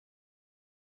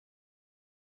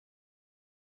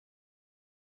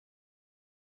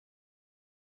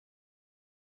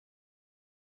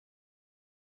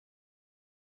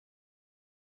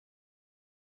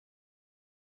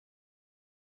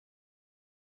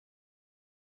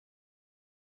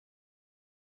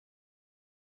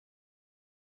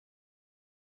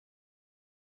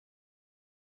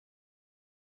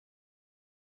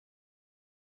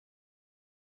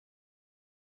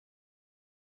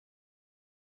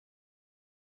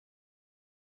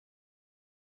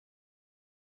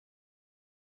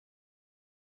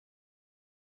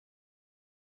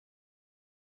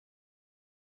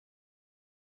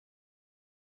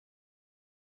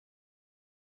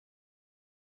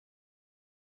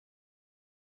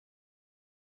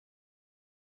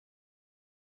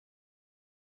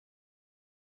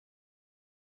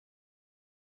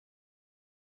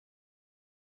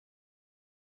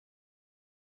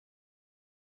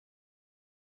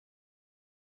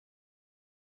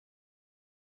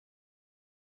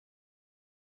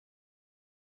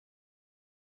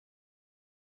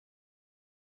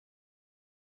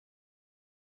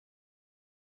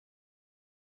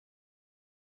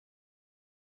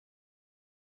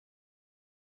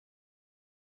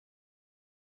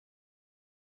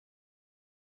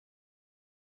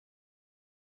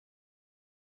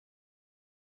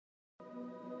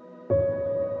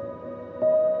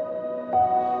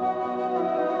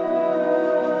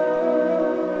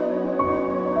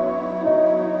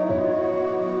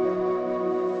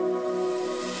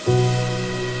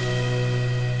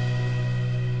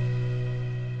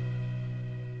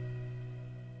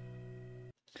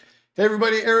Hey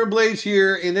everybody, Aaron Blaise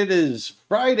here, and it is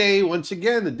Friday, once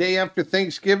again, the day after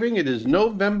Thanksgiving. It is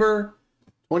November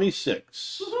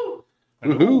 26th. Woohoo!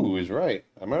 Woohoo is right.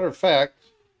 As a matter of fact,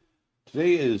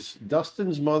 today is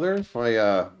Dustin's mother,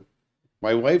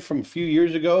 my wife from a few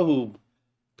years ago who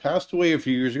passed away a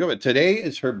few years ago, but today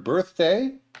is her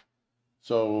birthday.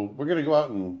 So we're going to go out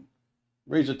and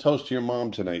raise a toast to your mom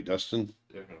tonight, Dustin.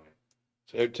 Definitely.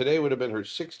 So today would have been her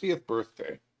 60th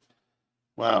birthday.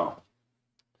 Wow.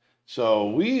 So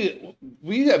we're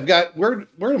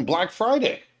in Black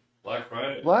Friday. Black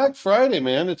Friday. Black Friday,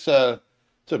 man. It's a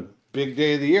big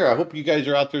day of the year. I hope you guys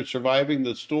are out there surviving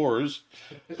the stores.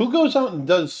 Who goes out and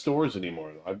does stores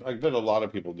anymore? I bet a lot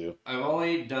of people do. I've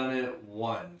only done it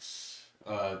once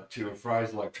to a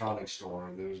Fry's electronics store.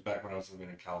 It was back when I was living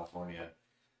in California.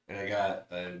 And I got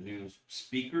new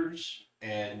speakers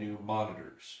and new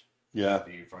monitors. Yeah. At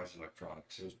the Fry's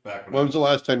Electronics. It was back When was the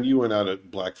last time you went out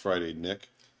at Black Friday, Nick?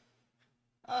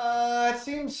 It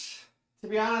seems, to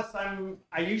be honest,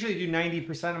 I usually do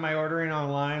 90% of my ordering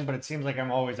online, but it seems like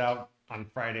I'm always out on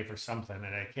Friday for something, and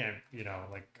I can't,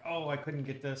 like, oh, I couldn't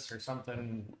get this or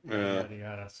something, yada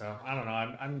yada. So I don't know.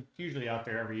 I'm usually out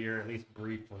there every year, at least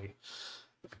briefly.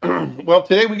 Well,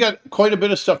 today we got quite a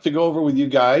bit of stuff to go over with you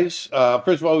guys.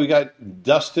 First of all, we got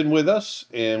Dustin with us,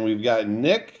 and we've got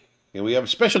Nick, and we have a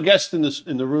special guest in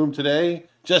the room today,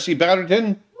 Jesse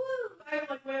Batterton. I'm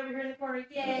like way over here in the corner.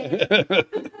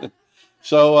 Yay!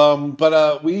 So,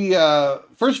 we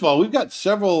first of all, we've got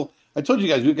several. I told you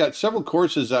guys we've got several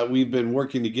courses that we've been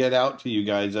working to get out to you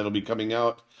guys that'll be coming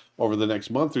out over the next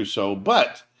month or so.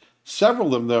 But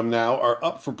several of them now are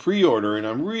up for pre-order, and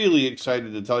I'm really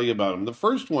excited to tell you about them. The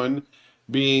first one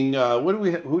being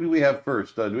who do we have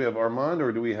first? Do we have Armand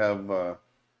or do we have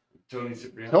Tony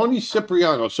Cipriano. Tony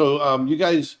Cipriano? So, you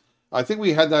guys. I think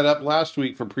we had that up last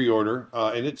week for pre-order,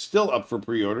 and it's still up for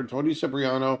pre-order. Tony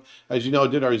Cipriano, as you know,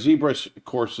 did our ZBrush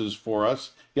courses for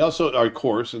us. He also our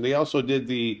course, and they also did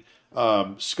the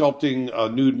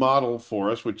sculpting nude model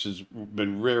for us, which has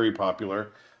been very popular.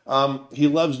 He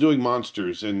loves doing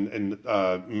monsters and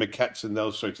maquettes and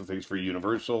those sorts of things for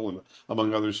Universal and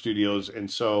among other studios. And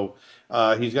so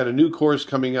he's got a new course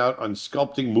coming out on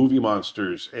sculpting movie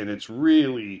monsters, and it's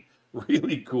really,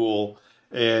 really cool.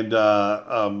 And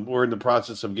we're in the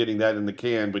process of getting that in the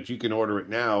can, but you can order it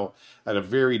now at a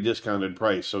very discounted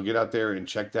price. So get out there and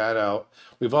check that out.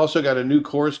 We've also got a new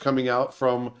course coming out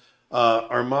from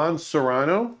Armand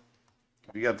Serrano.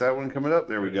 You got that one coming up?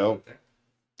 There we go.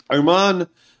 Armand,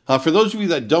 for those of you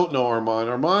that don't know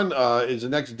Armand is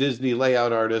an ex-Disney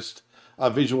layout artist,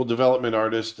 visual development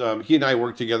artist. He and I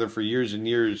worked together for years and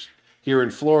years here in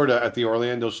Florida at the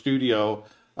Orlando studio.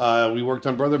 We worked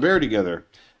on Brother Bear together.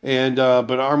 And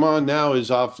but Armand now is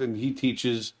off, and he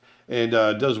teaches and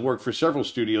does work for several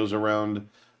studios around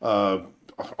all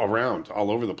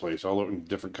over the place, all over in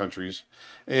different countries.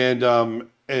 And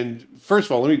first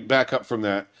of all, let me back up from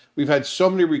that. We've had so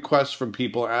many requests from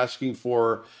people asking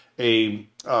for a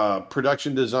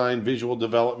production design, visual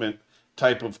development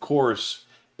type of course.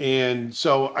 And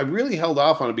so I really held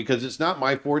off on it because it's not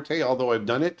my forte, although I've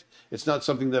done it. It's not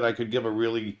something that I could give a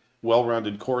really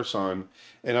well-rounded course on,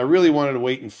 and I really wanted to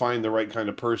wait and find the right kind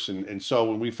of person. And so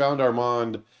when we found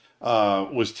Armand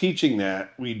was teaching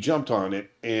that, we jumped on it.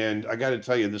 And I got to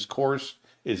tell you, this course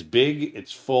is big,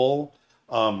 it's full,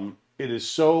 it is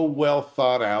so well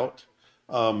thought out.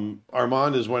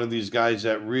 Armand is one of these guys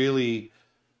that really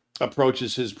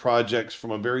approaches his projects from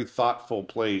a very thoughtful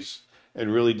place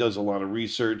and really does a lot of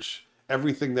research.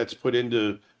 Everything that's put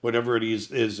into whatever it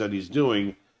is that he's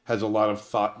doing has a lot of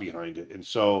thought behind it. And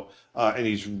so, and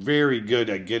he's very good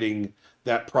at getting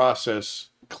that process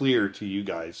clear to you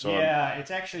guys. So yeah, it's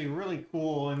actually really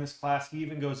cool in this class. He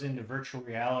even goes into virtual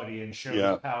reality and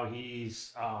shows how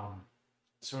he's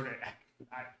sort of,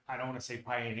 I don't want to say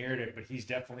pioneered it, but he's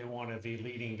definitely one of the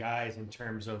leading guys in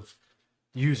terms of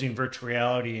using virtual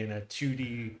reality in a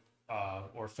 2D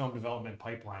or film development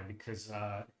pipeline. Because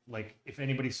like if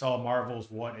anybody saw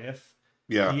Marvel's What If,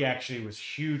 he actually was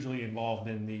hugely involved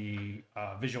in the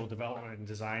visual development and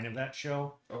design of that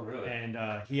show. Oh, really? And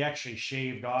he actually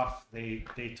shaved off, they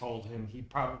told him he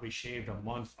probably shaved a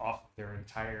month off of their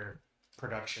entire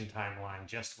production timeline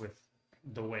just with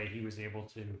the way he was able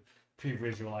to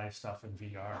pre-visualize stuff in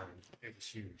VR. It was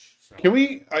huge. So. Can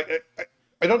we,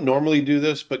 I don't normally do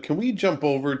this, but can we jump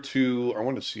over to, I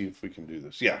want to see if we can do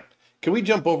this. Yeah. Can we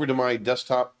jump over to my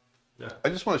desktop? Yeah. I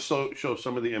just want to show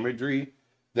some of the imagery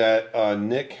that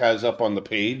Nick has up on the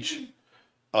page.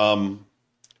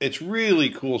 It's really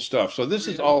cool stuff. So this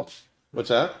is all, what's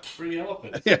that? Free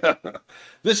elephants. Yeah.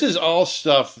 This is all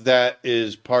stuff that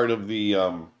is part of the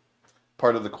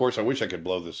course. I wish I could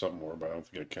blow this up more, but I don't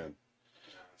think I can.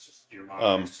 it's just your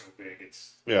monitor's so big.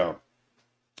 Yeah.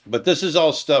 But this is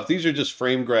all stuff. These are just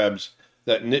frame grabs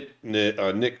that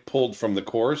Nick pulled from the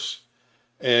course.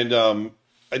 And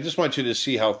I just want you to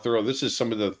see how thorough. This is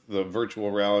some of the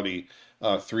virtual reality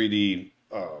 3D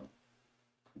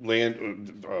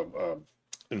land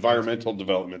environmental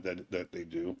development that they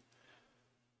do.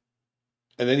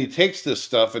 And then he takes this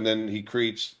stuff and then he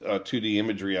creates 2D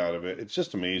imagery out of it. It's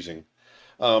just amazing.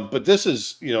 But this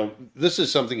is, this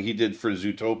is something he did for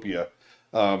Zootopia,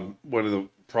 one of the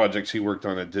projects he worked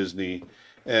on at Disney.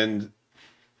 And,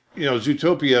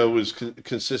 Zootopia was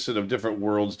consisted of different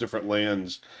worlds, different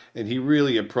lands, and he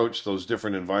really approached those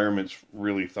different environments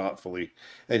really thoughtfully.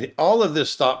 And all of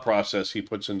this thought process he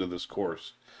puts into this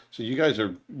course. So you guys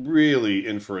are really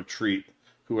in for a treat,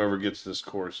 whoever gets this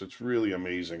course. It's really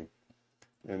amazing.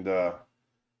 And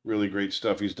really great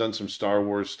stuff. He's done some Star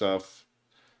Wars stuff.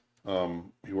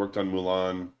 He worked on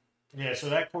Mulan. Yeah, so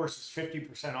that course is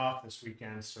 50% off this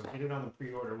weekend. So get it on the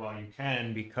pre-order while you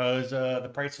can, because the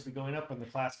price will be going up when the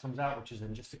class comes out, which is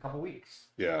in just a couple weeks.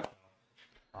 Yeah.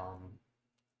 All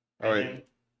right.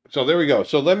 So there we go.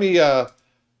 So let me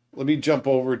jump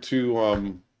over to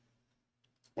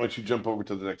why don't you jump over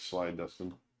to the next slide,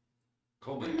 Dustin?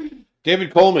 Coleman.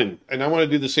 David Coleman, and I want to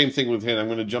do the same thing with him. I'm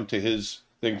going to jump to his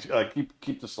thing.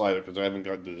 Keep the slide up because I haven't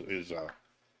gotten to his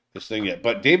thing yet.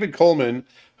 But David Coleman,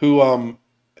 who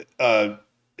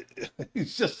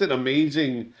he's just an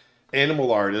amazing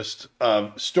animal artist,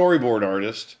 storyboard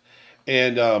artist,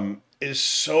 and is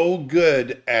so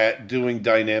good at doing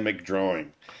dynamic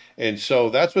drawing. And so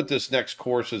that's what this next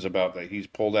course is about that he's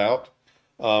pulled out.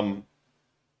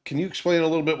 Can you explain a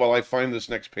little bit while I find this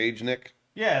next page, Nick?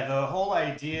 Yeah, the whole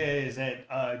idea is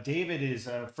that David is,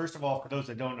 first of all, for those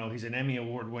that don't know, he's an Emmy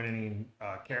Award-winning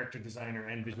character designer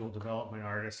and visual development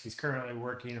artist. He's currently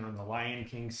working on the Lion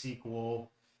King sequel,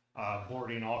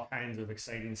 boarding all kinds of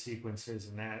exciting sequences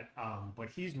and that. But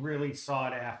he's really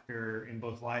sought after in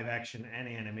both live action and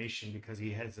animation because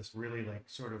he has this really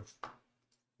sort of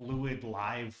fluid,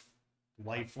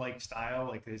 lifelike style.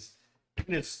 Like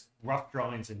his rough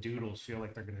drawings and doodles feel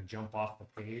like they're going to jump off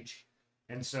the page.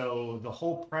 And so the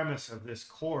whole premise of this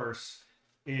course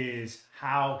is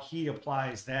how he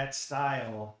applies that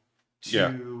style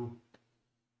to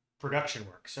production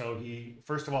work. So he,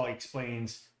 first of all, he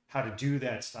explains how to do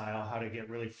that style, how to get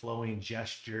really flowing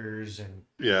gestures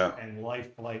and life,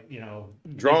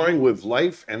 drawing with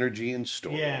life, energy, and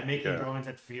story. Yeah, making drawings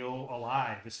that feel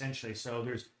alive, essentially. So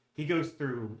he goes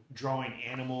through drawing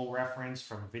animal reference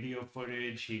from video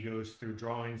footage. He goes through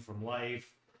drawing from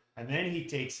life. And then he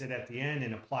takes it at the end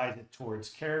and applies it towards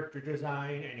character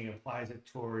design, and he applies it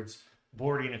towards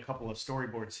boarding a couple of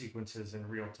storyboard sequences in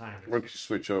real time. Why don't you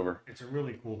switch over? It's a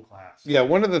really cool class. Yeah,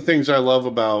 one of the things I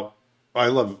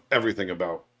love everything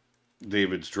about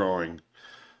David's drawing,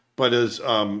 but is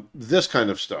this kind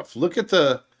of stuff. Look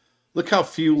how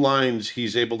few lines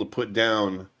he's able to put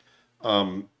down,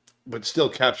 but still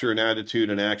capture an attitude,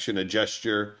 an action, a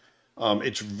gesture.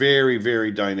 It's very,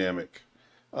 very dynamic.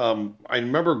 I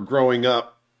remember growing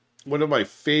up, one of my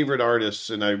favorite artists,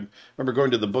 and I remember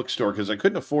going to the bookstore because I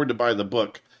couldn't afford to buy the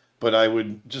book, but I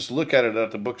would just look at it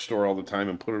at the bookstore all the time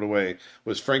and put it away,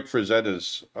 was Frank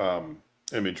Frazetta's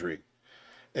imagery.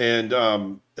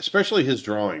 And especially his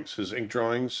drawings, his ink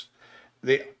drawings,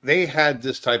 they had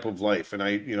this type of life. And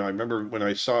I remember when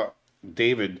I saw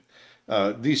David,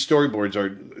 these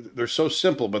storyboards they're so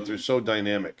simple, but they're so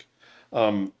dynamic.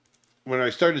 When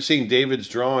I started seeing David's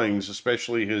drawings,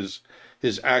 especially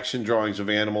his action drawings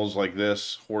of animals like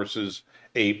this, horses,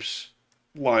 apes,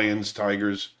 lions,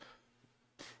 tigers,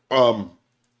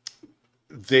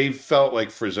 they felt like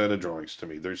Frazetta drawings to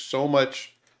me. There's so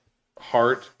much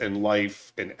heart and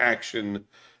life and action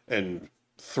and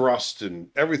thrust and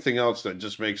everything else that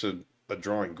just makes a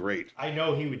drawing great. I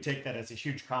know he would take that as a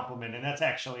huge compliment, and that's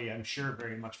actually, I'm sure,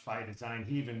 very much by design.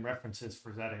 He even references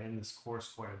Frazetta in this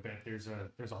course quite a bit. There's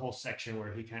a whole section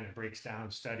where he kind of breaks down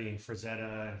studying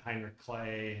Frazetta and Heinrich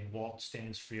Clay and Walt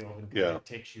Stansfield, and kind of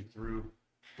takes you through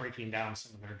breaking down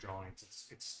some of their drawings.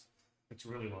 It's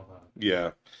really well done.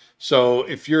 Yeah. So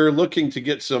if you're looking to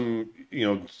get some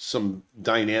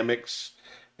dynamics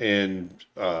and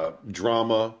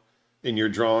drama in your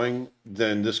drawing,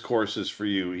 then this course is for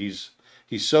you. He's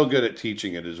so good at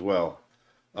teaching it as well.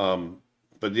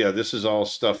 But yeah, this is all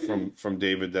stuff from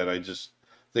David that I just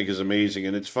think is amazing.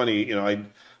 And it's funny,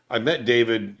 I met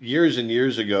David years and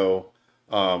years ago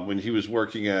when he was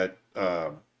working at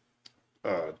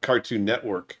Cartoon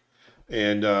Network,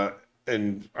 and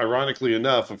ironically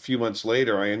enough, a few months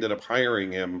later, I ended up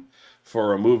hiring him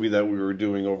for a movie that we were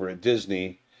doing over at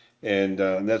Disney, and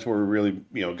that's where we really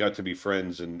got to be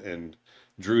friends and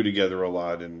drew together a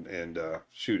lot, and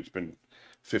shoot, it's been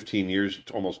 15 years,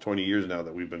 almost 20 years now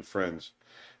that we've been friends,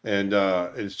 and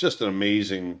it's just an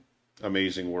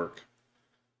amazing work,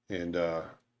 and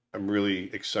I'm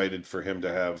really excited for him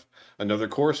to have another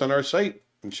course on our site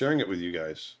and sharing it with you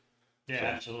guys. Yeah, So.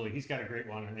 absolutely. He's got a great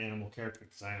one on animal character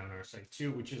design on our site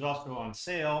too, which is also on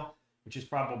sale, which is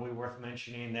probably worth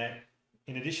mentioning that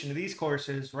in addition to these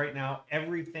courses, right now,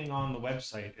 everything on the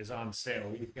website is on sale.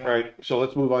 We've got, All right, so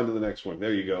let's move on to the next one.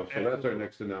 There you go. So that's our Absolutely.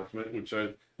 next announcement, which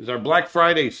is our Black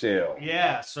Friday sale.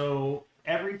 yeah, so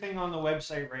everything on the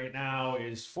website right now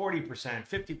is 40%,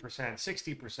 50%,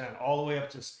 60%, all the way up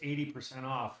to 80%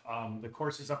 off. The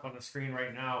course is up on the screen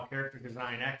right now. Character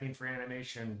design, acting for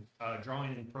animation,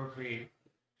 drawing in Procreate,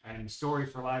 and story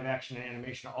for live action and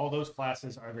animation. All those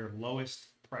classes are their lowest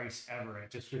price ever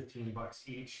at just $15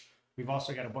 each. We've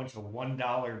also got a bunch of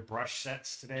 $1 brush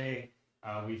sets today.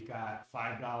 We've got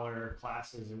 $5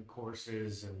 classes and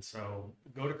courses. And so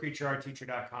go to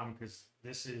creatureartteacher.com because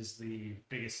this is the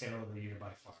biggest sale of the year by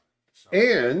far. So.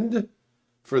 And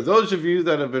for those of you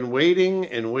that have been waiting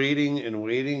and waiting and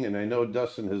waiting, and I know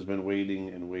Dustin has been waiting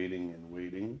and waiting and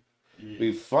waiting,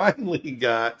 we finally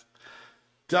got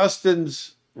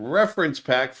Dustin's reference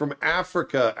pack from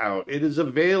Africa out. It is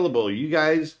available. You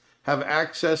guys have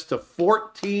access to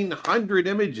 1,400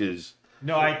 images.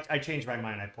 No, I changed my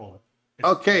mind. I pulled it.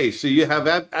 Okay, so you have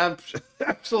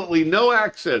absolutely no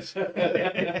access.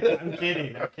 I'm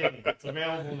kidding. It's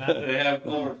available now. They have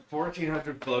over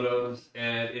 1,400 photos,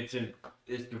 and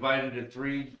it's divided into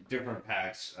 3 different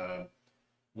packs.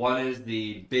 One is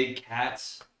the big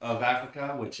cats of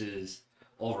Africa, which is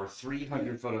over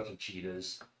 300 photos of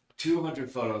cheetahs,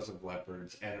 200 photos of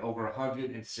leopards, and over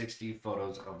 160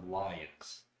 photos of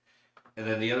lions. And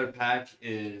then the other pack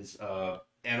is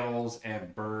animals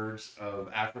and birds of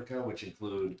Africa, which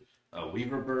include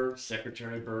weaver birds,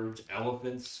 secretary birds,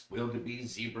 elephants,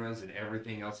 wildebeest, zebras, and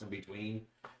everything else in between.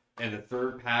 And the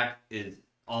third pack is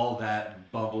all that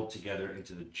bundled together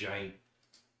into the giant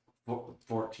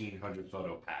 1,400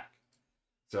 photo pack.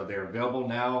 So they're available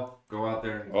now. Go out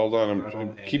there and Hold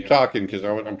on, keep talking because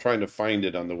I'm trying to find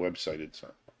it on the website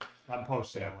itself. I'm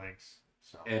posting links.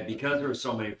 So. And because there were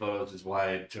so many photos is why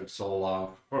it took so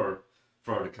long for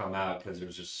it to come out, because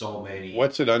there's just so many.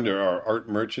 What's it under? Our art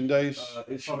merchandise?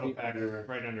 It should Photo be pack under,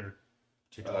 right under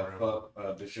tutorial.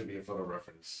 there should be a photo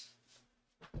reference.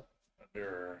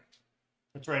 Under.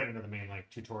 It's right under the main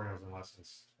like tutorials and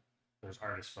lessons. There's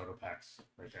artist photo packs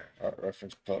right there. Art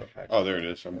reference photo pack. Oh, there it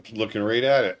is. I'm looking right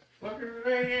at it. Looking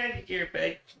right at you here,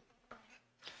 babe.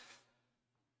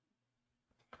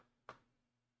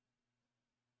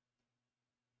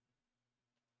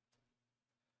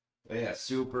 But yeah,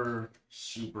 super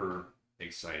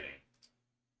exciting.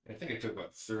 I think it took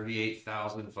about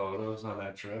 38,000 photos on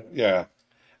that trip. Yeah,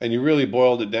 and you really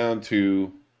boiled it down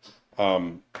to,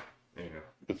 There you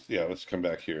go. let's come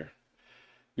back here.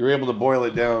 You were able to boil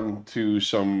it down to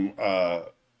some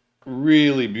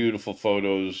really beautiful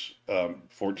photos,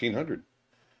 1,400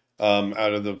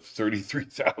 out of the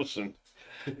 33,000,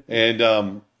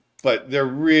 and but they're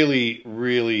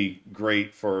really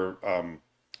great for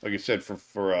like I said,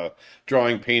 for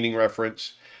drawing, painting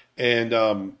reference. And,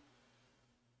 one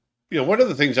of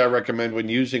the things I recommend when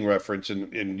using reference,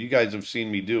 and you guys have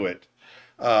seen me do it,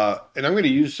 and I'm going to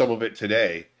use some of it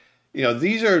today.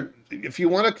 These are, if you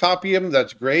want to copy them,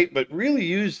 that's great, but really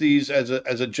use these as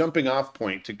a jumping off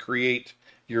point to create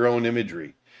your own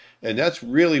imagery. And that's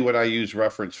really what I use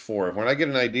reference for. When I get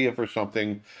an idea for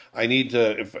something, I need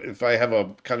to, if I have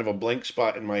a kind of a blank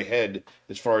spot in my head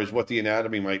as far as what the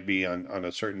anatomy might be on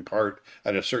a certain part,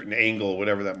 at a certain angle,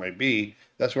 whatever that might be,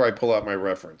 that's where I pull out my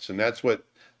reference. And that's what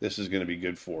this is going to be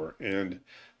good for. And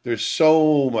there's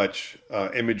so much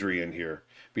imagery in here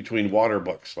between water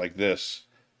books like this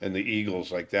and the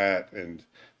eagles like that and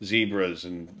zebras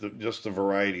and just the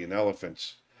variety and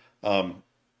elephants.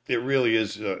 It really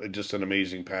is just an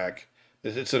amazing pack.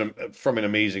 It's from an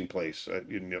amazing place.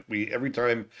 Every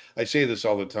time I say this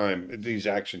all the time, these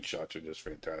action shots are just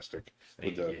fantastic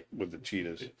with the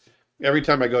cheetahs. Every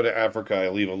time I go to Africa, I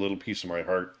leave a little piece of my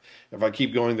heart. If I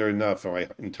keep going there enough, my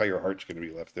entire heart's going to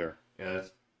be left there. Yeah,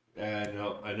 I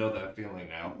know that feeling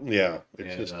now. Yeah,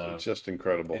 it's just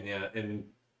incredible. And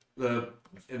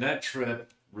that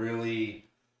trip really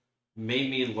made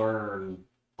me learn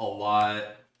a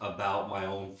lot about my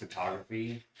own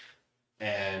photography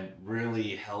and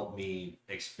really helped me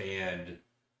expand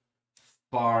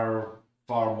far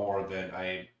more than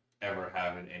I ever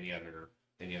have in any other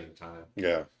time.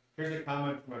 Yeah. Here's a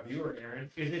comment from a viewer, Aaron.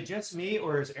 Is it just me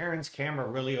or is Aaron's camera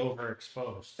really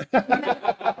overexposed?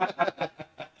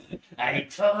 I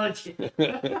told you.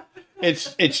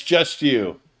 It's just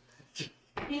you.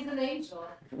 He's an angel.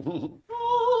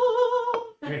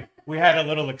 We had a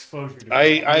little exposure to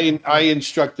I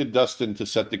instructed Dustin to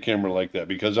set the camera like that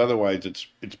because otherwise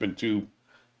it's been too.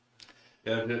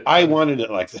 Yeah, I wanted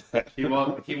it like that. he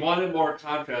wanted more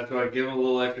contrast, so I give him a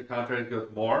little extra contrast. He goes,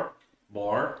 more,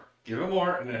 give him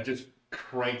more, and I just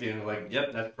cranked it. And like,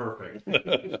 yep, that's perfect.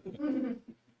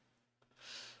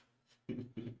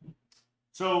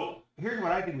 So here's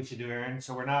what I think we should do, Aaron.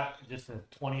 So we're not just a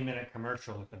 20-minute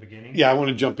commercial at the beginning. Yeah, I want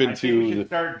to jump I think we into should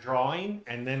start drawing,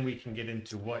 and then we can get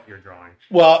into what you're drawing.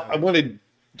 Well, I want to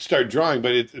start drawing,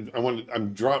 but what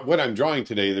I'm drawing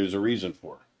today. There's a reason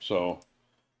for. So,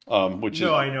 which is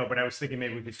I know, but I was thinking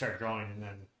maybe we could start drawing and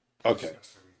then. Okay.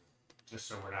 Just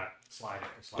so we're not sliding.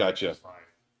 Gotcha.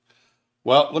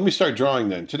 Well, let me start drawing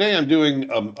then. Today I'm doing,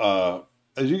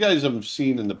 as you guys have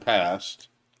seen in the past,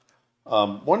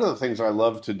 one of the things I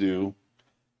love to do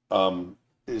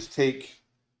is take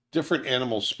different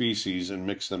animal species and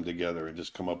mix them together and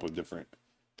just come up with different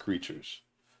creatures.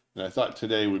 And I thought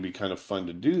today would be kind of fun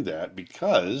to do that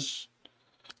because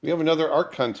we have another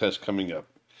art contest coming up.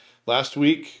 Last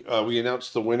week, we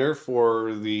announced the winner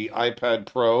for the iPad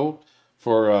Pro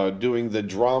for doing the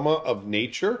drama of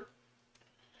nature.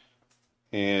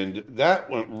 And that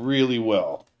went really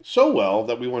well. So well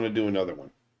that we want to do another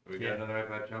one. We got another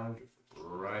iPad challenge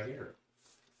right here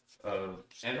of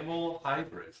animal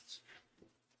hybrids.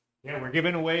 Yeah, we're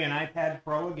giving away an iPad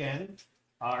Pro again.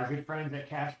 Our good friends at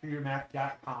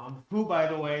cashforyourmac.com, who, by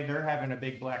the way, they're having a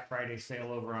big Black Friday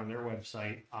sale over on their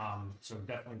website. So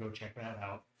definitely go check that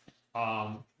out.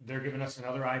 They're giving us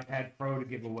another iPad Pro to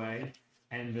give away.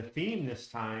 And the theme this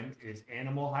time is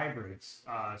animal hybrids.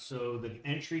 So the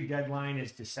entry deadline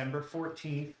is December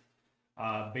 14th.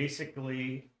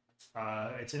 Basically,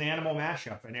 it's an animal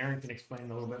mashup, and Aaron can explain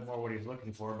a little bit more what he's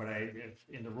looking for. But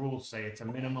in the rules say it's a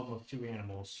minimum of 2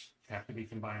 animals have to be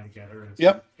combined together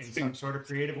in some sort of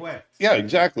creative way. Yeah,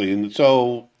 exactly. And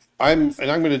so I'm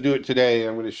going to do it today.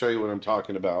 I'm going to show you what I'm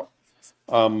talking about.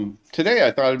 Today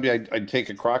I thought I'd take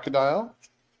a crocodile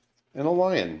and a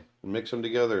lion and mix them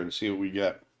together and see what we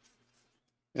get.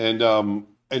 And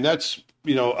that's,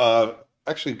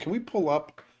 actually, can we pull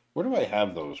up, where do I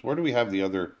have those? Where do we have the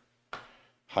other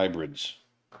hybrids?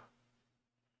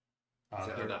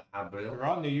 They're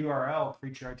on the URL,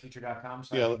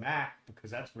 creatureartteacher.com/Mac, because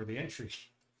that's where the entry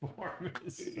form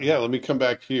is. Yeah, let me come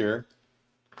back here.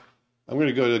 I'm going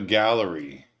to go to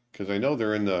gallery, because I know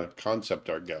they're in the concept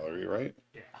art gallery, right?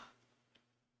 Yeah.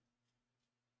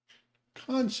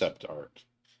 Concept art.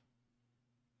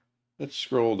 Let's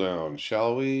scroll down,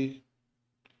 shall we?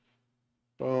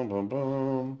 Boom, boom,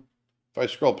 boom. If I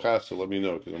scroll past it, let me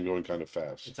know, because I'm going kind of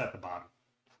fast. It's at the bottom.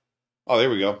 Oh, there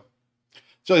we go.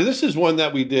 So this is one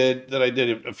that I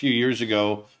did a few years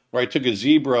ago, where I took a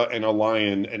zebra and a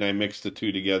lion, and I mixed the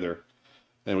two together.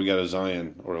 And we got a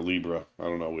Zion, or a Libra. I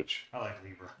don't know which. I like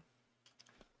Libra.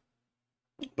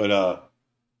 But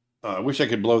I wish I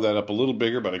could blow that up a little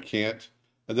bigger, but I can't.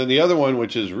 And then the other one,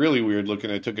 which is really weird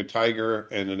looking, I took a tiger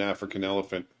and an African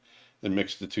elephant and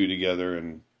mixed the two together,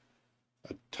 and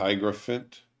a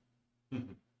tigraphant.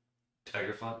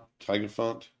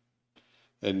 Tigraphant.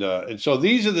 And so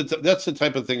these are that's the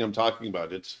type of thing I'm talking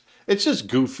about. It's just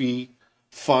goofy,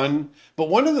 fun. But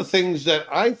one of the things that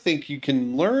I think you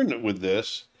can learn with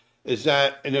this is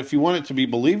that, and if you want it to be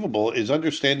believable, is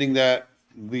understanding that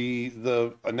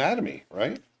the anatomy,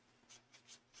 right?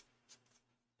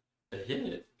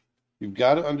 You've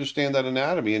got to understand that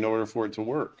anatomy in order for it to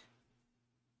work.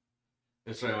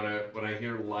 That's why when I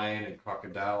hear lion and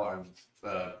crocodile, I'm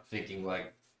thinking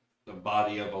like the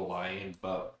body of a lion,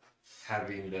 but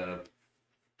having the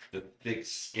thick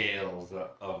scales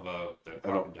of the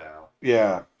crocodile.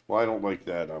 Yeah. Well, I don't like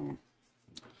that. I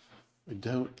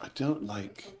don't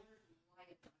like.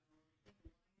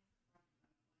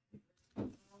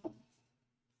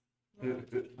 A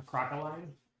crocodile?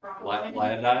 Lion.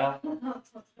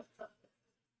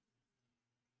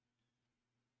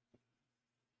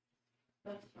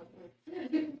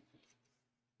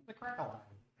 The crocodile.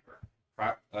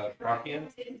 Crockian?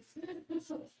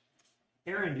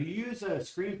 Aaron, do you use a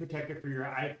screen protector for your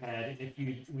iPad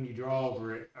when you draw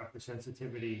over it for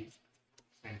sensitivity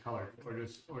and color, or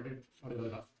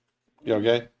You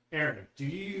okay? Aaron, do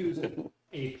you use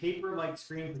a paper-like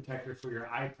screen protector for your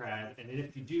iPad, and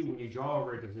if you do, when you draw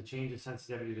over it, does it change the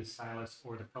sensitivity to stylus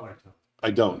or the color tone? I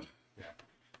don't. Yeah.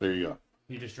 There you go.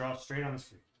 You just draw straight on the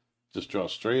screen. Just draw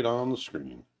straight on the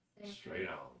screen. Straight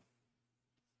on.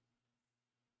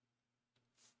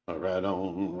 Right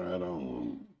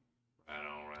on.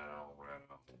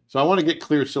 So I want to get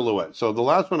clear silhouette. So the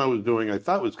last one I was doing, I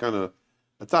thought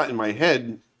in my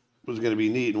head, was going to be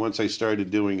neat. And once I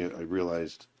started doing it, I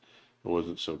realized it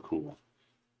wasn't so cool.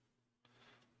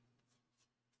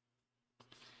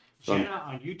 Jenna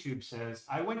on YouTube says,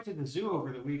 I went to the zoo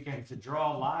over the weekend to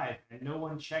draw live, and no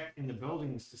one checked in the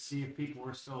buildings to see if people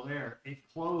were still there. It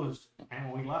closed,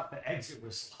 and when we left, the exit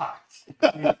was locked.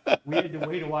 We had to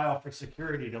wait a while for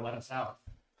security to let us out.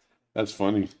 That's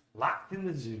funny. Locked in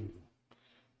the zoo.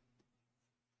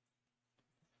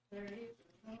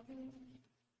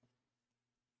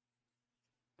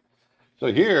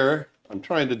 So here, I'm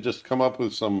trying to just come up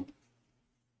with some.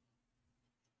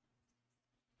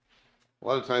 A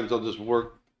lot of times I'll just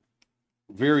work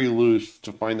very loose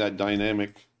to find that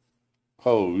dynamic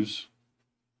pose.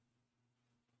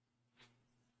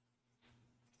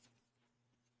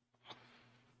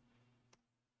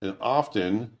 And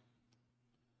often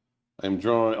I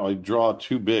draw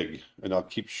too big and I'll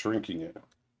keep shrinking it.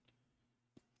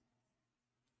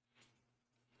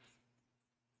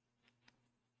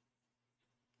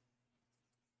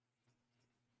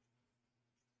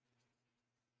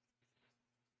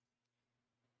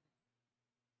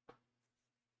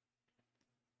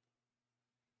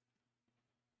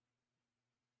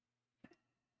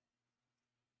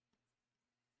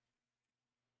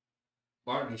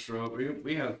 Martin just wrote,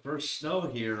 we have first snow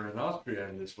here in Austria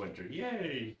this winter.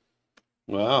 Yay!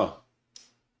 Wow.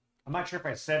 I'm not sure if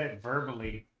I said it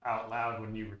verbally out loud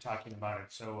when you were talking about it,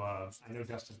 so I know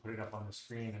Dustin put it up on the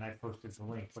screen and I posted the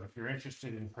link, but if you're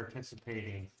interested in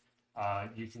participating,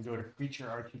 you can go to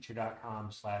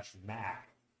creatureartteacher.com/Mac,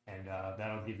 and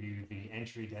that'll give you the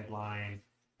entry deadline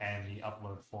and the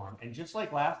upload form. And just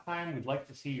like last time, we'd like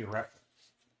to see your reference.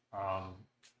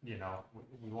 You know,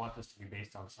 we want this to be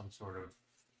based on some sort of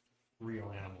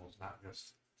real animals, not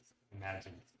just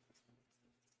imagined.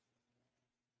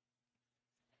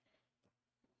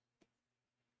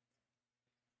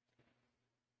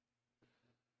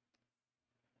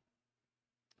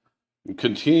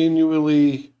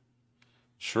 Continually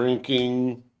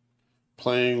shrinking,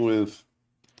 playing with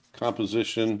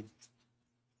composition.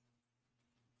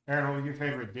 Aaron, what was your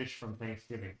favorite dish from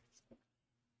Thanksgiving?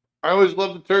 I always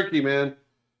loved the turkey, man.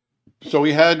 So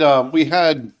we had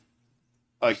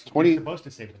like 20. You're supposed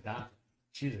to say Madonna.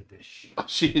 She's a dish.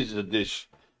 She's a dish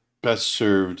best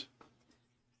served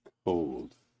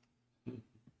cold.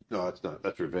 No, that's not.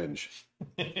 That's revenge.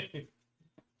 No,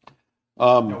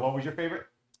 what was your favorite?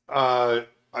 Well,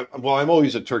 I'm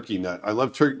always a turkey nut. I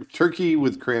love turkey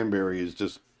with cranberry is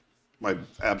just my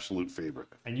absolute favorite.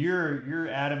 And you're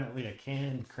adamantly a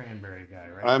canned cranberry guy,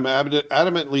 right? I'm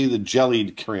adamantly the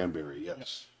jellied cranberry.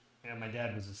 Yes. Yeah, my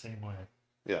dad was the same way.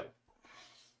 Yeah.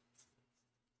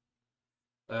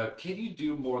 Can you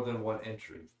do more than one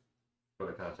entry for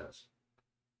the contest?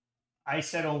 I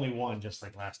said only one, just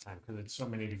like last time, because it's so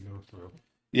many to go through.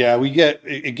 Yeah,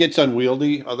 it gets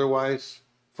unwieldy otherwise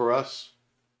for us.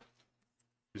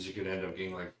 Because you could end up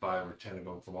getting like 5 or 10 of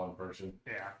them from one person.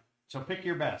 Yeah. So pick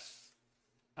your best.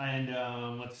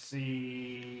 And let's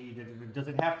see. Does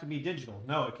it have to be digital?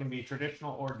 No, it can be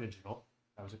traditional or digital.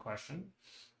 That was a question.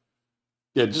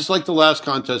 Yeah, just like the last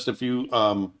contest. If you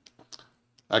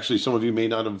actually, some of you may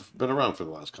not have been around for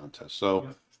the last contest. So,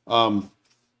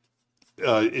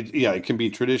 it can be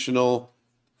traditional,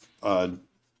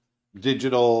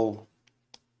 digital,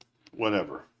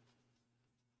 whatever.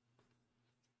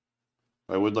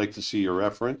 I would like to see your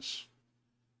reference,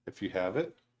 if you have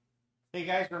it. Hey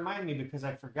guys, remind me because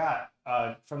I forgot.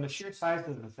 From the sheer size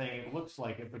of the thing, it looks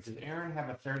like it, but does Aaron have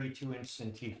a 32-inch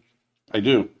Cintiq? I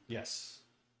do. Yes,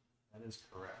 that is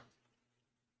correct.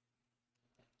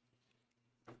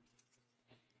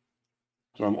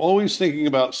 So I'm always thinking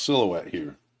about silhouette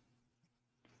here.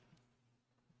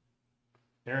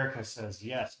 Erica says,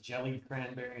 yes, jellied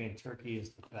cranberry and turkey is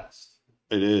the best.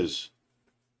 It is.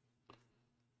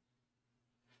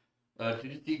 Did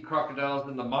you see crocodiles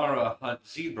in the Mara hunt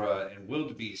zebra and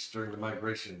wildebeest during the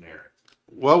migration there?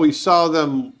 Well, we saw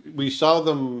them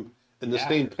in the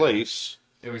same place.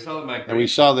 Yeah, we saw the migration. And we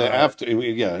saw the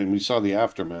and we saw the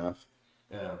aftermath.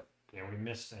 Yeah. Yeah, we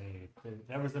missed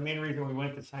that was the main reason we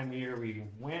went this time of year. We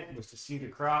went was to see the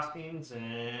crossings,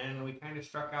 and we kind of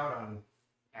struck out on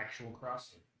actual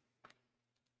crossing.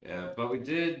 Yeah, but we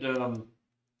did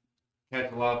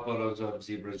catch a lot of photos of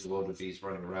zebras and wildebeest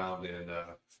running around and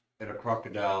a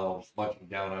crocodile munching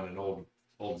down on an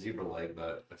old zebra leg,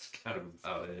 but that's kind of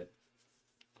about it.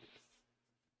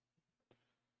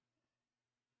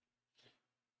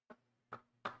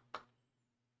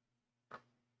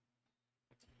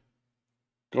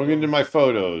 Going into my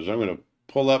photos, I'm going to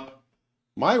pull up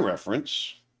my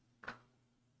reference.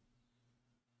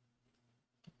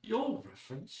 Your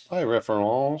reference? My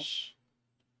reference.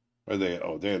 Are they?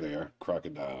 Oh, there they are.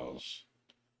 Crocodiles.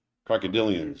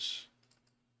 Crocodilians.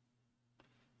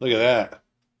 Look at that.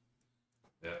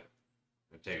 Yeah.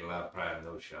 I take a lot of pride in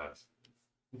those shots.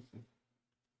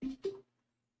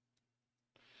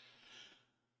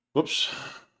 Whoops.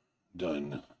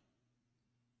 Done.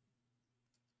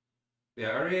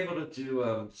 Yeah, are you able to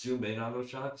do zoom in on those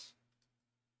shots?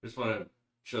 Just want to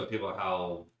show people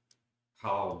how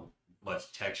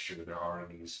much texture there are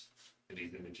in these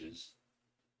images.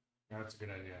 Yeah, that's a good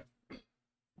idea.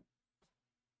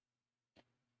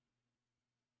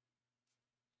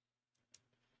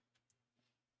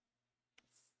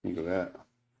 Look at that.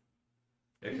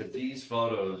 Yeah, because these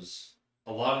photos,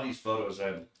 a lot of these photos,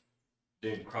 I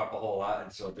didn't crop a whole lot,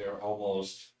 and so they're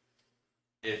almost,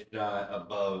 if not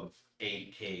above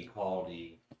 8K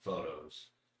quality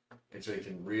photos. And so you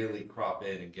can really crop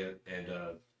in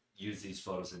and use these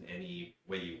photos in any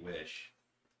way you wish.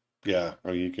 Yeah,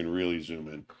 I mean, you can really zoom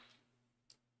in.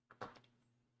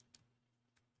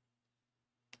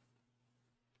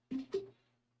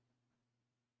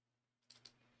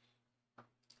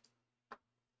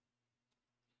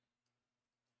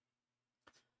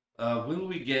 Will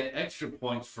we get extra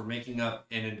points for making up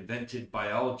an invented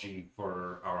biology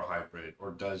for our hybrid,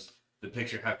 or does the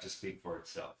picture have to speak for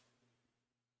itself?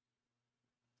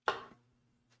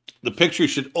 The picture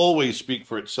should always speak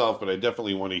for itself, but I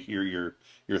definitely want to hear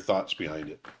your thoughts behind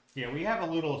it. Yeah, we have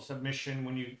a little submission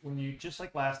when you just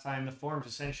like last time. The form's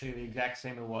essentially the exact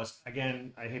same it was.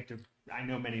 Again, I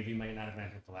know many of you might not have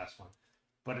entered the last one,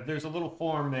 but there's a little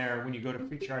form there when you go to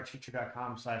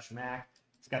preacherartteacher.com/Mac.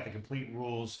 It's got the complete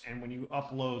rules, and when you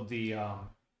upload the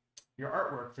your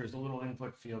artwork, there's a little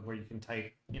input field where you can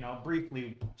type,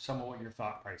 briefly some of what your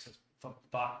thought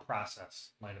process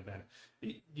might have been.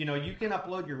 You can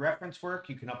upload your reference work,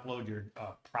 you can upload your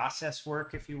process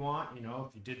work if you want.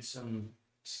 If you did some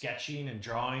sketching and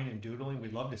drawing and doodling,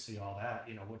 we'd love to see all that.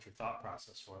 What your thought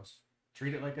process was.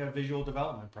 Treat it like a visual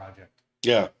development project.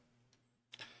 Yeah.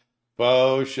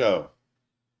 Faux show.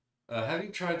 Have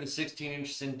you tried the 16-inch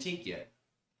Cintiq yet?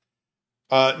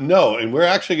 No, and we're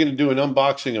actually going to do an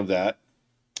unboxing of that.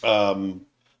 I'm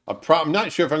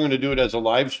not sure if I'm going to do it as a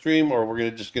live stream or we're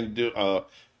just going to do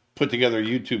put together a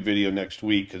YouTube video next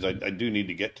week because I do need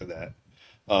to get to that.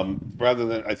 Rather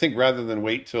than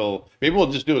wait till maybe we'll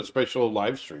just do a special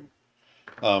live stream.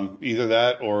 Either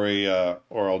that or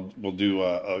we'll do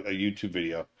a YouTube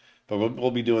video, but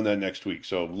we'll be doing that next week.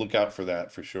 So look out for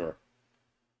that for sure.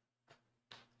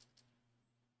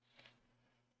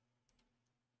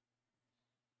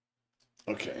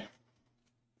 Okay,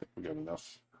 we got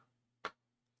enough.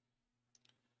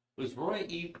 Was Roy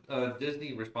E.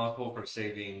 Disney responsible for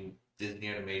saving Disney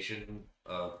animation,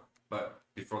 but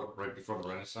right before the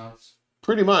Renaissance?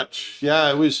 Pretty much,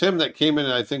 yeah. It was him that came in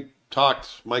and I think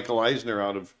talked Michael Eisner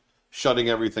out of shutting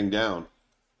everything down.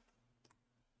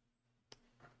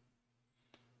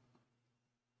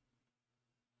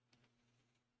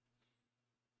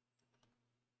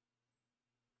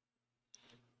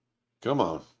 Come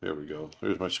on, there we go.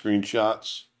 There's my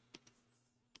screenshots.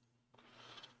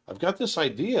 I've got this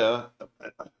idea.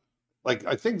 Like,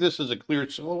 I think this is a clear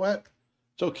silhouette.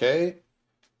 It's okay,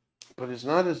 but it's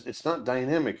not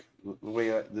dynamic the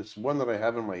way this one that I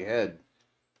have in my head.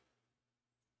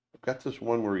 I've got this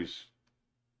one where he's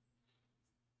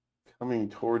coming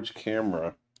towards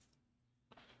camera,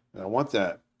 and I want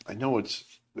that. I know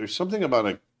there's something about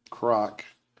a croc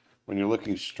when you're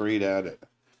looking straight at it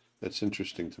that's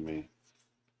interesting to me.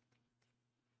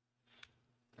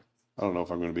 I don't know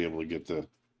if I'm going to be able to get it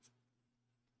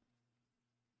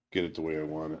the way I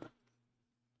want it.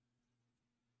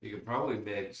 You could probably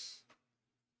mix.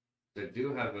 They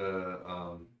do have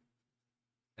a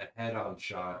head-on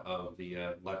shot of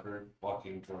the leopard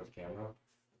walking towards camera.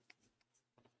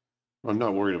 I'm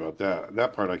not worried about that.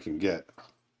 That part I can get.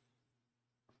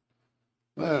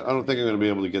 I don't think I'm going to be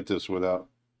able to get this without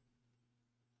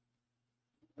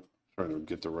trying to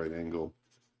get the right angle.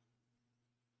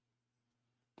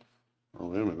 Oh,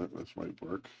 wait a minute. This might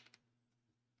work.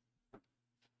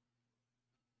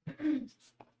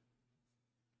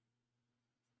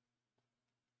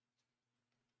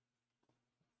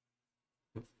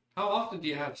 How often do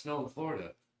you have snow in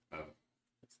Florida?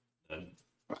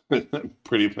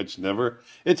 Pretty much never.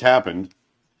 It's happened.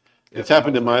 Yeah, it's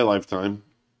happened in my lifetime.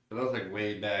 But that was like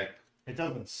way back. It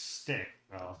doesn't stick,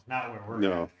 though. Not where we're No.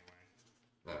 at anyway.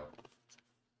 No.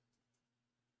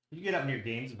 You get up near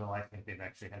Gainesville, I think they've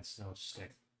actually had snow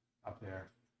stick up there.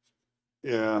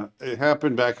 Yeah, it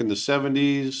happened back in the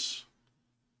 70s.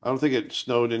 I don't think it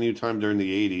snowed any time during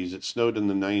the 80s. It snowed in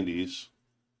the 90s.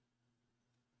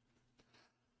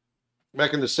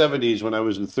 Back in the 70s when I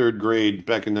was in third grade,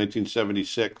 back in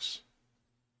 1976.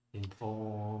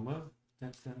 Informer.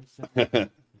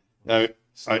 I,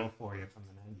 Still for you from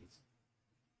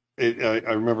the 90s.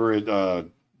 I remember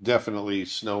it definitely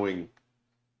snowing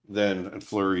then and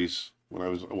flurries when I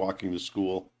was walking to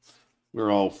school. We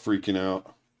were all freaking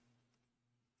out.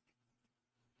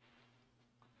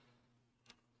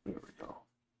 There we go.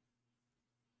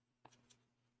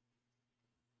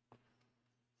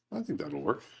 I think that'll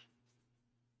work.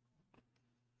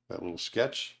 That little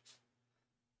sketch.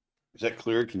 Is that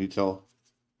clear? Can you tell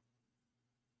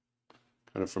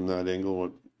kind of from that angle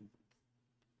what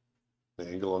the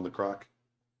angle on the croc?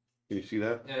 Can you see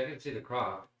that? Yeah, I can see the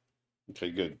croc.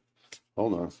 Okay, good.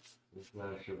 Hold on. Just not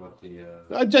sure about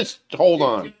the. Just hold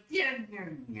on.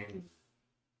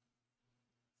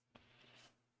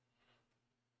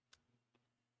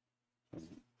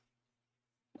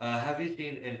 Have you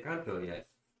seen Encanto yet?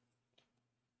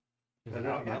 Is it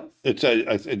out yet? It's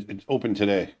open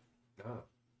today. Oh.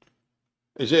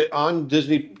 Is it on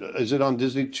Disney? Is it on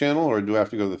Disney Channel, or do I have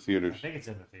to go to the I theaters? think it's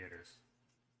in the theaters.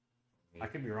 I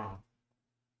could be wrong.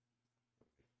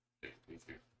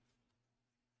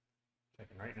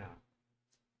 Checking right now.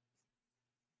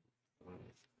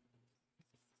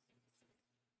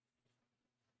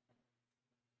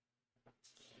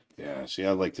 Yeah. See,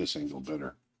 I like this angle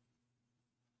better.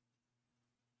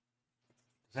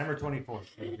 December 24th.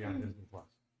 It'll be on Disney Plus.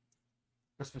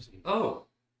 Christmas Eve. Oh,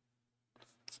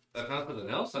 I found something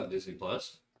else on Disney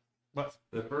Plus. What?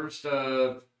 The first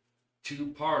 2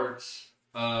 parts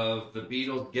of the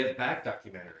Beatles Get Back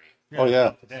documentary. Oh,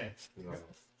 yeah. Today.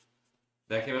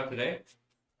 That came out today? I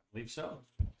believe so.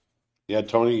 Yeah,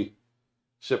 Tony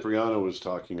Cipriano was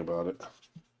talking about it.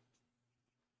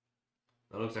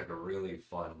 That looks like a really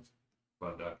fun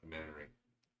documentary.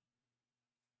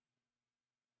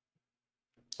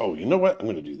 Oh, you know what? I'm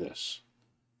going to do this.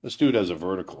 Let's do it as a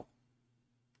vertical.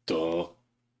 Duh.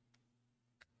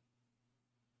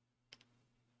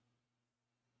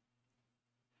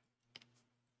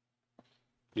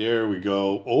 There we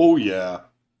go. Oh, yeah.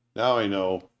 Now I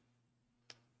know.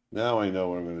 Now I know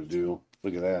what I'm going to do.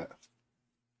 Look at that.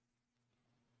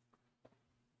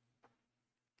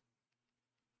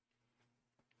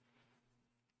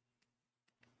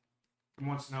 He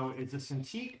wants to know, is the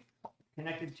Cintiq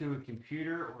connected to a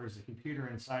computer or is the computer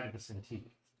inside of the Cintiq?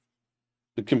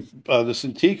 The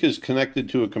Cintiq is connected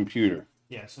to a computer.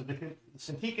 Yeah, so the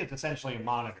Cintiq is essentially a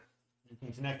monitor. You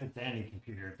can connect it to any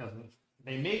computer. It doesn't.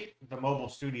 They make the Mobile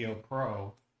Studio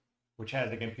Pro, which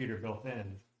has a computer built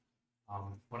in.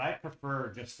 But I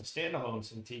prefer just the standalone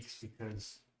Cintiqs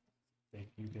because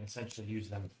you can essentially use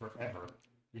them forever.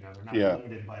 You know, they're not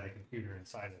limited by the computer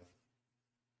inside of them.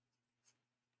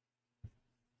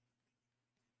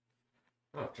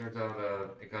 Oh, it turns out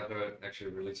it got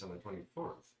actually released on the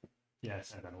 24th. Yeah, I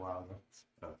said that a while ago.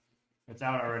 Oh. It's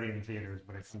out already in theaters,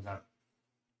 but it comes out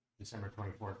December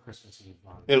 24th, Christmas Eve.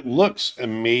 It looks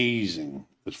amazing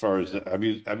as far as have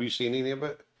you seen any of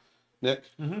it, Nick?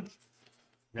 Mm-hmm.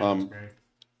 Yeah, that's great.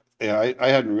 Yeah, I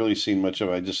hadn't really seen much of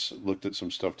it. I just looked at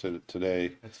some stuff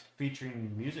today. It's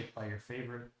featuring music by your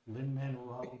favorite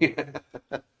Lin-Manuel. Yeah.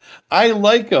 I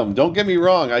like him. Don't get me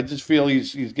wrong. I just feel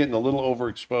he's getting a little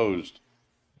overexposed.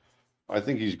 I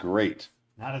think he's great.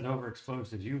 Not as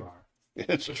overexposed as you are.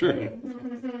 It's true.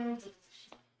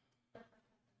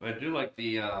 But I do like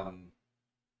the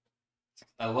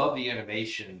I love the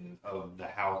animation of the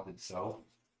house itself.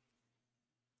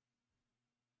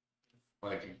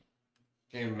 Like, I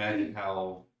can't imagine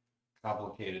how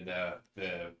complicated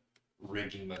the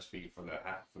rigging must be for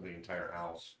the entire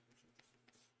house.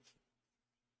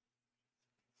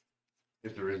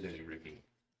 If there is any rigging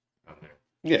on there.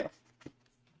 Yeah.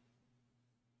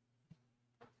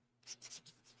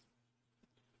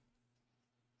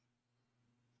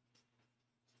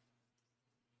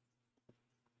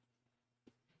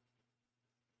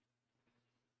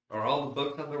 Are all the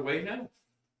books on their way now?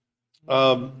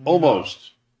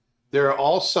 Almost. They're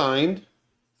all signed.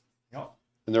 Yep.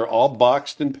 And they're all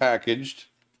boxed and packaged.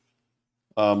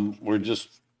 We're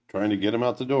just trying to get them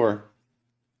out the door.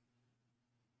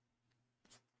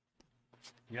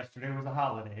 Yesterday was a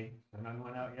holiday, so none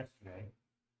went out yesterday.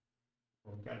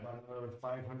 Well, we've got about another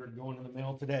 500 going in the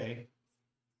mail today.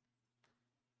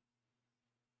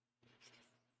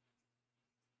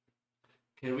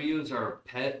 Can we use our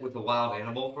pet with a wild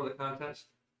animal for the contest?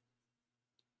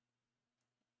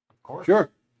 Of course.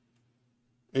 Sure.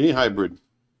 Any hybrid.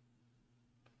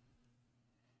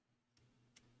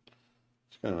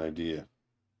 It's kind of an idea.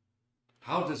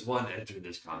 How does one enter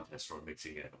this contest for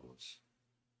mixing animals?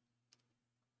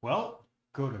 Well,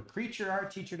 go to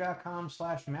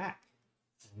creatureartteacher.com/Mac.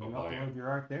 and you upload your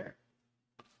art there.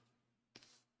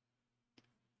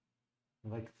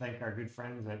 I'd like to thank our good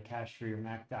friends at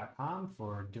cashforyourmac.com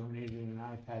for donating an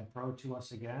iPad Pro to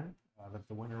us again that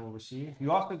the winner will receive.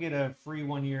 You also get a free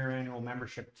 1-year annual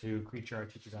membership to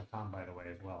creatureartteacher.com, by the way,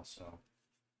 as well. So,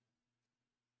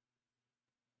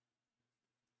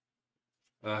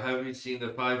 have you seen the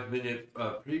 5-minute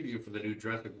preview for the new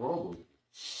Jurassic World movie?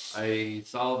 I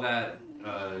saw that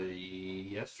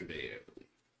yesterday, I believe.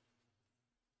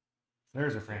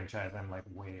 there's a franchise I'm like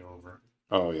way over.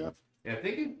 Oh yeah. Yeah, I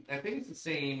think it's the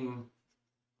same.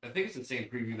 I think it's the same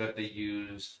preview that they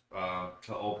used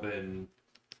to open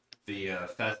the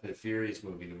Fast and Furious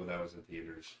movie when that was in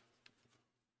theaters.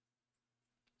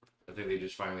 I think they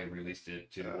just finally released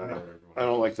it to. I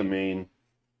don't like the mane.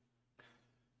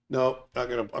 No, not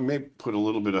gonna. I may put a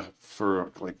little bit of fur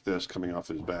like this coming off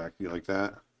his back. You like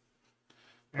that?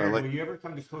 Aaron, will you ever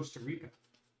come to Costa Rica?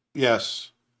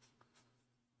 Yes.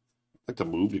 I'd like to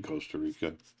move to Costa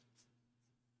Rica.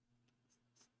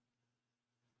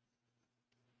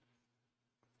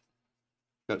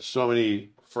 Got so many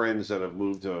friends that have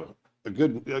moved to a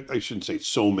good, I shouldn't say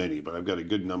so many, but I've got a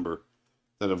good number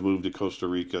that have moved to Costa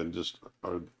Rica and just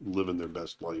are living their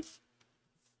best life.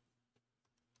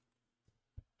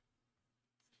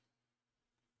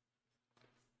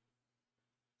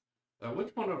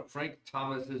 Which one of Frank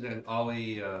Thomas's and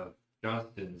Ollie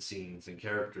Johnston's scenes and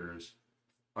characters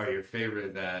are your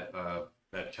favorite that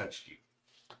touched you?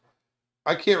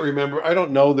 I can't remember. I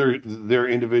don't know their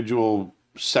individual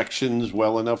sections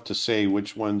well enough to say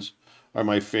which ones are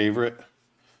my favorite.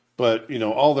 But, you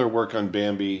know, all their work on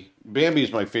Bambi. Bambi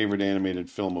is my favorite animated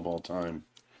film of all time.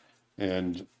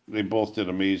 And they both did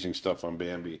amazing stuff on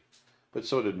Bambi. But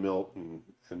so did Milt. And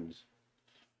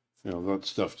you know, that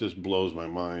stuff just blows my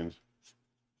mind.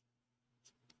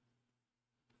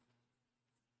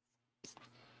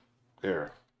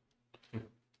 There.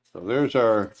 So there's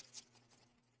our...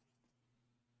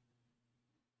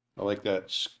 I like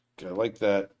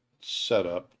that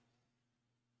setup.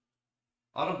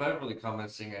 Autumn Beverly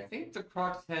commenting, I think the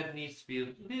Croc's head needs to be a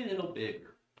little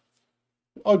bigger.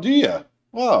 Oh, do you?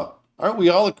 Well, aren't we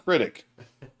all a critic?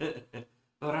 But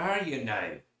are you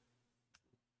now?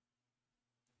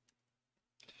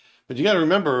 But you got to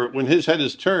remember, when his head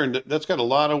is turned, that's got a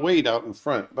lot of weight out in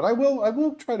front. But I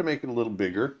will try to make it a little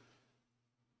bigger.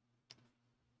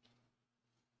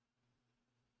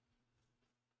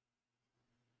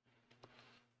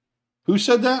 Who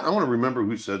said that? I want to remember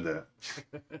who said that.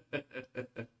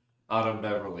 Autumn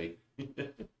Beverly.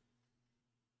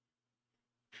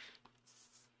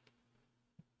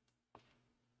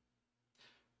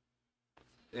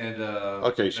 And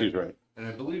okay, she's right. And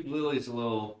I believe Lily's a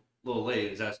little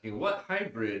late. Is asking what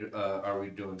hybrid are we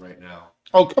doing right now?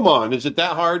 Oh, come on! Is it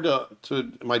that hard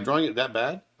to? Am I drawing it that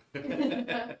bad?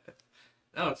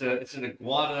 No, it's an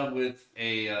iguana with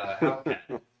a house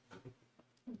cat.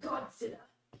 Godzilla.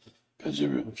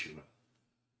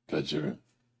 Godzilla.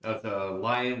 That's a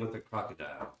lion with a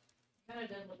crocodile. Kind of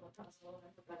did look like possible.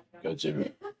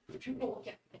 Godzilla.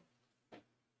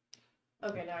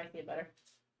 Okay, now I see it better.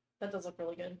 That does look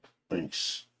really good.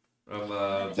 Thanks.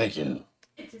 Thank you.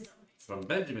 It is From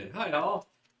Benjamin. Hi, all.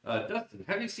 Dustin,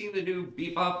 have you seen the new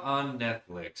Bebop on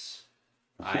Netflix?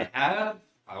 I have.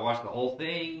 I watched the whole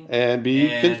thing. And be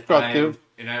constructive.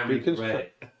 I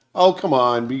regret it. Oh, come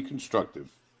on. Be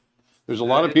constructive. There's a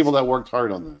lot of people that worked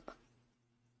hard on that.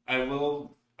 I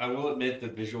will admit the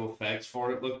visual effects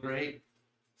for it look great,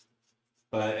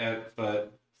 but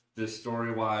the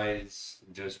story wise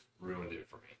just ruined it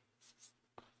for me.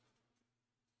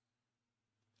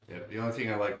 Yeah, the only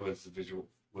thing I liked was the visual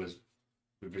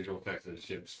effects of the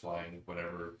ships flying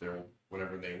whatever they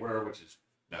were, which is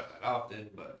not that often,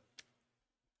 but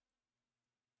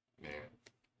man.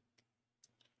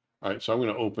 All right, so I'm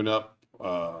going to open up.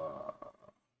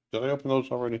 Did I open those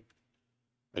already?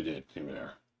 I did. Here they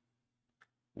are.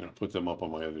 I'm going to put them up on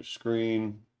my other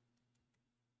screen.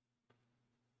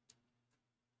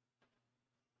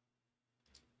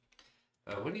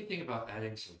 What do you think about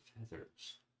adding some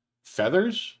feathers?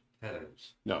 Feathers?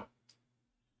 Feathers. No.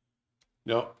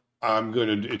 No, I'm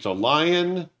going to, it's a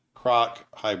lion croc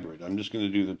hybrid. I'm just going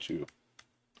to do the two.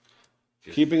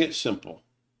 Keeping it simple.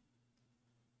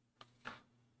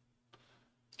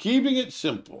 Keeping it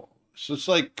simple. So it's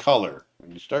like color.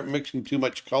 When you start mixing too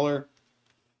much color,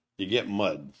 you get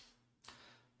mud.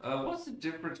 What's the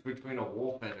difference between a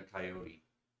wolf and a coyote?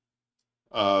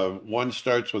 One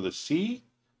starts with a C,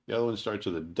 the other one starts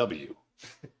with a W.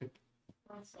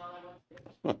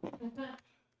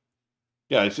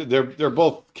 Yeah, they're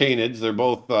both canids. They're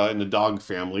both in the dog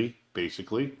family,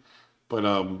 basically. But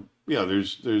Yeah,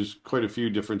 there's quite a few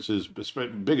differences,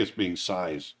 biggest being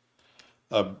size.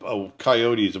 A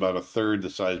coyote is about a third the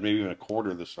size, maybe even a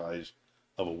quarter the size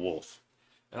of a wolf.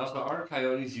 And also, aren't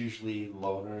coyotes usually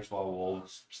loners while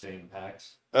wolves stay in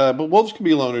packs? But wolves can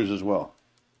be loners as well.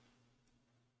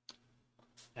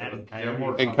 And They're more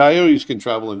And coyotes. coyotes can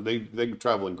travel in they can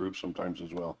travel in groups sometimes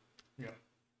as well. Yeah.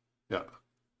 Yeah.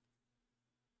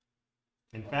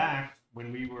 In fact,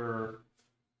 when we were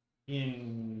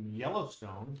in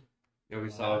Yellowstone, Yeah, we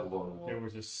saw the lone wolf. there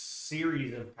was a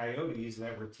series of coyotes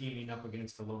that were teaming up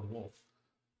against a lone wolf.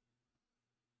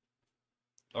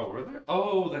 Oh, were there?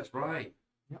 Oh, that's right.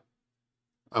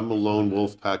 I'm a lone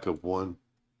wolf pack of one.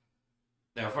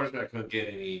 Now, unfortunately, I couldn't get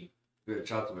any good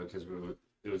shots of it because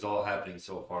it was all happening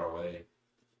so far away.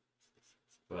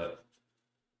 But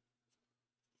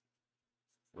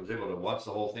I was able to watch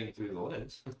the whole thing through the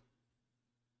lens.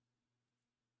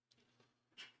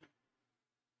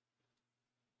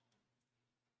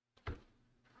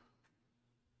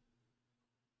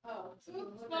 Oh,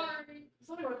 sorry.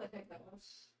 Somebody where the heck that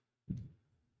was.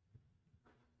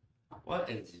 What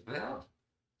is that?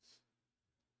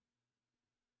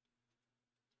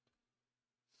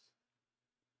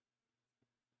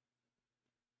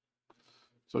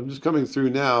 So I'm just coming through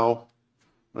now.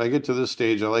 When I get to this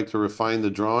stage, I like to refine the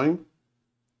drawing.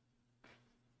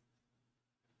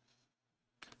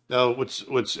 Now,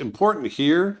 what's important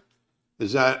here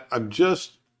is that I'm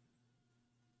just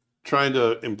trying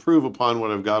to improve upon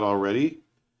what I've got already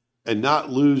and not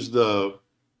lose the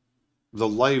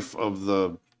life of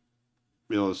the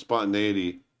the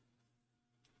spontaneity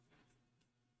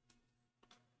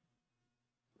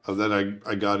of that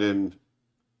I got in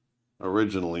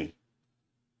originally.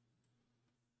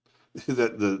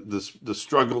 That the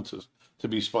struggle to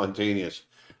be spontaneous.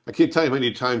 I can't tell you how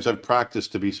many times I've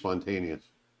practiced to be spontaneous.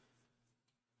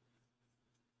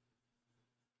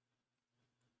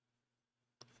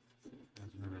 As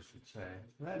Rivers would say,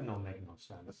 that don't make no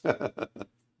sense.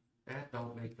 That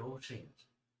don't make no sense.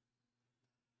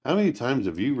 How many times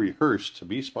have you rehearsed to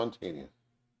be spontaneous?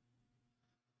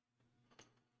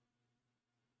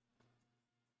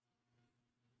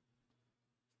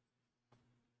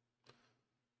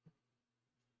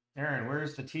 Aaron,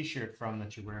 where's the T-shirt from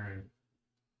that you're wearing?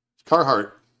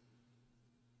 Carhartt.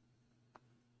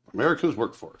 America's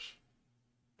workforce.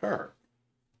 Carhartt.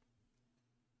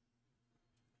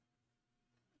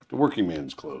 The working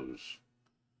man's clothes.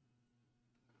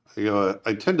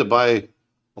 I tend to buy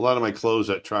a lot of my clothes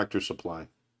at Tractor Supply.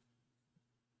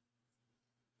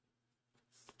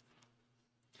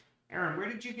 Aaron, where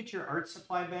did you get your art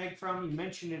supply bag from? You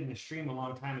mentioned it in the stream a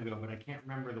long time ago, but I can't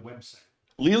remember the website.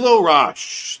 Lilo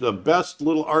Roche, the best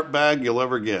little art bag you'll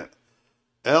ever get.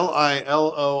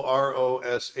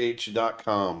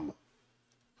 LILOROSH.com.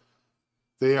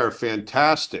 They are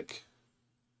fantastic.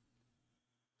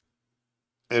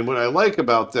 And what I like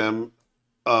about them,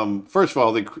 first of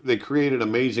all, they create an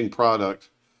amazing product,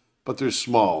 but they're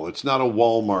small. It's not a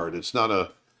Walmart. It's not a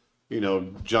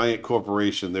giant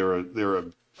corporation. They're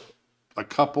a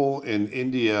couple in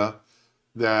India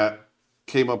that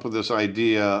came up with this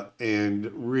idea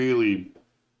and really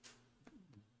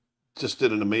just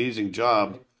did an amazing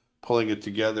job pulling it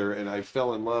together. And I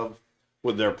fell in love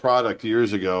with their product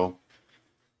years ago,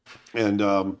 and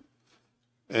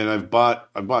I've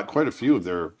bought quite a few of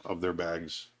their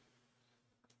bags.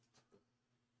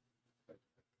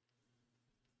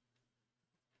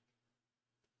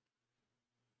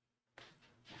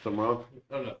 Something wrong?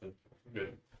 Oh, nothing. I'm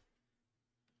good.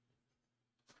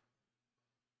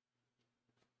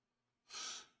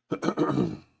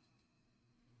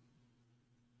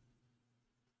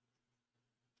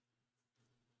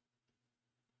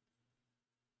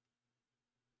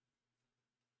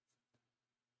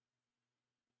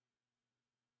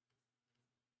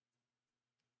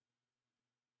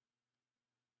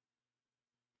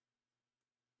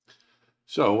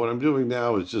 So what I'm doing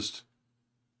now is just,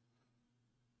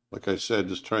 like I said,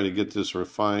 just trying to get this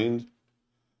refined.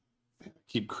 I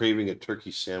keep craving a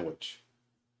turkey sandwich.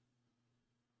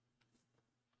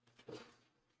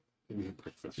 Give me a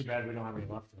breakfast. Too bad we don't have any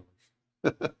leftovers.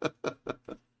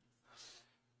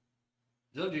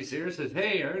 Zildji Sears says,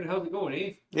 "Hey, Aaron, how's it going,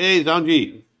 eh? Hey,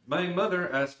 Zanji. My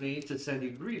mother asked me to send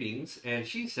you greetings, and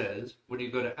she says when you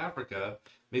go to Africa,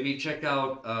 maybe check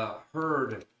out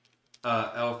Herd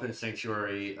Elephant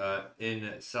Sanctuary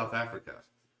in South Africa."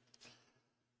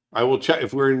 I will check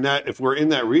if we're in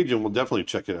that region. We'll definitely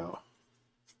check it out.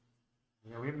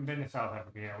 Yeah, we haven't been to South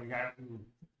Africa yet.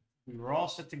 We were all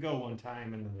set to go one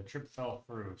time, and then the trip fell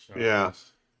through. So Yeah,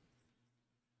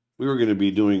 we were going to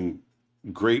be doing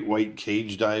great white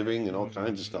cage diving and all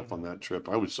kinds of stuff on that trip.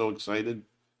 I was so excited.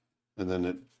 and then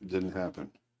it didn't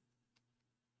happen.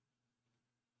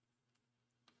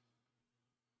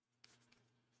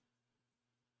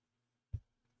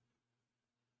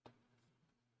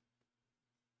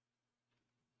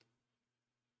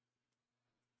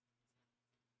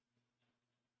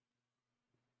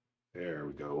 There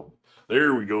we go.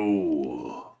 There we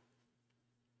go.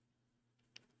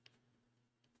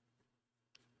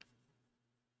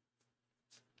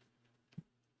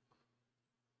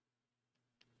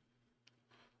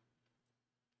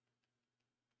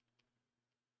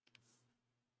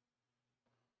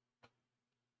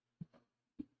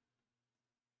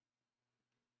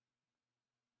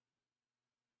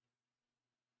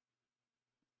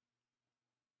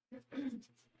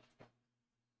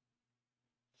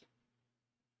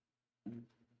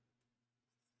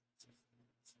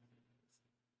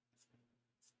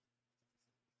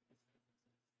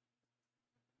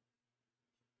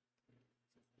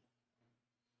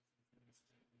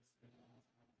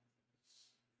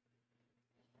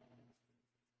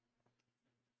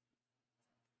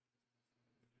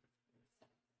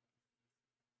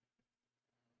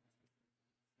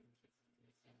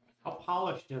 How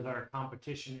polished does our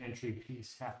competition entry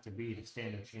piece have to be to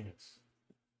stand a chance?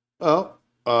 Well,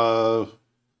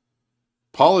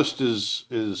 polished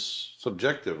is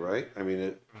subjective, right? I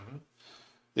mean,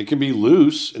 it can be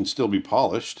loose and still be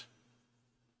polished.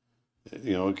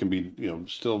 You know, it can be, you know,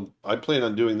 still. I plan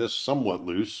on doing this somewhat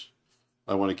loose.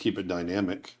 I want to keep it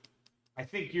dynamic. I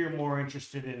think you're more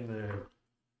interested in the.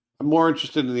 I'm more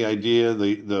interested in the idea,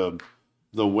 the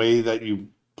way that you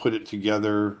put it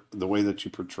together, the way that you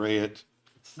portray it.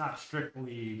 It's not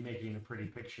strictly making a pretty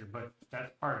picture, but that's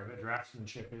part of it.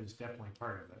 Draftsmanship is definitely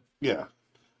part of it. Yeah.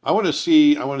 I want to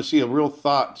see a real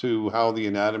thought to how the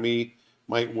anatomy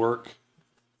might work.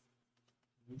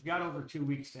 You've got over 2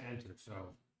 weeks to enter, so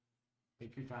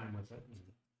take your time with it.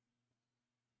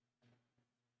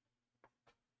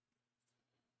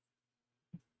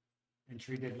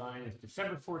 Entry deadline is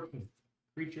December 14th.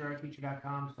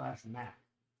 CreatureArtTeacher.com/Mac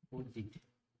for details.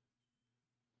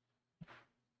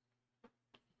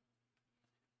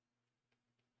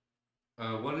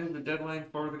 What is the deadline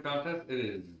for the contest? It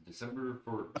is December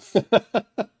 4th.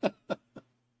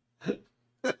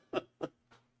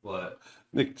 What?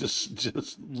 Nick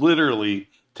just literally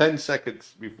 10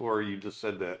 seconds before you just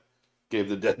said that gave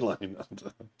the deadline.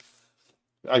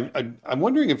 I'm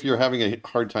wondering if you're having a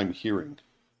hard time hearing,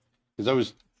 because I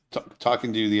was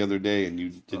talking to you the other day and you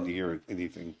didn't hear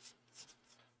anything.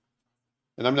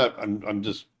 And I'm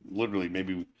just literally,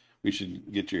 maybe we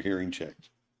should get your hearing checked.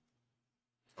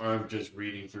 Or I'm just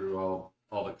reading through all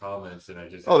the comments and I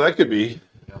just. Oh, that could be.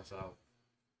 Else out.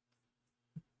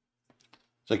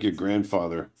 It's like your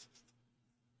grandfather.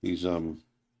 He's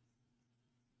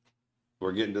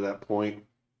we're getting to that point.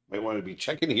 Might want to be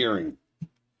checking hearing.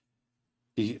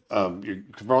 He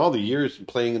for all the years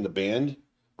playing in the band,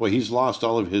 boy, he's lost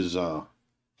all of his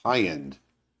high end.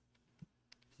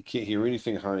 He can't hear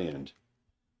anything high end.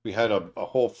 We had a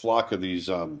whole flock of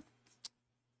these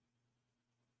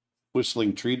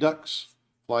whistling tree ducks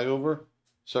fly over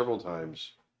several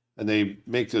times, and they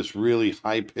make this really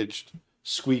high pitched,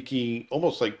 squeaky,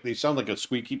 almost like they sound like a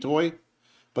squeaky toy,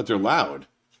 but they're loud.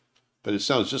 But it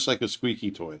sounds just like a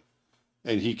squeaky toy,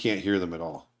 and he can't hear them at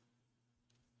all.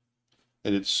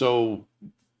 And it's so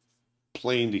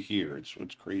plain to hear. It's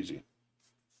crazy.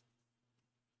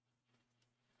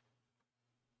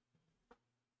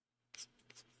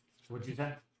 What'd you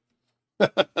say?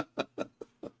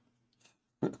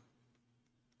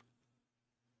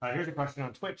 Here's a question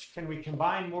on Twitch. Can we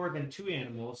combine more than 2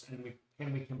 animals, and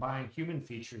can we combine human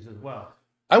features as well?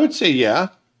 I would say yeah.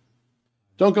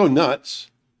 Don't go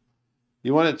nuts.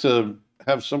 You want it to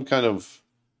have some kind of,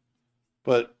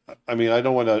 but I mean, I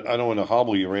don't want to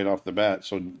hobble you right off the bat.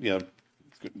 So yeah,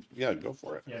 go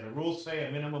for it. Yeah, the rules say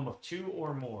a minimum of 2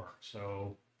 or more.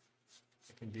 So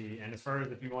it can be, and as far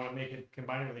as if you want to make it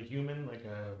combine it with a human, like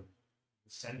a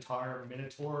centaur,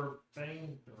 minotaur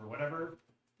thing or whatever,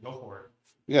 go for it.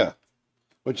 Yeah,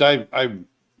 which I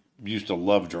used to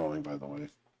love drawing, by the way.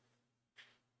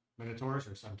 Minotaurs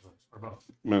or centaurs or both?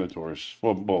 Minotaurs.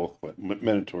 Well, both, but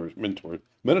Minotaurs. I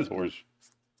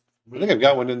think I've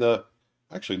got one in the.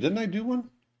 Actually, didn't I do one?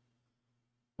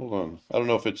 Hold on. I don't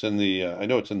know if it's in the. I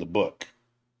know it's in the book.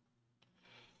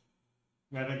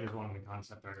 Yeah, I think there's one in the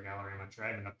concept art gallery. I'm not sure.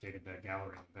 I haven't updated that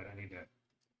gallery, but I need to.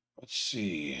 Let's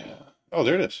see. Oh,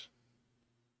 there it is.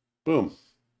 Boom.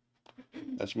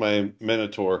 That's my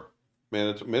Minotaur.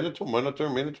 Minotaur.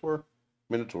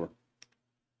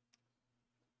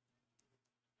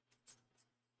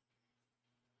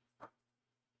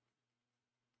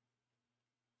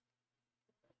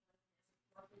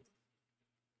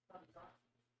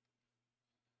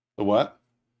 The what?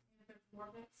 More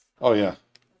bits. Oh yeah.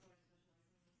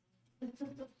 That's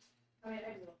what I mean,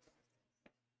 I do.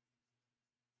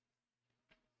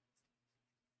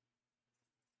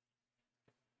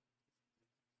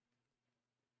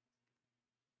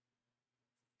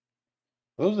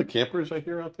 Are those the campers I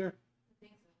hear out there? I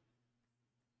think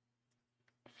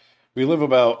so. We live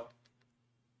about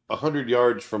 100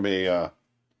 yards from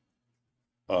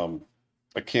um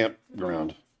a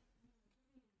campground.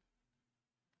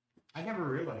 I never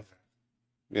realized that.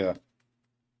 Yeah.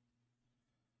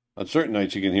 On certain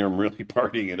nights, you can hear them really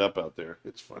partying it up out there.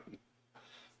 It's funny.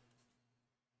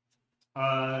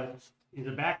 Is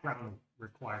a background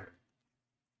required?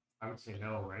 I would say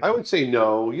no, right? I would say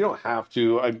no. You don't have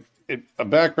to. A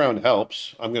background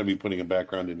helps. I'm going to be putting a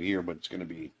background in here, but it's going to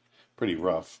be pretty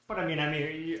rough. But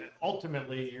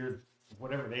ultimately,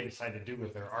 whatever they decide to do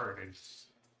with their art is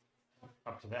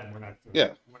up to them. We're not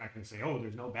going to say, oh,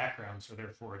 there's no background, so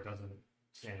therefore it doesn't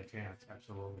stand a chance.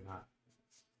 Absolutely not.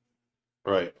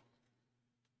 Right.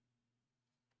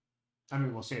 I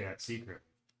mean, we'll say that secret.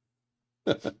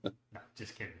 No,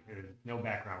 just kidding. There's no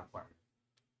background required.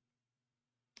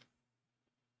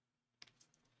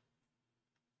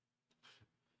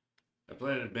 I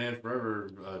played in a band forever,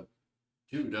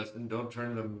 too, Dustin. Don't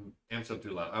turn the amps up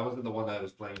too loud. I wasn't the one that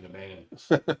was playing the band.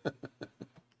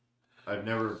 I've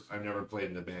never played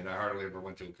in the band. I hardly ever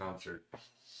went to a concert.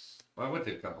 Well, I went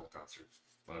to a couple of concerts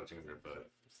when I was younger, but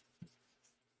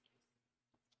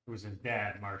It was his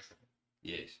dad, Marshall.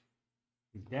 yes.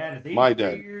 His dad is 83 My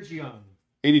dad. years young.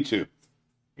 82.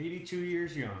 82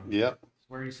 years young. Yep. That's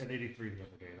where you said 83 the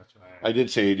other day. That's what I I did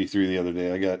say 83 the other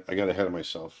day. I got ahead of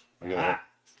myself. Uh-huh.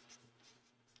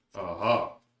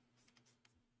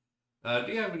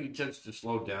 Do you have any tips to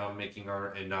slow down making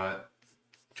art and not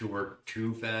to work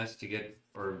too fast and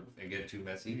get too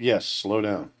messy? Yes, slow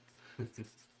down.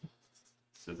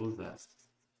 Simple as that.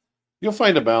 You'll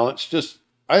find a balance. Just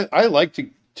I like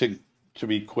to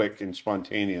be quick and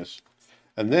spontaneous.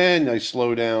 And then I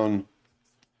slow down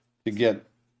to get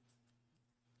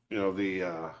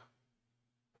the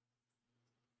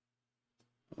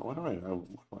what do I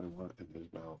want in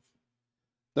his mouth?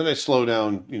 Then I slow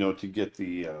down, to get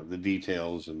the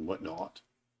details and whatnot.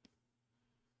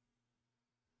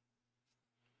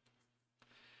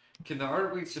 Can the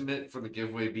art we submit for the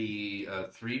giveaway be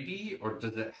 3D or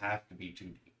does it have to be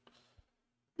 2D?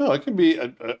 No, it can be.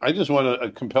 I just want a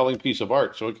compelling piece of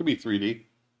art, so it could be 3D.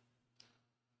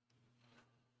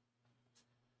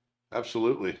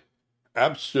 Absolutely,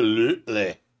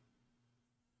 absolutely.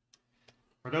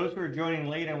 For those who are joining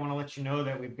late, I want to let you know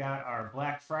that we've got our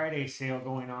Black Friday sale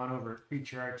going on over at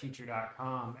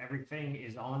creatureartteacher.com. Everything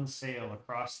is on sale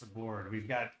across the board.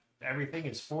 Everything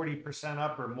is 40%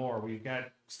 up or more. We've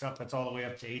got stuff that's all the way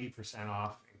up to 80%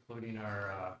 off, including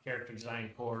our character design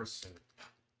course and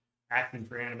acting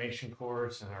for animation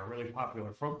course and our really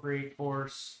popular Procreate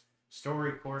course,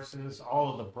 story courses.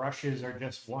 All of the brushes are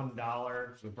just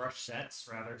 $1. The brush sets,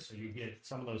 rather. So you get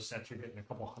some of those sets, you're getting a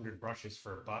couple hundred brushes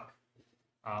for $1.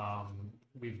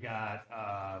 We've got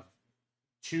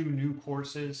 2 new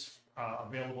courses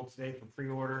available today for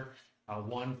pre-order.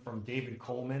 One from David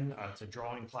Coleman. It's a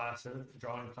drawing class,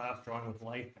 drawing with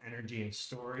life, energy, and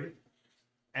story.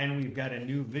 And we've got a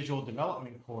new visual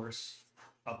development course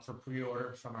up for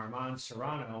pre-order from Armand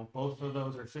Serrano. Both of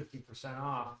those are 50%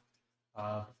 off.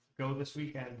 Go this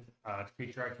weekend to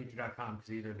creatureartteacher.com because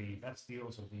these are the best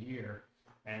deals of the year.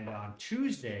 And on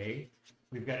Tuesday,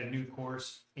 we've got a new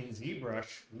course in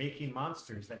ZBrush, Making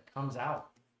Monsters, that comes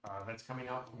out. That's coming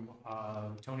out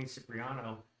from Tony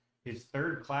Cipriano, his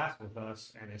 3rd class with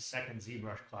us and his 2nd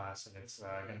ZBrush class, and it's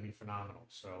going to be phenomenal.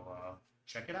 So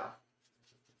check it out.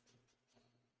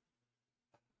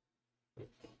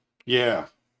 Yeah.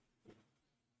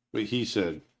 What he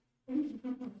said.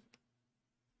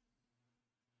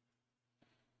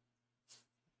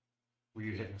 Were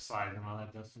you hitting the slides and all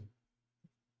that, Dustin?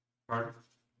 Pardon?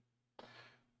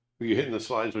 Were you hitting the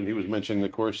slides when he was mentioning the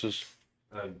courses?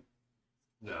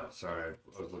 No, sorry.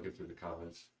 I was looking through the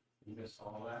comments. You missed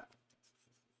all that?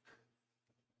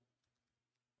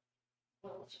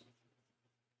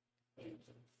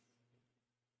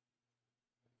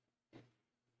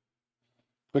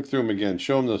 Click through them again.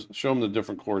 Show them the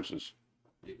different courses.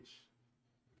 Yes.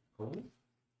 Cool.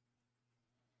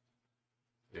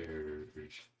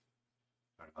 There's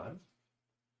Armand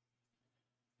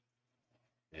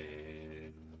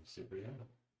and Cipriano.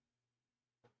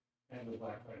 And the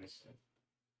Black Friday sale.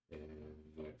 And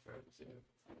Black Friday sale.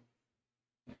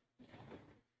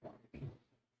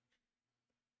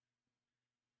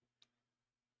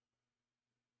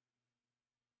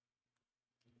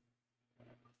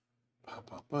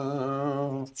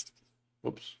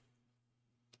 Whoops.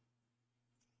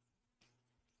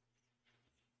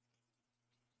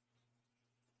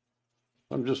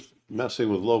 I'm just messing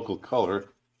with local color.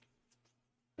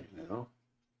 You know.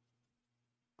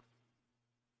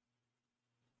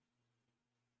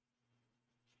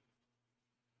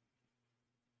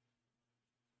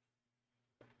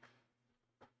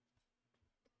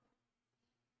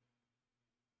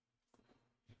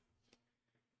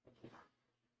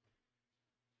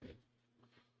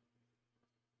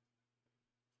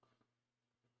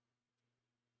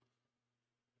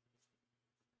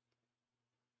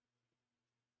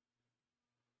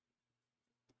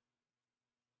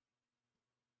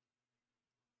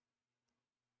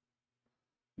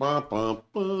 Bum, bum,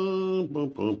 bum, bum,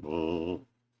 bum, bum.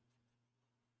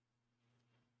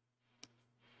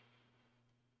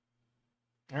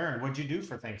 Aaron, what'd you do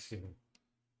for Thanksgiving?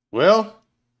 Well,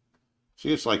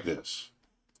 see, it's like this.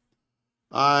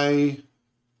 I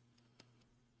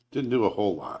didn't do a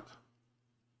whole lot.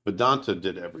 Vedanta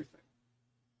did everything.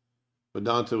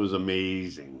 Vedanta was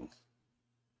amazing.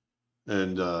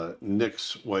 And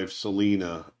Nick's wife,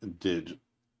 Selena, did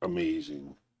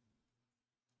amazing.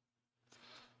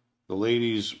 The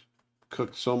ladies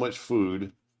cooked so much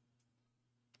food.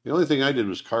 The only thing I did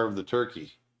was carve the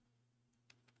turkey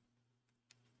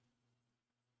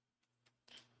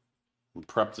and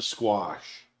prep the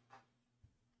squash.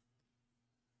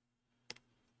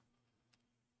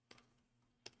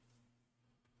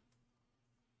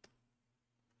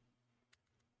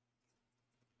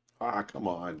 Ah, come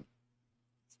on.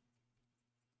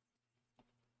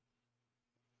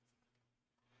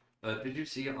 Did you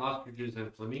see ostriches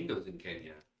and flamingos in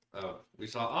Kenya? We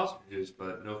saw ostriches,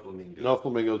 but no flamingos. No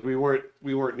flamingos. We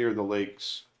weren't near the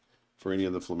lakes for any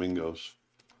of the flamingos.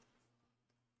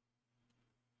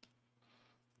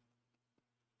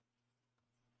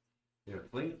 Yeah,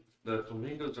 the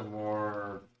flamingos are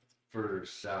more further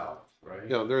south, right?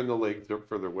 Yeah, they're in the lake. They're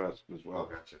further west as well.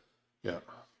 Oh, gotcha. Yeah.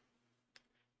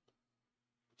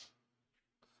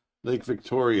 Lake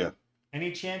Victoria.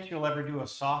 Any chance you'll ever do a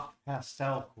soft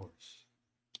pastel course?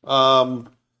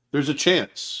 There's a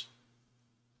chance.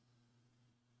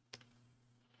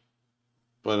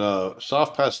 But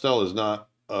soft pastel is not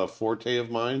a forte of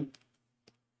mine.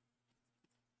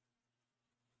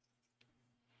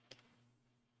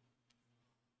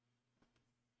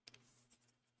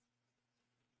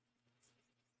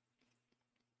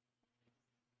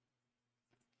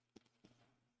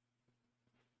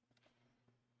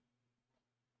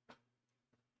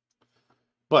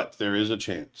 But there is a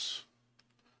chance.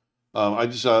 I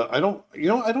don't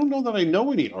know that I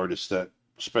know any artists that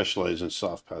specialize in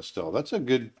soft pastel. That's a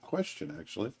good question,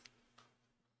 actually.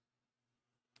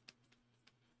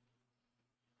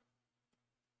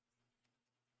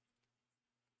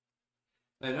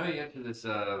 I know you answered this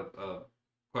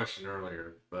question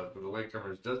earlier, but for the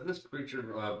latecomers, does this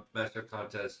creature master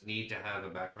contest need to have a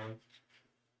background?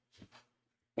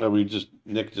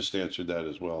 Nick just answered that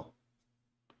as well.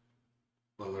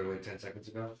 Well, literally 10 seconds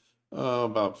ago?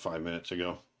 About 5 minutes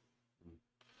ago.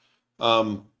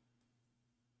 No,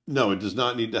 it does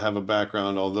not need to have a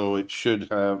background, although it should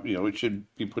have, it should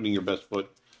be putting your best foot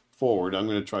forward. I'm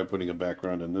going to try putting a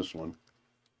background in this one.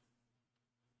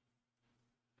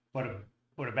 But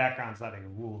a background's not a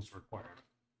rules required.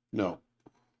 No.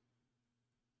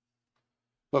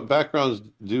 But backgrounds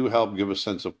do help give a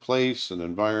sense of place and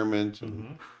environment.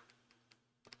 And...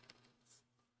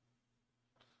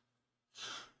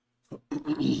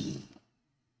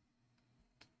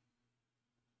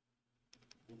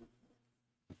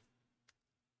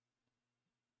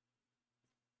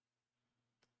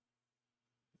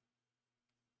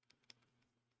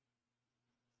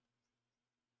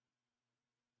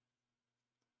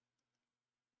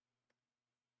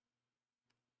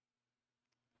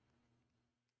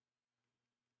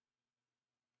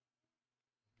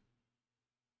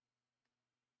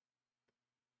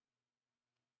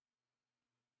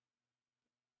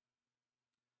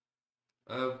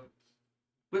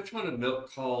 Which one of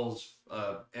Milk Call's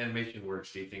animation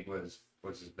works do you think was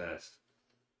his best?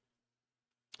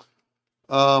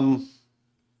 That's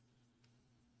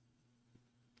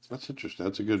interesting.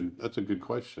 That's a good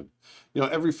question.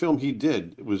 Every film he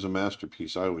did was a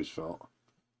masterpiece, I always felt.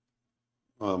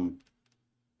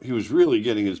 He was really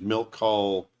getting his milk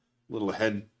call little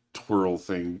head twirl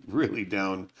thing really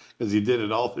down because he did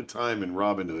it all the time in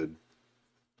Robin Hood.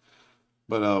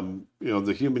 But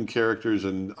the human characters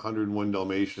in 101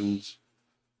 Dalmatians,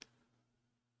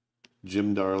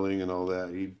 Jim Darling and all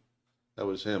that, that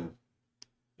was him.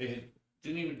 It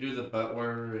didn't even do the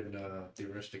Butler and the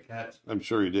Aristocats. I'm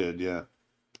sure he did, yeah.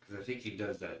 Because I think he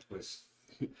does that twist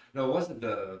No, it wasn't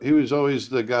the. He was always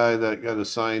the guy that got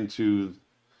assigned to,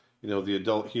 the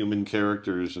adult human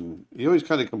characters, and he always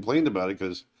kind of complained about it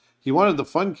because he wanted the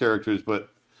fun characters, but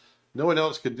no one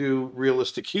else could do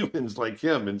realistic humans like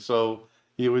him, and so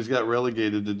he always got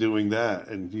relegated to doing that,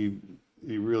 and he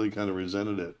really kind of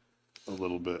resented it a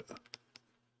little bit.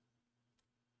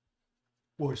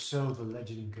 Or so the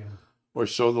legend goes. Or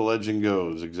so the legend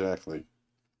goes, exactly.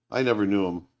 I never knew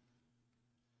him.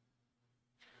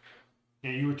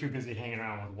 Yeah, you were too busy hanging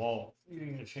around with Walt. You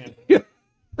didn't get a chance. Yeah.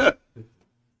 That's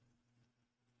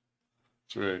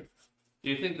right. Do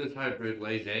you think this hybrid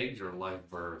lays eggs or live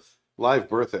birth? Live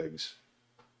birth eggs.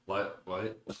 What?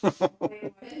 Wait, what? The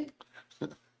whole thing.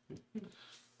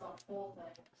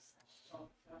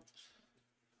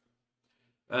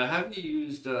 Have you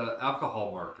used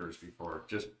alcohol markers before?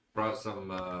 Just brought some.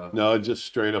 No, just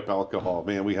straight up alcohol.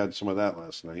 Man, we had some of that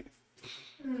last night.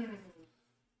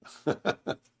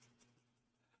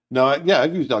 No, yeah,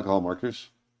 I've used alcohol markers.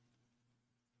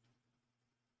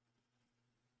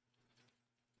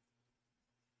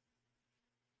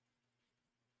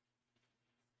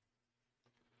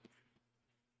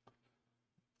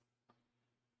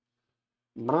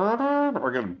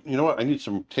 We're gonna, you know what? I need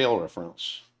some tail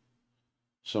reference.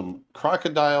 Some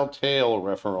crocodile tail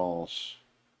reference.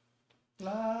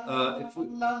 If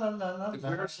we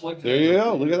are selected, There you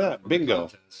go. Look at that. for the Bingo.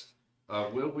 contest,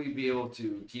 will we be able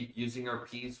to keep using our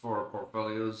piece for our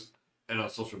portfolios and on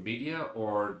social media,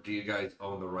 or do you guys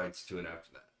own the rights to it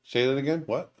after that? Say that again.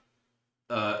 What?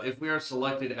 If we are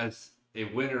selected as a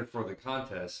winner for the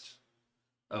contest,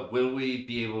 will we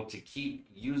be able to keep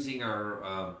using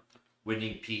our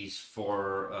winning piece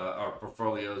for our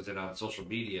portfolios and on social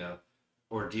media,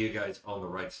 or do you guys own the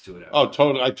rights to it? Oh,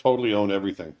 totally. I totally own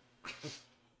everything.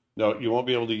 No, you won't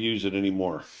be able to use it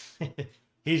anymore.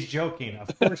 He's joking.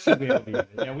 Of course you'll be able to use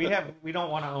it. Yeah, we don't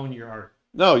want to own your art.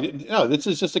 No, no. This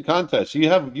is just a contest.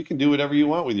 You can do whatever you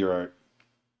want with your art.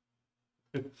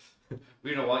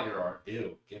 We don't want your art.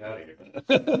 Ew, get out of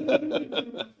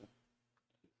here.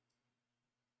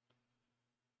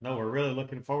 No, we're really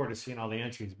looking forward to seeing all the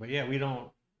entries. But yeah, we don't.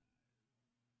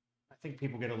 I think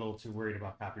people get a little too worried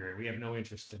about copyright. We have no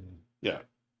interest in. Yeah.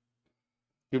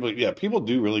 People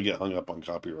do really get hung up on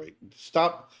copyright.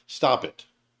 Stop it.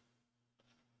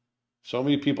 So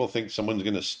many people think someone's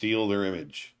going to steal their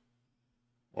image,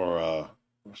 or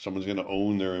someone's going to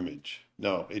own their image.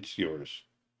 No, it's yours,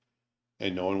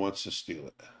 and no one wants to steal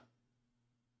it.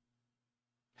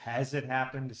 Has it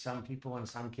happened to some people in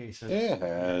some cases? It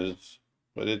has,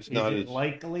 but it's Is not it as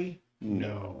likely?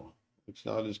 no. It's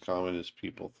not as common as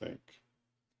people think.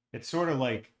 It's sort of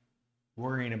like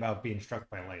worrying about being struck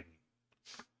by lightning.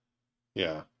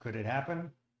 Yeah. Could it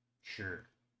happen? Sure.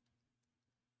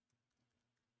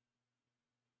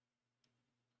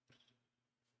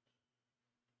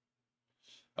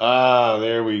 Ah,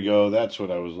 there we go. That's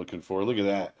what I was looking for. Look at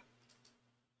that.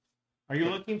 Are you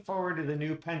looking forward to the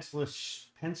new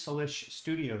Pencilish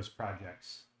Studios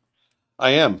projects?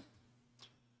 I am.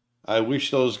 I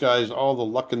wish those guys all the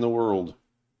luck in the world.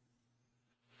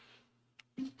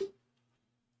 Is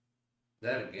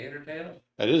that a gator tail?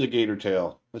 That is a gator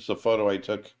tail. That's a photo I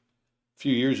took a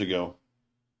few years ago.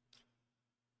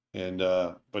 And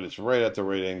but it's right at the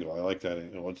right angle. I like that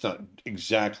angle. It's not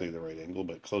exactly the right angle,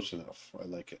 but close enough. I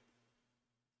like it.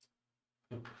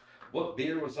 What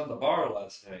beer was on the bar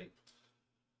last night?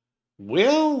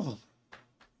 Well,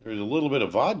 there's a little bit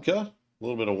of vodka, a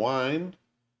little bit of wine,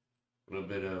 A little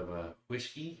bit of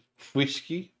whiskey.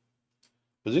 whiskey.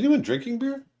 Was anyone drinking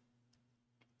beer?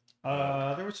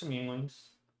 There were some Yinglings.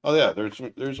 Oh yeah, there's some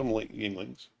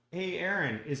Yinglings. Hey,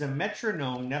 Aaron, is a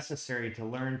metronome necessary to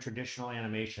learn traditional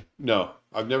animation? No,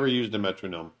 I've never used a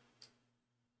metronome.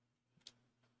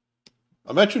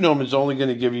 A metronome is only going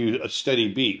to give you a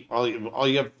steady beat. All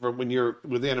you have for when you're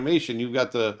with animation, you've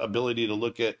got the ability to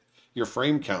look at your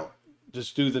frame count.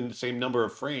 Just do the same number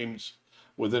of frames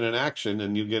within an action,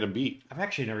 and you get a beat. I've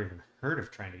actually never even heard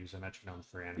of trying to use a metronome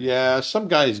for animation. Yeah, some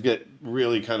guys get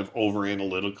really kind of over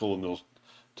analytical, and they'll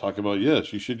talk about,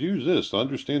 yes, you should use this to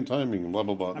understand timing, and blah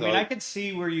blah blah. I mean, I could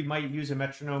see where you might use a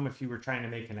metronome if you were trying to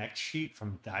make an X sheet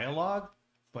from dialogue,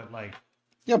 but like,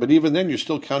 yeah, but even then, you're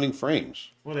still counting frames.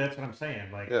 well, that's what I'm saying.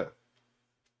 Like, Yeah.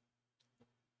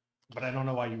 but I don't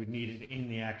know why you would need it in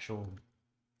the actual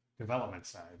development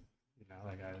side. You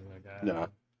know, No,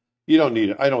 you don't need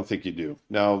it. I don't think you do.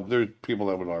 Now, there's people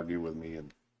that would argue with me,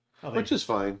 and oh, which is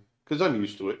fine because I'm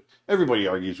used to it. Everybody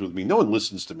argues with me. No one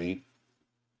listens to me.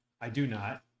 I do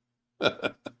not.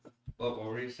 What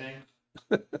were you saying?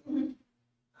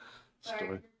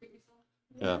 Story.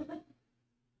 Yeah.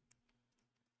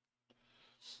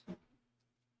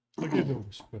 I get no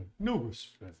respect. No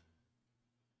respect.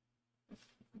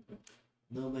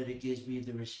 Nobody gives me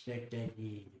the respect I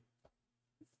need.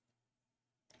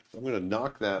 I'm going to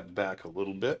knock that back a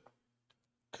little bit.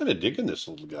 Kind of digging this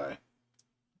little guy.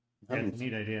 That's a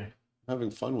neat idea.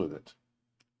 Having fun with it.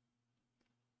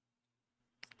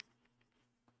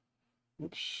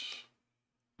 Oops.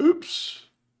 Oops.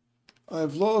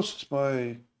 I've lost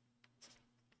my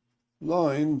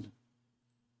line.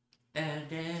 And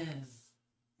then.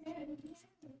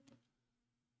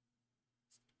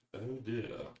 Oh dear.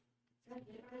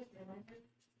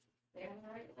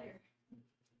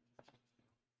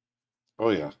 Oh,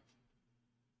 yeah.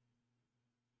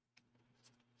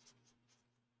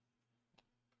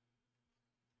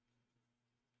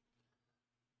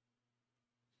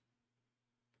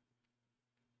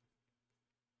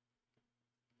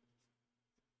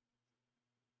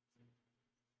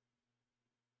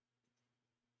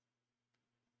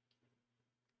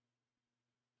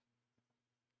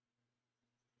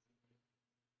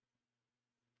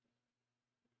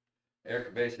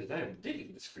 Erica Bay says, I am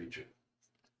digging this creature.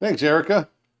 Thanks, Erica.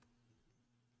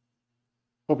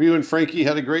 Hope you and Frankie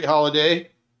had a great holiday.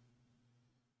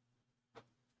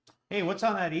 Hey, what's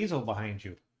on that easel behind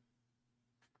you?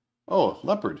 Oh,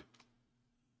 leopard.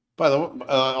 By the way,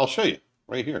 I'll show you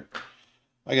right here.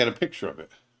 I got a picture of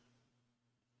it.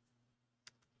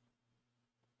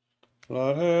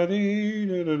 Oh,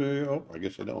 I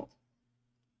guess I don't.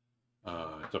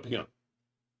 It's up here.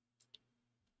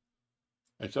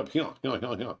 It's up here.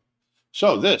 Here.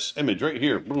 So this image right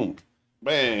here, boom,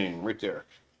 bang, right there.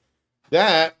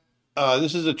 That,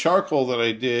 this is a charcoal that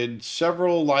I did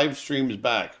several live streams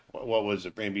back. What was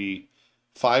it? Maybe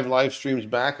 5 live streams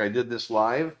back. I did this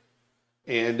live.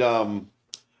 And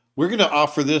we're going to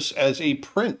offer this as a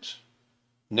print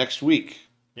next week.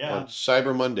 Yeah. On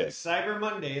Cyber Monday. Cyber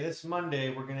Monday, this Monday,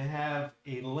 we're going to have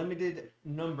a limited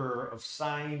number of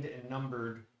signed and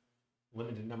numbered.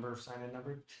 Limited number of signed and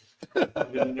numbered?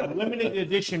 A limited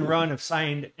edition run of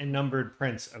signed and numbered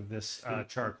prints of this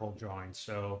charcoal drawing.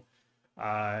 So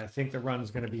I think the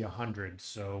run's going to be 100.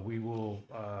 So we will.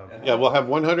 Yeah, we'll have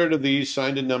 100 of these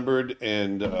signed and numbered,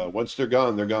 and once they're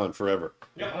gone forever.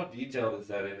 Yeah. How detailed is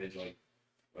that image?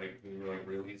 Like we were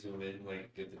really zoom in,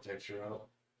 get the texture out.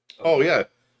 Oh yeah,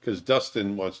 because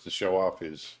Dustin wants to show off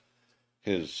his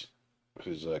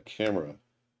camera.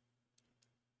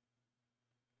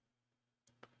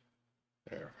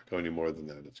 There, if I go any more than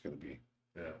that, it's going to be.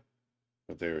 Yeah.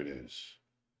 But there it is.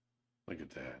 Look at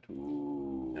that.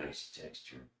 Ooh. Nice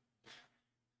texture.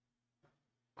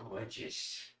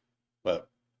 Gorgeous. But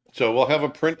so we'll have a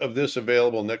print of this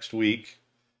available next week,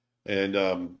 and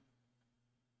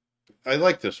I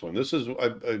like this one. This is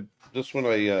this one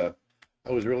I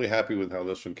was really happy with how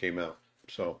this one came out.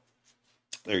 So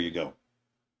there you go.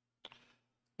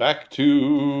 Back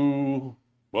to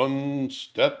One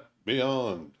Step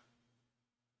Beyond.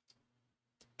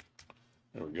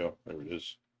 There we go. There it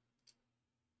is.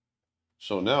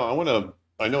 So now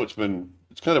I know it's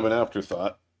kind of an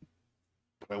afterthought,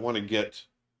 but I want to get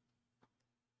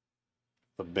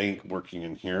the bank working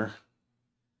in here.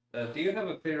 Do you have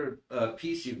a favorite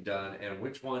piece you've done, and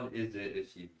which one is it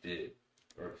if you did?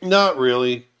 Or if you Not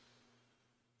really.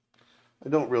 I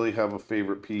don't really have a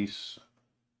favorite piece.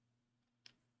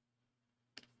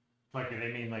 Like, do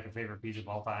they mean like a favorite piece of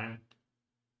all time?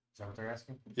 Is that what they're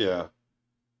asking? Yeah.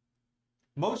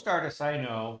 Most artists I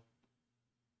know,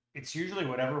 it's usually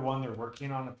whatever one they're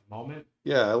working on at the moment.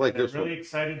 Yeah, I like They're this really one.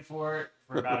 excited for it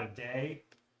for about a day,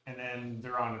 and then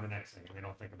they're on to the next thing, and they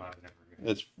don't think about it ever again.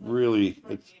 It's really,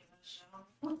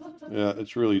 yeah,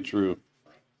 it's really true.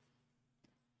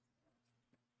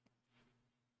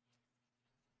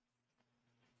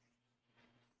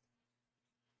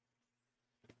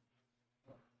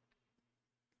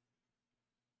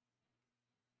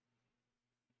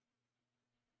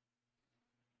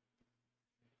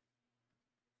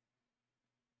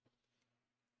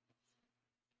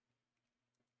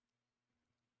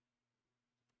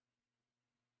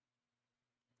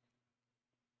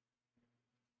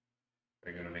 Are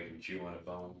you gonna make him chew on a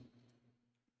bone?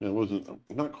 I'm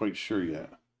not quite sure yet.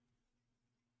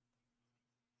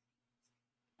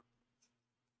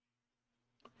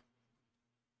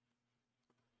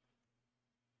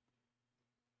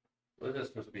 What is that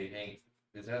supposed to be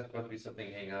is that supposed to be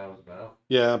something hanging out of his mouth?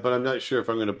 Yeah, but I'm not sure if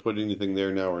I'm going to put anything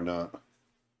there now or not.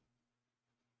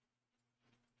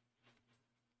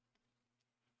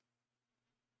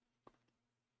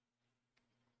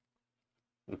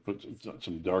 I put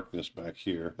some darkness back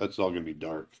here. That's all going to be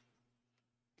dark.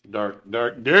 Dark.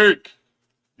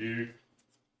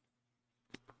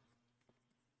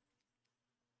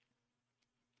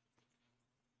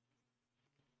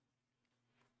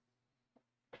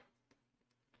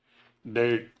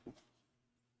 Dirt.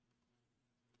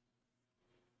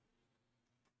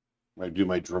 I do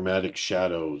my dramatic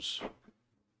shadows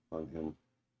on him.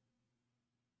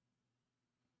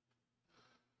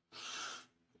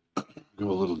 Go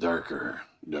a little darker.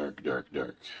 Dark, dark,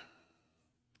 dark.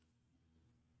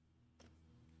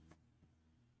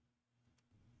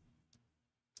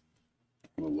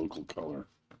 A local color.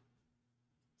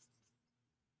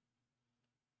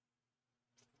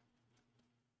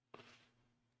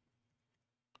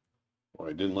 Oh,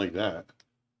 I didn't like that.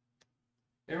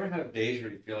 You ever have days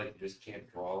where you feel like you just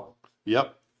can't draw?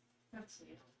 Yep. That's the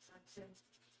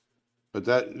But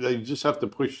that you just have to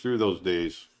push through those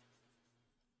days.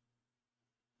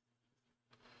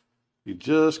 You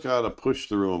just got to push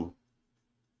through them.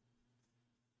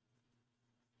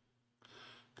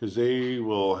 Because they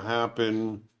will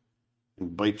happen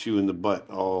and bite you in the butt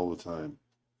all the time.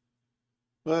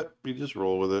 But you just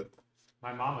roll with it.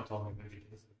 My mama told me there'd be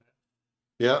days like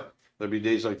Yeah, there'll be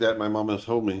days like that. My mom has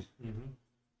told me. that. Mm-hmm.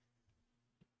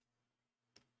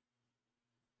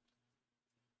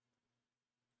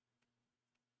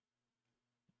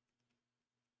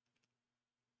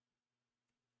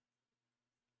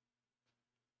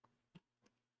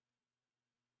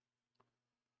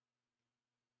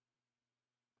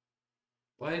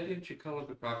 Why didn't you color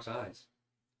the croc's eyes?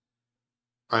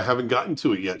 I haven't gotten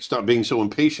to it yet. Stop being so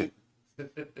impatient.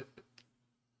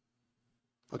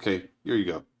 Okay, here you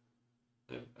go.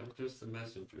 I'm just a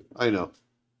messenger. I know.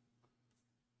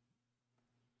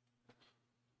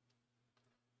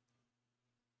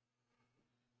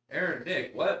 Aaron,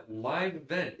 Nick, what live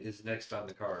event is next on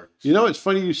the cards? You know, it's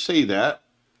funny you say that.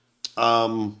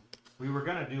 We were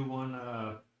gonna do one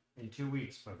in 2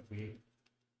 weeks, but we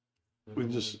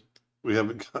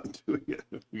haven't gotten to it yet.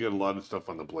 We got a lot of stuff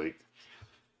on the plate.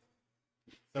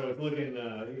 So it's looking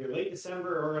either late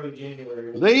December or early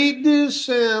January. Late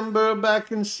December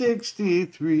back in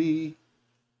 '63.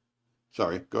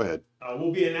 Sorry, go ahead.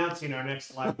 We'll be announcing our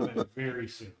next live event very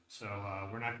soon, so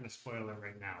we're not going to spoil it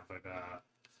right now.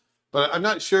 But I'm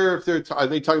not sure if are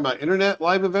they talking about internet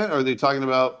live event or are they talking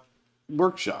about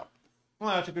workshop?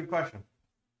 Well, that's a good question.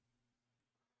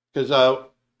 Because I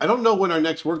don't know when our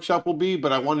next workshop will be,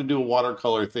 but I want to do a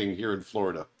watercolor thing here in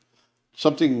Florida.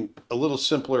 Something a little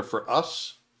simpler for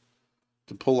us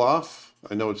to pull off.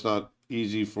 I know it's not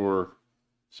easy for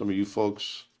some of you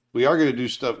folks. We are going to do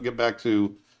stuff, get back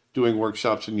to doing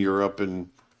workshops in Europe and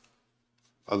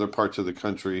other parts of the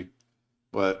country.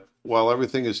 But while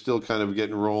everything is still kind of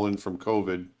getting rolling from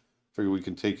COVID, I figure we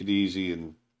can take it easy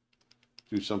and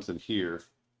do something here.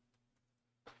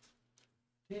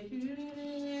 Take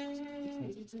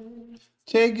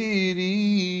it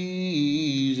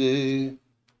easy.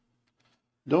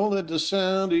 Don't let the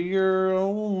sound of your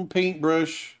own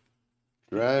paintbrush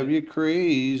drive you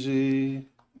crazy.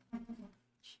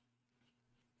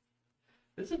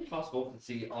 Is it possible to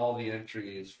see all the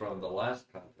entries from the last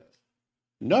contest?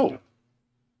 No,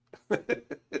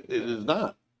 it is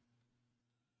not.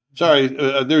 Sorry,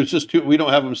 there's just two. We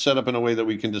don't have them set up in a way that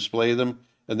we can display them,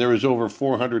 and there is over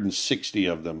 460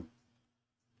 of them.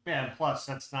 Yeah, and plus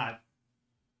that's not.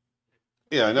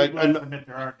 Yeah, and People that submit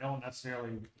their art don't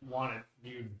necessarily want it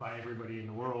viewed by everybody in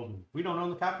the world. And we don't own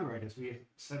the copyright, as we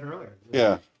said earlier.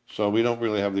 yeah, so we don't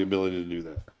really have the ability to do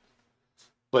that.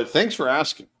 But thanks for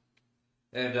asking.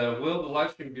 And will the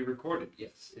live stream be recorded?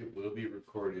 Yes, it will be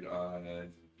recorded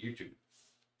on YouTube.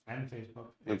 And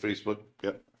Facebook. And Facebook,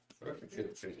 yep. Perfect.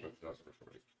 Facebook is also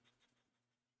recording.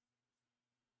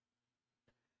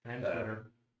 And Twitter.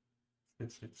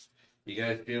 You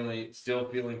guys still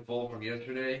feeling full from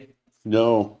yesterday?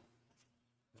 No.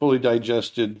 Fully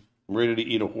digested. I'm ready to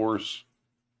eat a horse.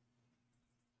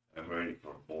 I'm ready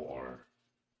for more.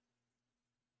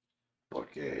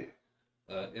 Okay.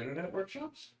 Internet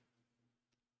workshops?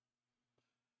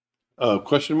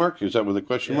 Question mark? Is that with a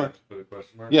question mark? With a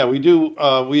question mark? Yeah, we do.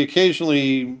 We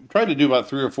occasionally try to do about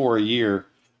 3 or 4 a year.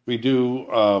 We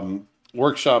do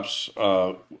workshops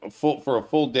for a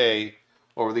full day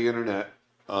over the internet.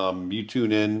 You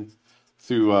tune in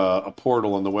through a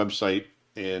portal on the website,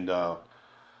 and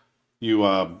you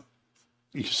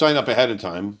sign up ahead of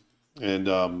time, and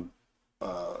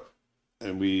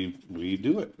we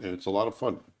do it, and it's a lot of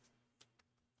fun.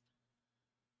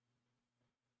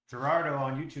 Gerardo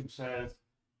on YouTube says,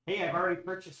 "Hey, I've already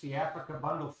purchased the Africa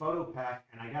Bundle photo pack,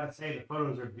 and I gotta say the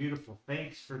photos are beautiful.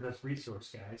 Thanks for this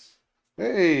resource, guys."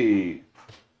 Hey,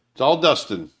 it's all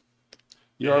Dustin.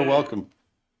 You are welcome.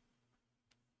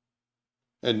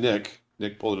 And Nick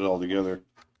pulled it all together.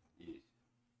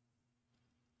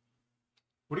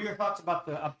 What are your thoughts about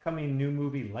the upcoming new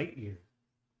movie Lightyear?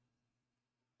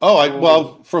 Oh,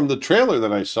 well, from the trailer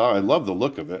that I saw, I love the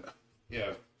look of it.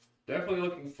 yeah, definitely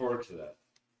looking forward to that.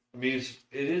 I mean, it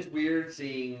is weird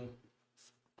seeing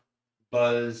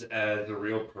Buzz as a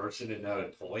real person and not a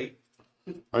toy.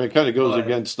 I mean, it kind of goes But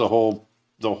against the whole.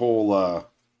 But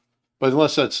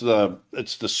unless it's the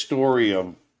story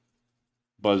of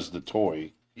Buzz the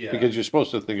toy, yeah, because you're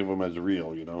supposed to think of him as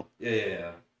real, you know.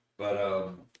 yeah.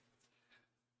 But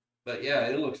yeah,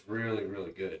 it looks really,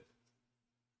 really good.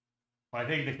 Well, I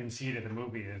think the conceit of the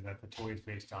movie is that the toy is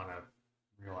based on a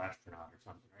real astronaut or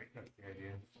something, right? That's the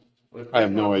idea. I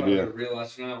have no idea. A real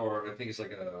astronaut, or I think it's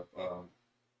like a.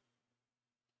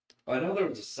 I know there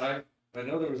was a I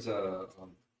know there was a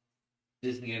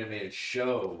Disney animated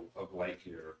show of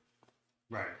Lightyear.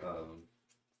 Right.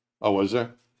 Oh, was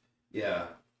there? Yeah.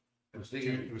 It was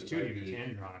 2D with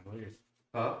hand drawn, I believe.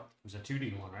 Huh? It was a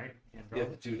 2D one, right? Hand Yeah,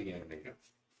 drawn. the 2D animated.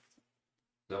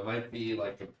 So it might be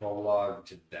like a prologue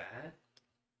to that.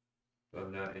 But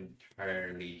I'm not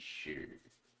entirely sure.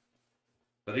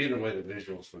 But either way, the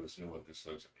visuals for this new one just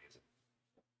looks amazing.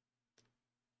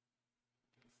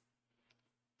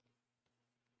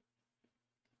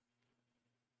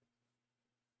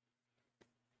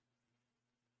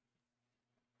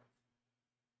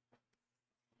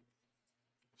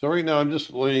 So right now I'm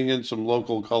just laying in some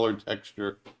local color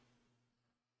texture.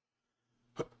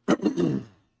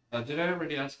 Did I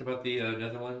already ask about the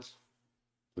Netherlands?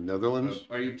 The Netherlands?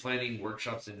 Are you planning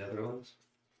workshops in Netherlands?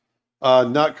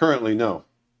 Not currently, no,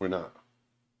 we're not.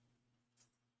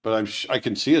 But I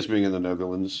can see us being in the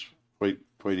Netherlands quite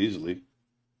easily.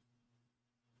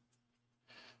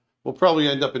 We'll probably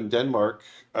end up in Denmark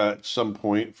at some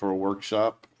point for a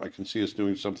workshop. I can see us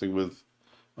doing something with,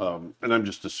 and I'm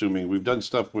just assuming we've done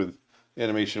stuff with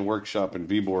Animation Workshop and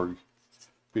Viborg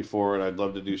before, and I'd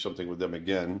love to do something with them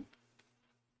again.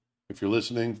 If you're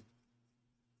listening.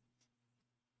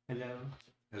 Hello.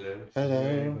 Hello. Hello.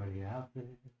 Everybody out there.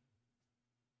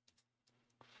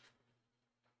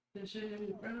 This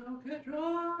is Brown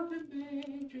Control to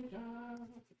Major Tom.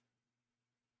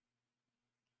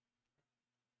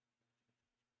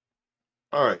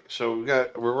 All right, so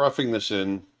we're roughing this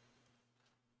in,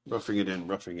 roughing it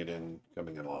in,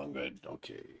 coming along good.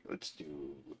 Okay, let's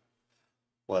do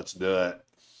it.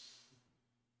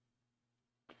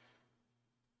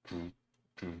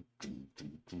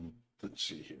 Let's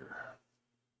see here.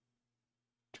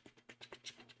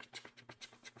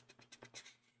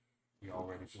 You all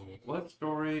ready for it? What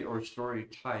story or story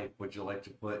type would you like to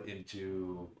put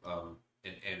into an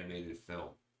animated film?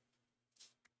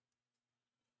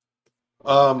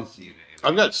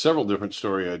 I've got several different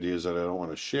story ideas that I don't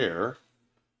want to share,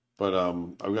 but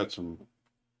I've got some.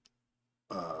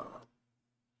 Got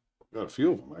a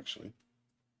few of them actually.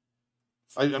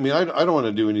 I mean, I don't want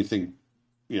to do anything,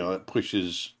 that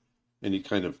pushes any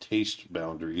kind of taste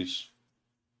boundaries.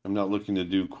 I'm not looking to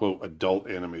do quote adult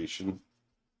animation.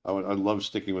 I love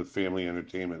sticking with family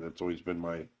entertainment. That's always been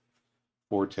my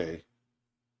forte.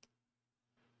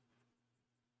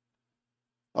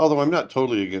 Although I'm not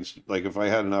totally against, like, if I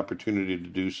had an opportunity to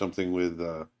do something with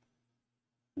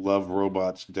Love,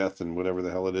 Robots, Death, and whatever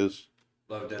the hell it is.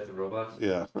 Love, Death, and Robots?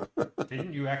 Yeah.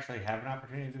 Didn't you actually have an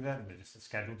opportunity to do that and just the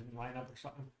schedule didn't line up or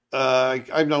something?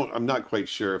 I'm not quite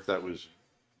sure if that was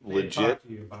legit.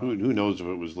 Who knows if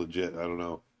it was legit? I don't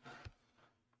know.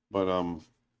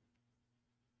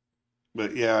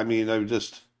 But yeah, I mean, and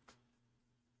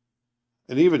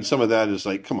even some of that is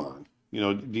like, come on,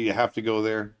 do you have to go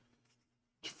there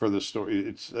for the story?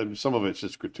 It's some of it's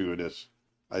just gratuitous,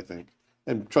 I think.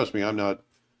 And trust me, I'm not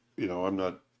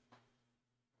the,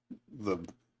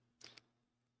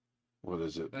 what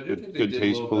is it? Good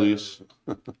taste police.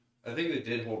 I think they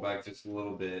did hold back just a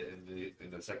little bit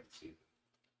in the second season.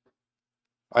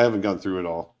 I haven't gone through it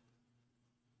all.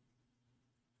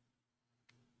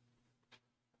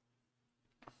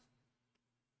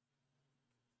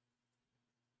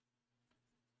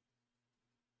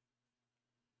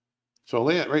 So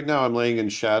right now I'm laying in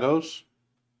shadows.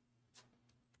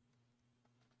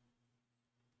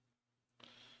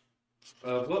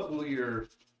 What will your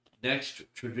next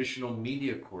traditional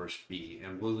media course be?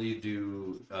 And will you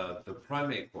do the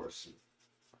primate course?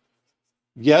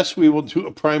 Yes, we will do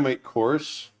a primate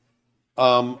course.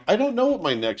 I don't know what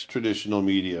my next traditional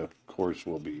media course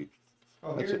will be.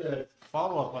 Oh, here's a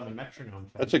follow-up on the metronome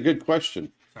thing. That's a good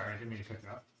question. Sorry, I didn't mean to cut you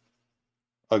off.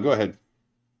 Go ahead.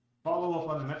 Follow up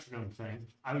on the metronome thing.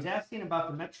 I was asking about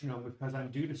the metronome because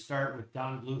I'm due to start with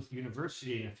Don Bluth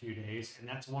University in a few days, and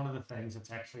that's one of the things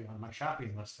that's actually on my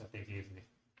shopping list that they gave me.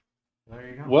 There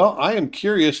you go. Well, I am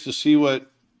curious to see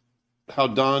how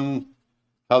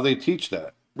they teach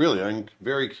that. Really, I'm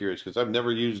very curious because I've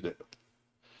never used it.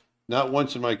 Not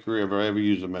once in my career have I ever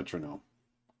used a metronome.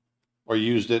 or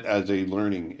used it as a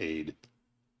learning aid.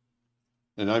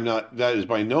 And that is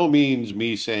by no means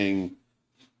me saying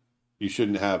you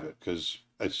shouldn't have it, because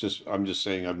I'm just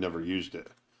saying I've never used it.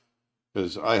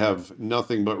 Because I have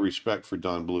nothing but respect for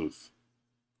Don Bluth.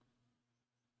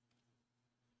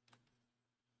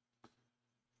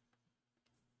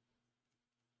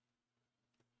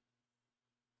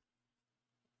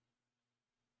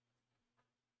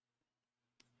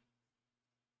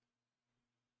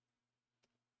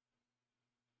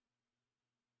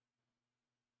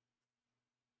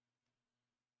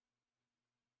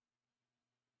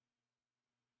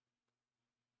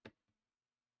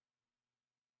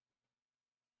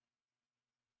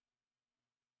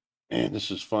 Man,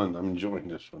 this is fun. I'm enjoying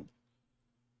this one.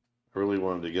 I really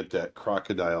wanted to get that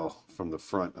crocodile from the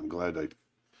front. I'm glad I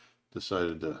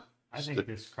decided to I think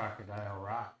this crocodile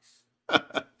rocks.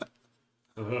 I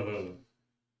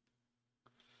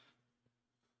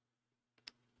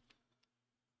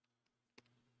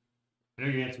know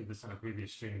you answered this on a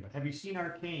previous stream, but have you seen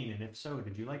Arcane? And if so,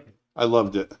 did you like it? I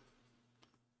loved it.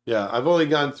 Yeah, I've only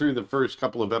gone through the first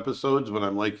couple of episodes, but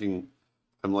I'm liking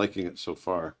it so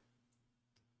far.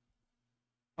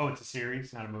 Oh, it's a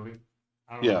series, not a movie.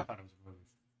 I don't Yeah. know. I thought it was a movie.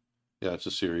 Yeah, it's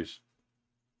a series.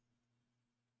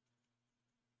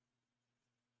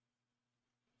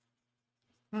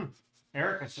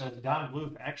 Erica says Don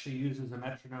Bluth actually uses a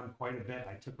metronome quite a bit.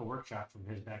 I took a workshop from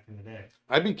his back in the day.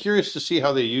 I'd be curious to see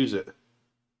how they use it.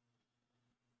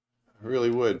 I really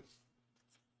would.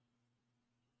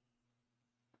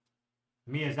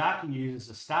 Miyazaki uses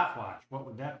a stopwatch. What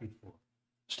would that be for?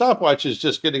 Stopwatch is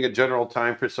just getting a general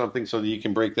time for something so that you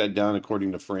can break that down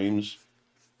according to frames.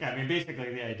 Yeah, I mean,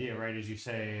 basically the idea, right, is you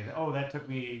say, oh, that took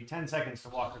me 10 seconds to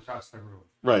walk across the room.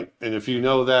 Right. And if you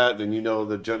know that, then you know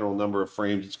the general number of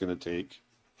frames it's going to take.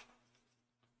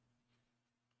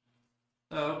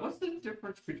 What's the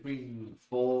difference between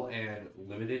full and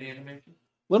limited animation?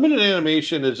 Limited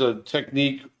animation is a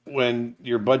technique when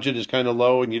your budget is kind of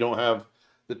low and you don't have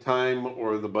the time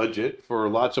or the budget for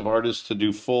lots of artists to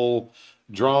do full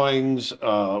drawings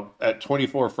at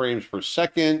 24 frames per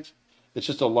second. It's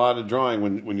just a lot of drawing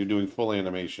when you're doing full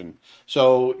animation.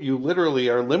 So you literally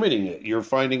are limiting it. You're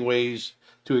finding ways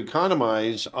to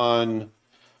economize on,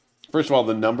 first of all,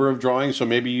 the number of drawings. So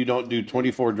maybe you don't do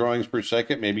 24 drawings per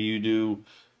second. Maybe you do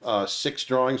 6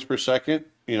 drawings per second,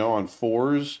 on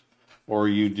 4s. Or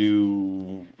you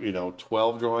do,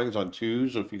 12 drawings on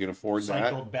 2s, if you can afford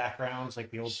that. Cycled backgrounds, like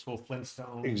the old school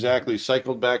Flintstones. Exactly.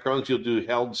 Cycled backgrounds. You'll do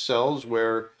held cells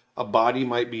where a body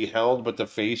might be held, but the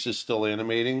face is still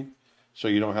animating. So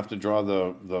you don't have to draw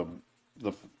the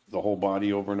whole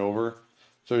body over and over.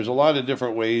 So there's a lot of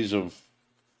different ways of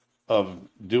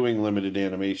doing limited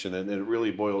animation, and it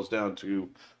really boils down to,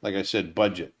 like I said,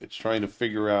 budget. It's trying to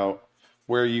figure out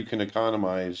where you can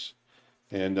economize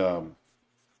and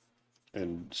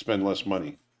spend less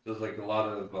money. There's like a lot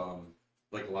of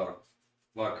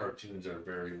cartoons are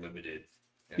very limited.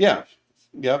 Yeah.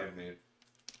 Yep.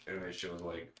 Anime shows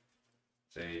like,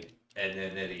 say, Ed,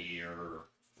 Ed, Eddie or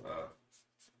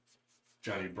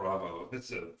Johnny Bravo.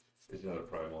 It's another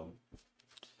prime one.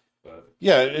 But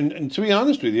yeah, and to be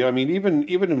honest with you, I mean, even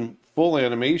in full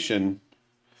animation,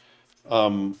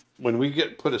 when we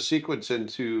put a sequence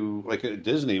into, like at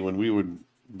Disney, when we would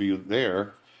be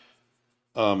there,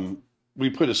 we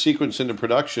put a sequence into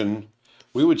production,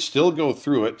 we would still go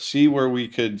through it, see where we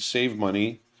could save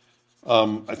money.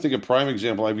 I think a prime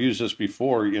example, I've used this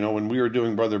before, when we were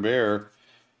doing Brother Bear,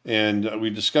 and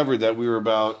we discovered that we were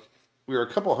a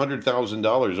couple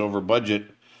 $100,000 over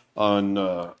budget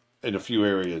on in a few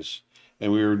areas,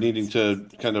 and we were needing to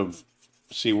kind of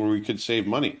see where we could save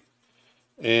money.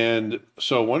 And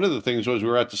so one of the things was we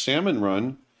were at the salmon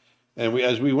run, and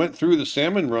as we went through the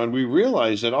salmon run, we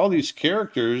realized that all these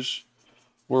characters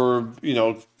were,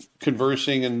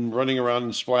 conversing and running around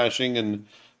and splashing, and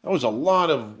that was a lot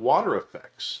of water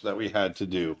effects that we had to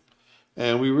do.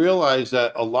 And we realized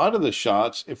that a lot of the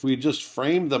shots, if we just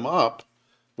framed them up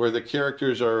where the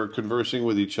characters are conversing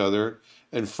with each other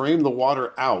and frame the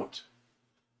water out,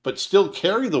 but still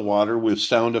carry the water with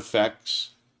sound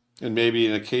effects and maybe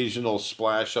an occasional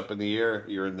splash up in the air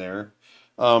here and there,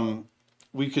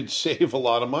 we could save a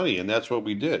lot of money, and that's what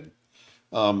we did.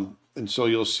 And so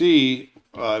you'll see,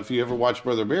 if you ever watch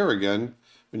Brother Bear again,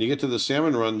 when you get to the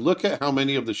salmon run, look at how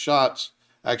many of the shots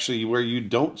actually where you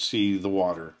don't see the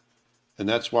water. And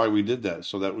that's why we did that,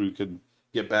 so that we could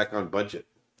get back on budget.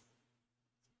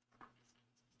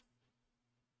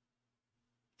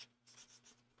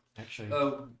 Actually,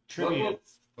 trivia.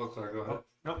 Sorry, go ahead.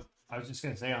 Nope. I was just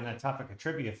going to say on that topic of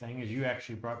trivia thing is you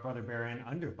actually brought Brother Bear in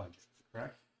under budget,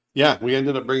 correct? Yeah, we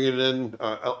ended up bringing it in.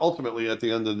 Ultimately, at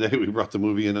the end of the day, we brought the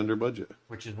movie in under budget.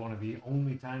 Which is one of the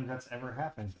only times that's ever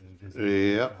happened in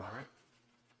Disney. Yep. All right.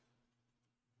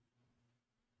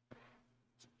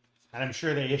 And I'm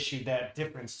sure they issued that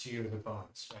difference to you as a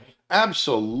bonus, right?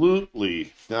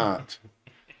 Absolutely not.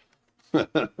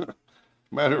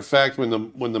 Matter of fact, when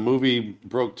the movie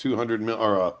broke 200 mil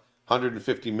or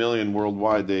 150 million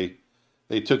worldwide, they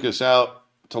took us out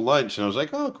to lunch, and I was like,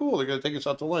 oh, cool, they're gonna take us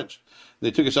out to lunch.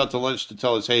 They took us out to lunch to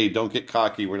tell us, hey, don't get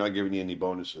cocky, we're not giving you any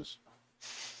bonuses.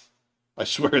 I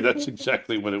swear that's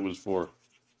exactly what it was for.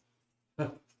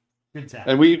 Good time.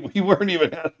 And we weren't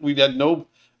even we had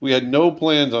no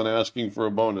plans on asking for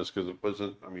a bonus because it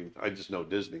wasn't. I mean, I just know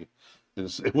Disney,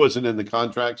 it wasn't in the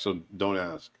contract, so don't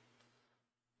ask.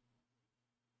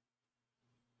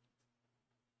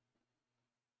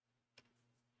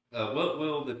 What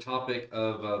will the topic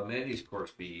of Mandy's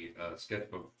course be?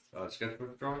 Sketchbook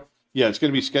drawing? Yeah, it's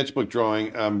going to be sketchbook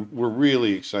drawing. We're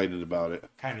really excited about it.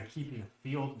 Kind of keeping a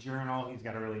field journal. He's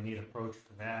got a really neat approach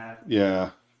for that.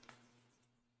 Yeah.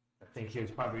 I think he was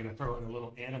probably going to throw in a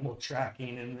little animal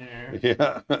tracking in there.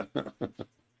 Yeah.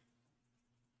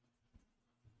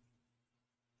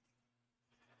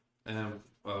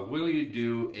 Will you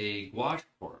do a gouache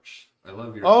course? I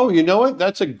love your. Oh, you know what?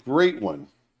 That's a great one.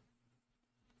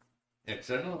 Yeah,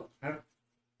 'cause I don't have,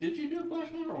 did you do a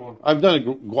gouache one or one? I've done a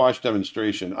gouache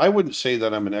demonstration. I wouldn't say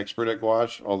that I'm an expert at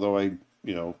gouache, although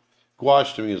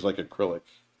gouache to me is like acrylic.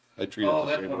 I treat it the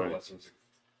that's same what way. it was.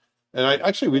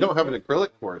 And we don't have an acrylic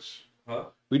course. Huh?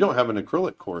 We don't have an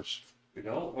acrylic course. We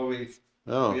don't? Well, we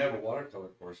No. have a watercolor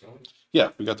course, don't we? Yeah,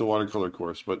 we got the watercolor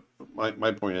course, but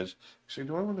my point is, actually,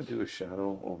 do I want to do a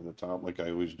shadow over the top like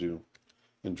I always do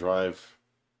and drive?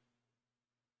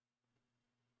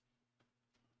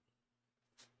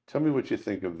 Tell me what you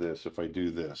think of this if I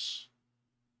do this.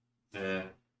 Nah.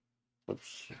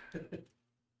 Oops.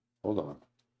 Hold on.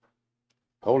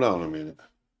 Hold on a minute.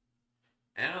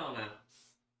 I don't know.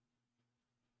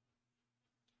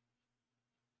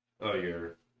 Oh,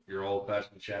 your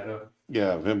old-fashioned shadow?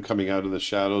 Yeah, of him coming out of the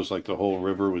shadows, like the whole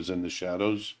river was in the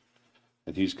shadows,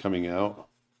 and he's coming out.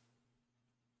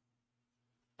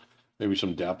 Maybe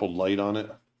some dappled light on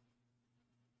it.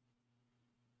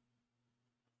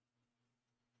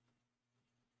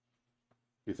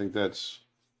 You think that's...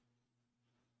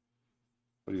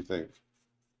 What do you think?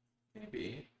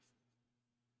 Maybe.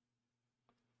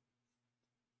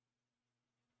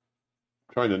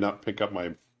 Trying to not pick up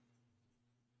my...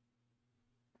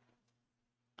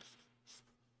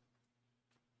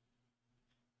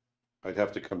 I'd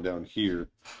have to come down here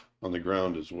on the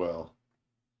ground as well.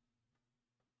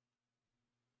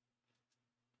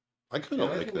 I kind of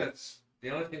like that. The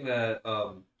only thing that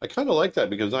I kind of like that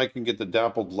because I can get the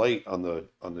dappled light on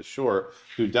the shore.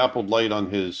 Do dappled light on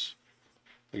his.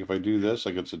 Like if I do this,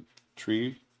 like it's a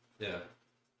tree. yeah.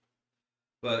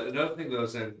 But another thing though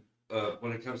is that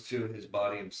when it comes to his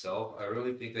body himself, I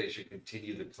really think they should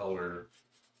continue the color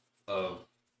of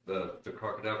the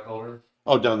crocodile color.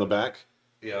 Oh, down the back.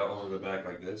 Yeah, over the back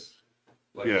like this.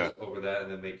 Like Yeah. just over that,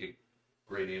 and then make it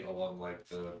gradient along like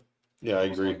the. Yeah, I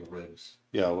agree. Along the ribs.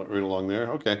 Yeah, right along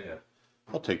there. Okay, Yeah.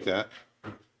 I'll take that.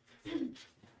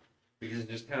 Because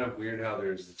it's just kind of weird how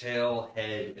there's the tail,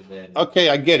 head, and then. Okay,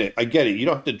 I get it. I get it. You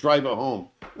don't have to drive it home.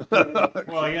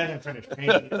 Well, he hasn't finished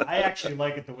painting it. I actually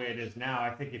like it the way it is now. I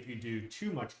think if you do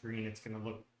too much green, it's going to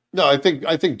look. No, I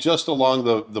think just along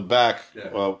the back.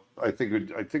 Yeah. Well, I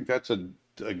think that's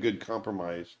a good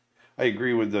compromise. I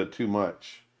agree with the too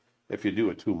much. If you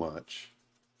do it too much.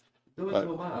 But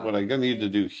what I'm gonna need to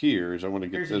do here is I want to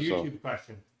get Here's a this off. YouTube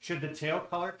question: should the tail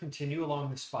color continue along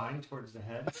the spine towards the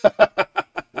head?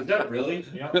 Is that really?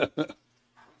 Yep.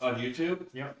 On YouTube?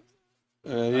 Yep. I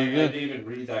You didn't go. even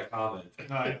read that comment.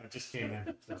 No, I know, it just came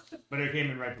in. So. But it came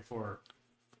in right before.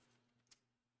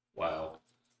 Wow.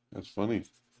 That's funny.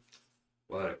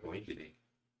 What a coincidence.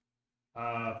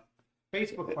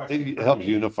 Facebook question. It for helps me.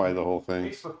 unify the whole thing.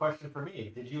 Facebook question for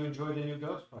me. Did you enjoy the new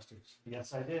Ghostbusters?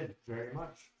 Yes, I did. Very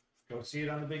much. Go see it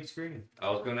on the big screen. I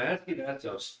was going to ask you that,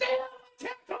 so stay on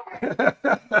my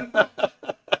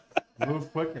TikTok.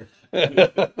 Move quicker.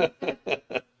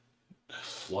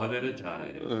 One at a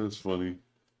time. That's funny.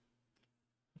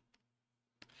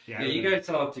 Yeah, you guys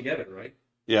saw it together, right?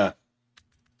 Yeah,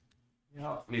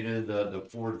 Yeah. We did the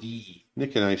 4D.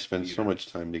 Nick and I spend so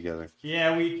much time together.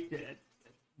 Yeah,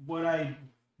 what I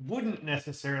wouldn't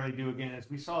necessarily do again is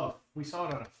we saw it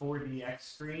on a 4DX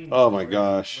screen. Oh my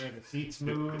gosh. Where the seats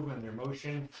move and their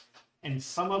motion, and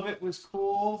some of it was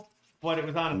cool, but it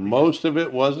was on. Most of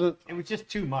it wasn't. It was just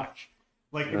too much.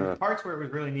 Like there were parts where it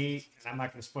was really neat, and I'm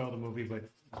not going to spoil the movie, but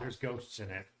there's ghosts in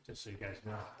it, just so you guys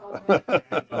know.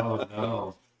 Oh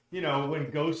no. You know, when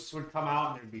ghosts would come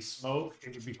out and there'd be smoke,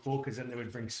 it would be cool because then they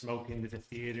would bring smoke into the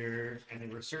theater. And there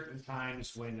were certain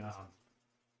times when,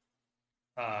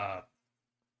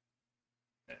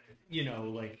 you know,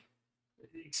 like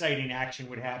exciting action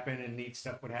would happen and neat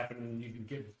stuff would happen, and you could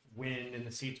get wind and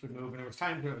the seats would move. And there was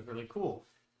times when it was really cool.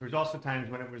 There was also times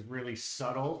when it was really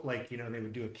subtle, like, you know, they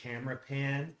would do a camera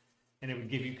pan and it would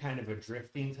give you kind of a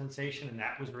drifting sensation, and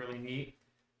that was really neat.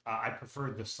 I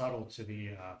preferred the subtle to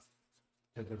the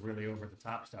really over the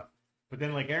top stuff. But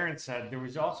then, like Aaron said, there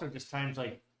was also just times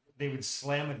like they would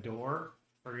slam a door,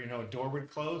 or you know, a door would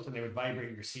close and they would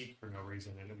vibrate your seat for no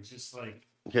reason, and it was just like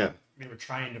they were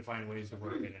trying to find ways to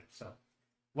work in it. So,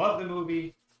 love the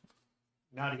movie.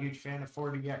 Not a huge fan of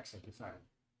 4DX, I decided.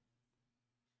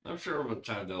 I'm sure over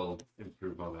time they'll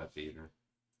improve on that theater.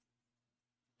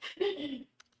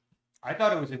 I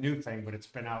thought it was a new thing, but it's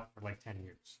been out for like 10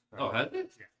 years. So, Oh, has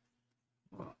it?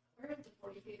 Yeah. Where is the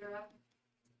 40 theater at?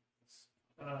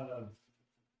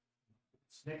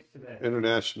 It's next to the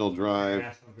International Drive.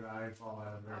 National Drive, all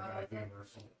that over by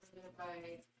Universal.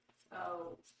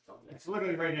 Something. It's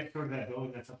literally right next door to that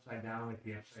building that's upside down, like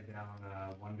the upside down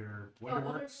Wonderworks.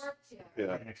 Wonderworks, yeah. Yeah.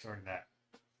 Right next door to that.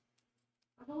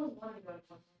 I've always wanted to go to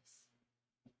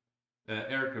Wonderworks.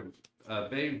 Erica,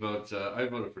 Bay votes. I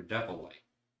voted for Devil Light.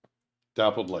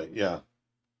 Dappled Light, yeah.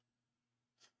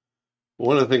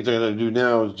 One of the things I'm going to do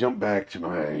now is jump back to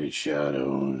my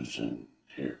shadows and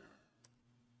here.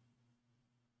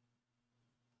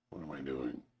 What am I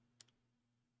doing?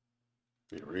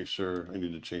 The eraser. I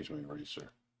need to change my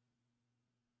eraser.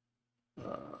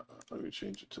 Let me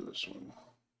change it to this one.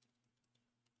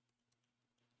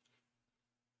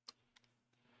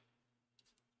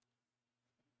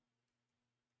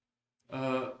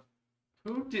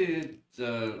 Who did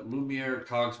Lumiere,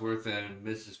 Cogsworth, and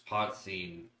Mrs. Potts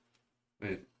scene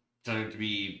with time to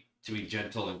be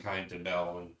gentle and kind to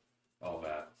Nell and all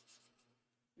that?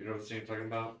 You know what I'm talking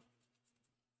about?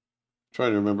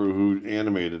 Trying to remember who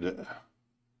animated it.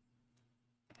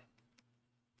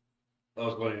 I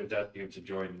was wondering if that came to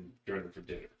join them for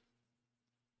dinner.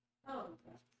 Oh,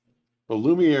 Well,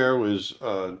 Lumiere was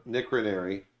Nick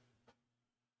Ranieri.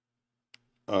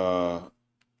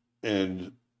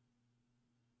 And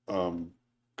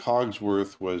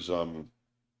Cogsworth was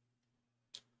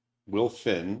Will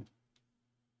Finn.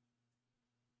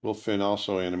 Will Finn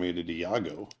also animated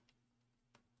Iago.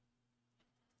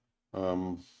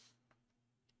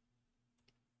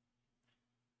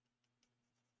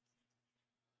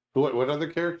 What other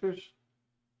characters?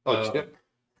 Oh, Chip.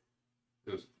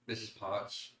 It was Mrs.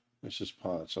 Potts. Mrs.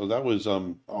 Potts. So that was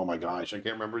oh my gosh, I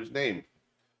can't remember his name.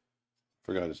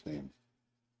 Forgot his name.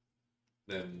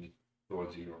 Then the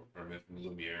ones you are from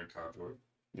Lumiere and Cogsworth.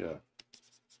 Yeah.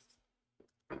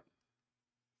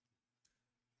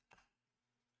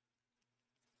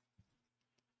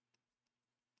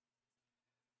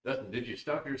 Dustin, did you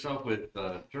stuff yourself with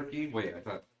turkey? Wait, I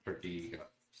thought turkey got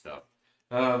stuffed.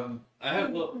 I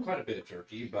have quite a bit of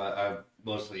turkey, but I've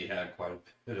mostly had quite a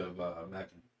bit of mac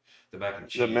and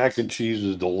cheese. The mac and cheese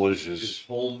is delicious. Just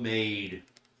homemade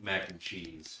mac and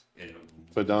cheese.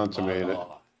 Fidanta made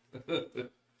it.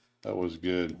 That was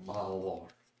good. My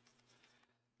lord.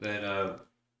 Then,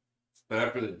 but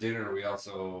after the dinner, I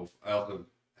also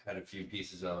had a few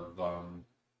pieces of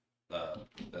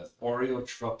the Oreo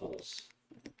truffles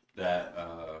that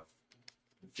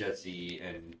Jessie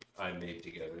and I made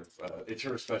together. It's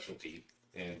her specialty,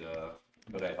 and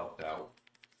but I helped out.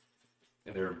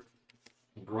 And they're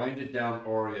grinded down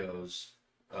Oreos,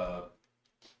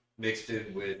 mixed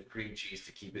in with cream cheese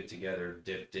to keep it together,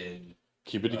 dipped in.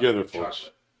 Keep it together, folks.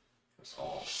 Chocolate. That's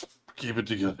all. Keep it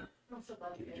together. I'm so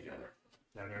glad Keep you it did. together.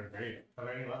 Yeah, they're great. Are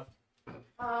there any left?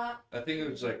 I think it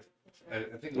was like, I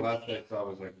think the last I saw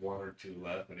was like one or two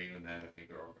left, but even then, I think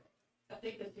they're all gone. I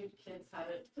think the two kids had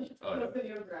it. Oh, yeah.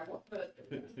 Video grab one, but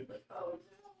like, oh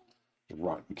no.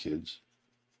 Rotten kids.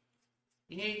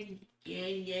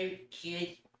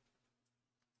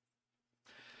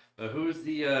 Who's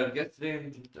the guest today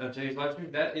in today's live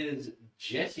stream? That is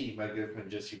Jessie, my good friend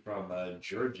Jessie from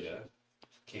Georgia.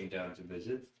 Came down to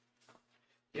visit.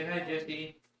 Yeah, hi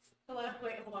Jessie. Hello.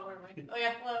 Wait, hold on. Where am I? Oh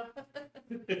yeah, hello.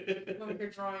 I'm over here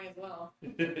drawing as well.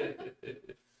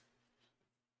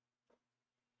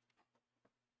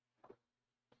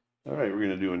 All right, we're going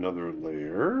to do another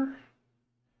layer.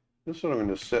 This one I'm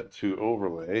going to set to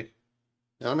overlay.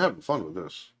 Now, I'm having fun with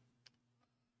this.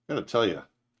 I got to tell you.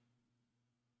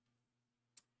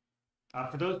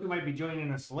 For those who might be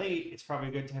joining us late, it's probably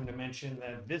a good time to mention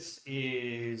that the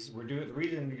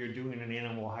reason you're doing an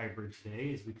animal hybrid today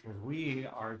is because we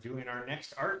are doing our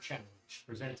next art challenge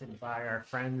presented by our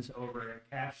friends over at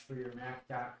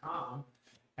cashforyourmac.com.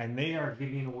 And they are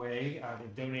giving away, they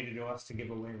donated to us to give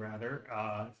away rather,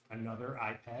 another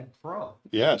iPad Pro.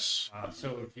 Yes.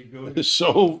 So if you go It's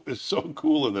so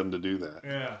cool of them to do that.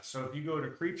 Yeah, so if you go to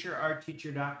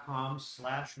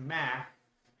creatureartteacher.com/Mac,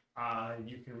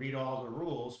 you can read all the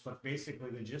rules, but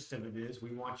basically the gist of it is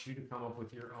we want you to come up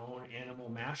with your own animal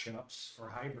mashups for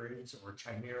hybrids or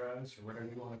chimeras or whatever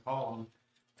you want to call them.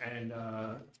 And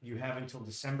you have until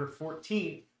December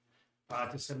 14th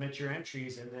to submit your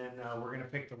entries, and then we're going to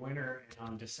pick the winner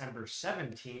on December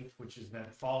 17th, which is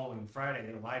that following Friday,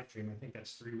 the live stream. I think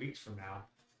that's 3 weeks from now.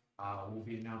 We'll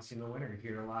be announcing the winner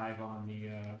here live on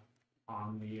the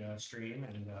stream,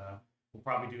 and we'll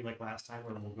probably do like last time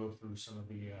where we'll go through some of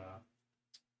the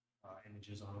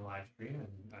images on the live stream and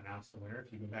announce the winner.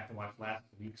 If you go back and watch last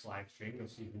week's live stream, you'll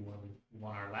see who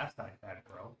won our last iPad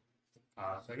Pro.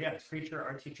 So yeah, it's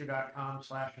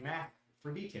creatureartteacher.com/Mac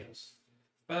for details.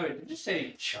 By the way, did you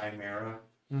say chimera?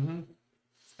 Mm-hmm.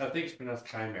 I think it's pronounced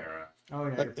chimera. Oh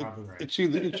yeah, you're probably right. It's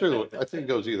either. I think it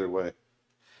goes either way.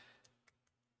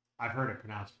 I've heard it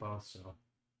pronounced both, so.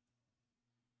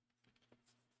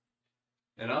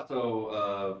 And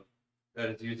also,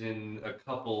 that is using a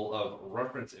couple of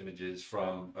reference images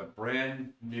from a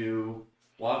brand new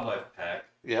wildlife pack.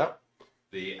 Yeah.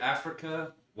 The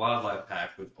Africa Wildlife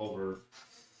Pack with over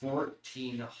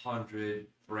 1,400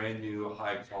 brand new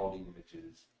high quality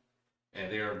images.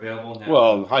 And they are available now.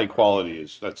 Well, high quality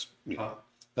that's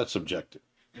subjective.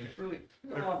 And it's really,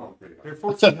 They're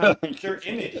 1,400. They're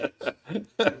images.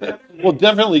 We'll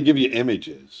definitely give you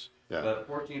images. Yeah. But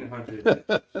 1,400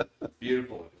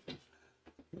 beautiful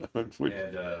images.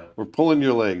 We're pulling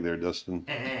your leg there, Dustin.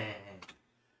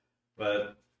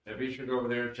 But be sure to go over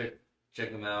there, check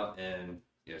them out, and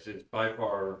yes, it's by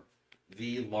far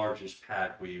the largest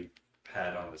pack we've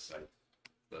had on the site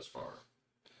thus far.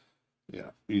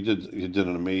 Yeah, you did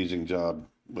an amazing job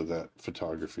with that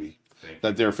photography.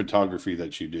 Their photography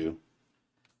that you do.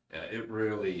 Yeah, it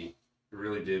really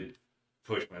did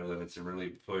push my limits and really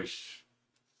push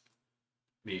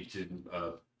me to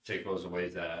take photos in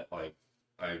ways that like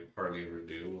I hardly ever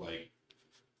do. Like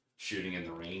shooting in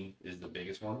the rain is the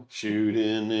biggest one.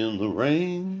 Shooting in the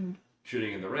rain.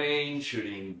 Shooting in the rain,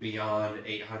 shooting beyond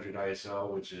 800 ISO,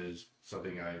 which is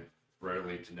something I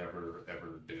rarely to never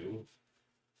ever do.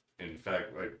 In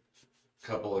fact, like a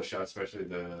couple of shots, especially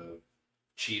the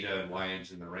cheetah and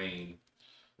lions in the rain,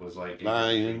 was like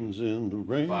lions in the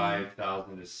rain,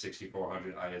 5,000 to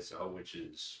 6,400 ISO, which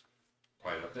is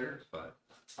quite up there, but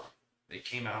they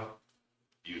came out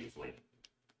beautifully.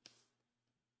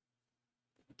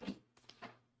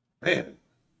 Man,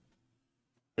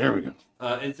 there we go.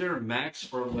 Is there a max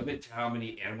or limit to how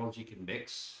many animals you can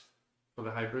mix for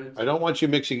the hybrids? I don't want you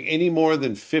mixing any more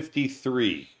than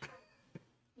 53.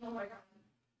 Oh my god.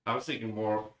 I was thinking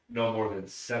no more than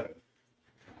 7.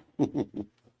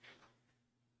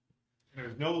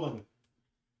 There's no limit.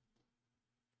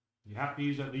 You have to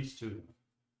use at least 2.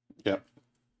 Yep.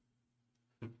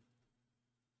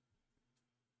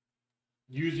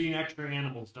 Using extra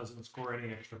animals doesn't score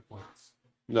any extra points.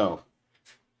 No.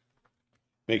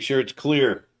 Make sure it's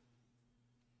clear.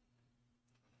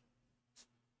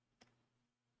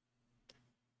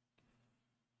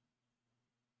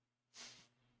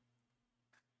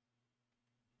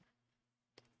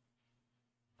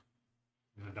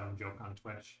 A dumb joke on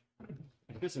Twitch.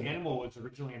 If this animal was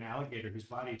originally an alligator whose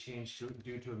body changed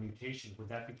due to a mutation, would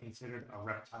that be considered a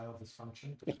reptile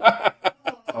dysfunction?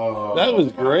 That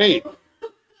was great.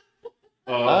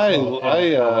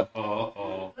 That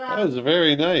was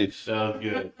very nice. That was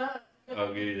good.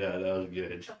 I'll give you that. That was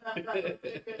good.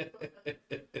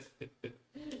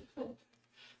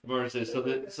 Martin says, so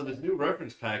this new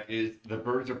reference pack is the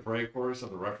Birds of Prey course of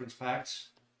the reference packs.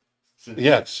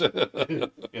 Yes.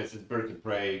 Yes, Birds of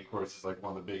Prey course is like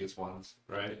one of the biggest ones,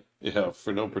 right? Yeah,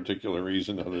 for no particular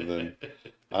reason other than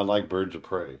I like Birds of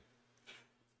Prey.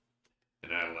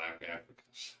 And I like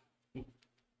Africans.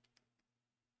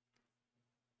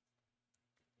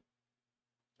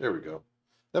 There we go.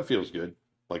 That feels good.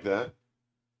 Like that.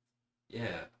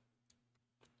 Yeah.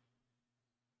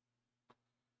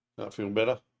 Not feel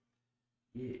better?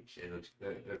 Yeah, it looks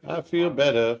good. I feel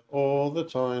better all the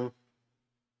time.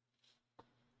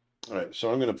 All right,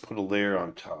 so I'm going to put a layer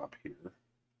on top here.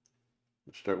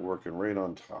 Start working right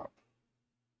on top.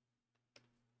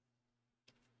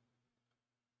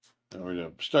 And we're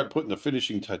going to start putting the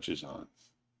finishing touches on.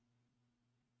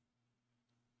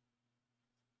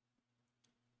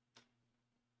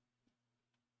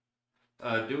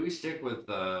 Do we stick with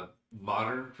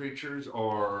modern creatures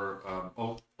or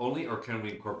only, or can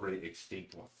we incorporate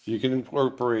extinct ones? You can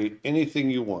incorporate anything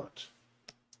you want.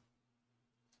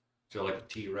 So like a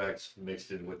T-Rex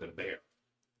mixed in with a bear.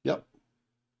 Yep.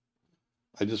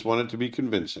 I just want it to be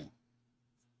convincing.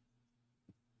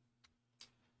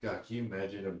 God, can you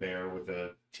imagine a bear with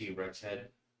a T-Rex head?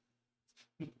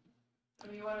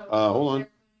 Hold on.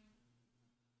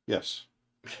 Yes.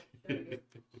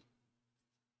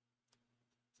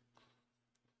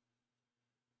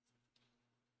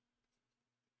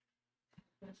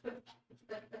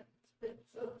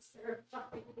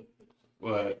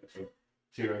 What?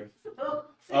 T-Rex?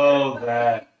 Oh,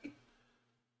 that.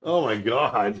 Oh my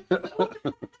God. That's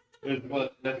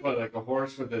what, like a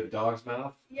horse with a dog's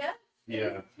mouth? Yeah.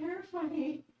 Yeah.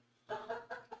 Terrifying.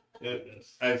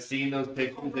 I've seen those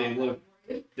pictures.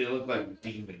 They look like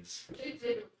demons. They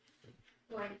do.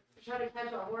 Like, try to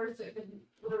catch a horse, it can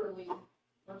literally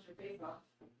punch your face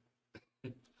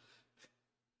off.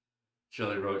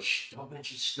 Shelley wrote, "Shh, don't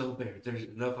mention snow bear. There's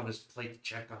enough on his plate to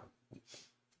check on."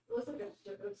 It looks like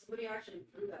somebody actually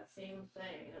drew that same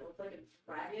thing, and it looked like a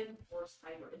dragon horse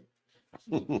hybrid.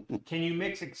 Can you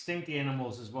mix extinct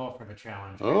animals as well for the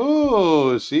challenge?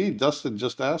 Oh, see, Dustin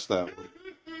just asked that one.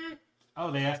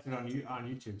 Oh, they asked it on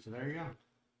YouTube, so there you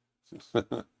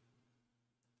go.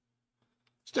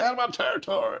 Stay out of my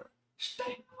territory.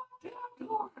 Stay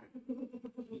on the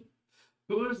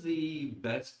Who is the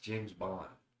best James Bond?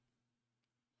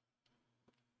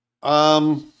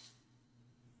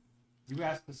 You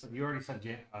asked this. You already said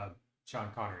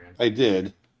Sean Connery. I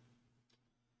did.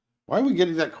 Why are we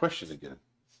getting that question again?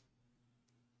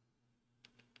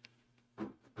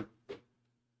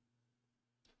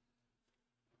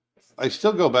 I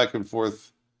still go back and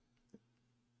forth,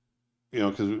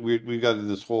 because we got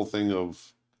this whole thing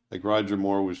of like Roger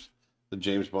Moore was the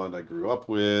James Bond I grew up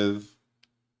with.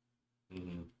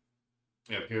 Mm-hmm.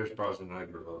 Yeah, Pierce Brosnan I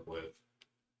grew up with,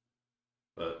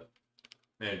 but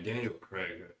man, Daniel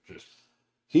Craig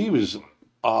he was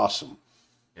awesome.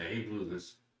 Yeah, he blew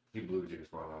James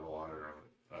Bond out of the water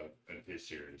in his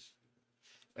series,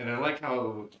 and I like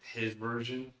how his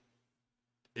version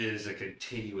is a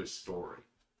continuous story.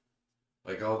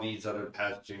 Like all these other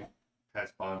past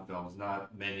Bond films,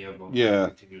 not many of them have a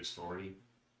continuous story.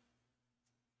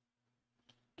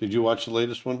 Did you watch the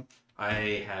latest one?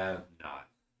 I have not.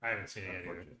 I haven't seen it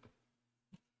yet.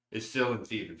 It's still in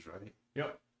theaters, right?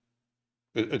 Yep.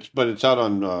 It's out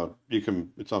on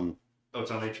it's on. Oh, it's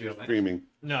on HBO Max? Streaming.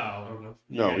 No.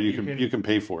 No, you can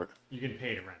pay for it. You can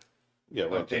pay to rent. Yeah,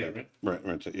 rent it.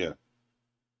 Rent it. Yeah.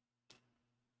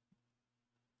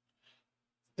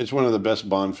 It's one of the best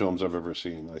Bond films I've ever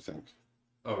seen, I think.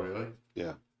 Oh, really?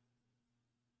 Yeah.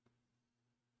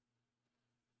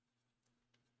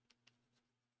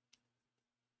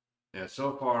 Yeah,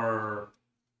 so far,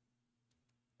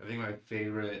 I think my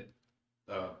favorite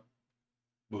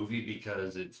movie,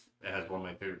 because it has one of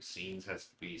my favorite scenes, has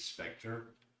to be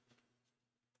Spectre.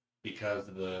 Because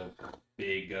of the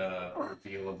big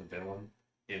reveal of the villain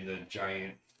in the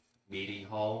giant meeting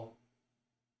hall.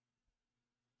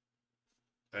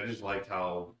 I just liked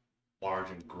how large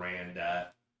and grand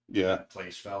that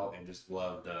place felt, and just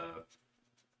loved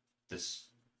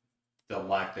the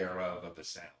lack thereof of the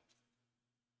sound.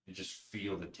 You just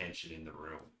feel the tension in the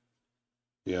room.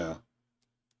 Yeah.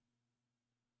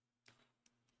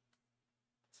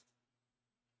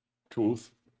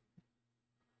 Truth.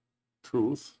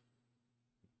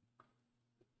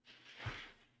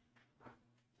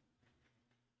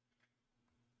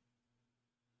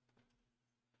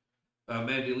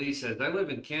 Mandy Lee says, I live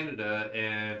in Canada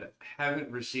and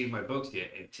haven't received my books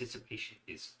yet. Anticipation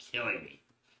is killing me.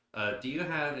 Do you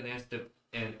have an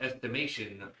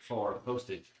estimation for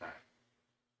postage time?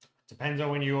 Depends on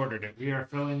when you ordered it. We are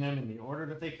filling them in the order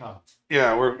that they come.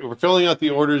 Yeah, we're filling out the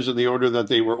orders in the order that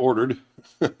they were ordered.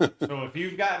 So if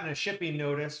you've gotten a shipping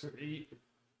notice,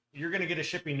 you're going to get a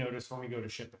shipping notice when we go to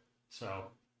ship it. So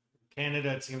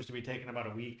Canada, it seems to be taking about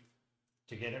a week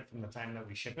to get it from the time that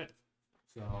we ship it.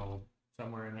 So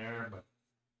somewhere in there, but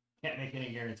can't make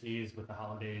any guarantees with the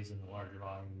holidays and the larger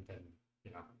volume, and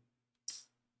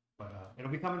but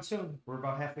it'll be coming soon. We're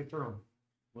about halfway through,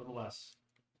 a little less.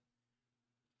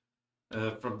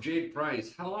 From Jade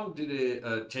Price, how long did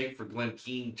it take for Glenn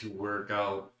Keane to work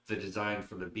out the design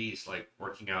for the beast, like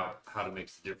working out how to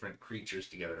mix the different creatures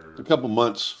together? A couple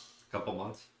months. A couple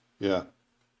months? Yeah.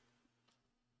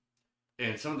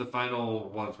 And some of the final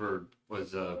ones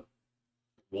was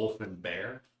wolf and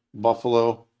bear.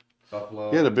 Buffalo.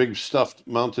 Buffalo. He had a big stuffed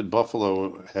mounted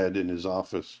buffalo head in his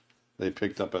office. They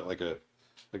picked up at like a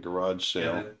garage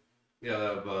sale.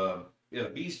 Yeah, Yeah, the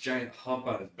beast's giant hump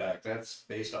on his back. That's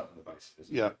based off of the bison.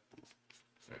 Isn't it? Yeah.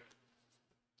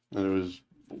 And there was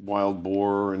wild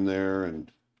boar in there and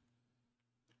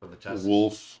For the tusks.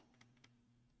 wolf.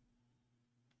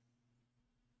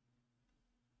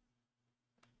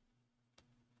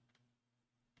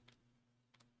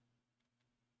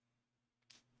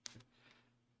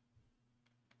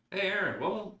 Hey, Aaron.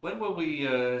 Well, when will we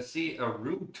see a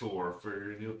room tour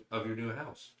for your new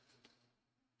house?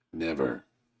 Never.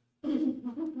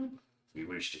 We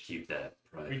wish to keep that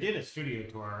private. We did a studio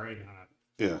tour already on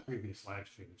Yeah. a previous live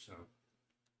stream, so.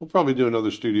 We'll probably do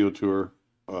another studio tour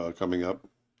coming up.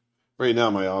 Right now,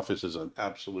 my office is an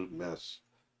absolute mess.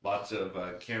 Lots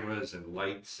of cameras and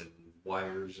lights and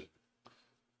wires. And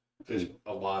there's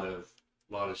a lot of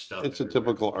stuff. It's a everywhere.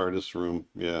 typical artist room.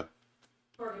 Yeah.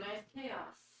 Organized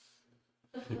chaos.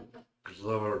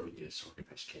 Glorious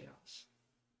organized chaos.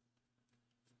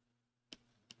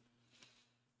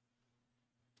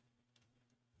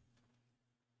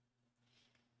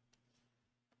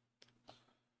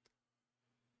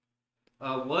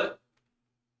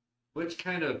 Which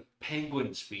kind of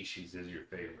penguin species is your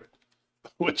favorite?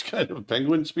 Which kind of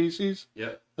penguin species?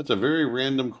 Yep. That's a very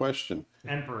random question.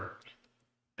 Emperor.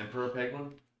 Emperor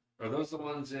penguin? Are those the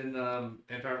ones in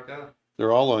Antarctica?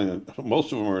 They're all in,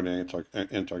 most of them are in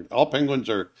Antarctica. All penguins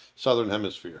are southern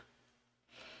hemisphere.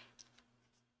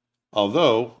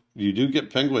 Although you do get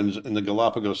penguins in the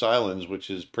Galapagos Islands, which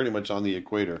is pretty much on the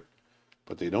equator,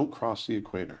 but they don't cross the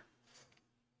equator.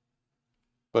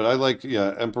 But I like,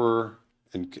 yeah, emperor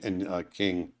and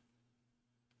king.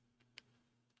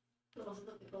 Those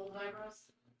with the golden eyebrows?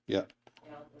 Yeah.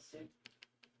 Yeah, those two.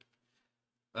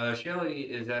 Shelly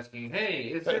is asking, hey,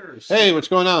 is there Hey, what's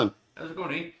going on? how's it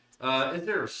going, Nate? Is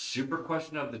there a super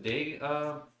question of the day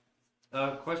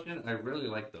question? I really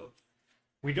like those.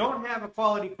 We don't have a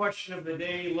quality question of the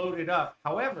day loaded up.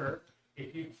 However,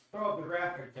 if you throw up the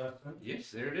graphic, Justin.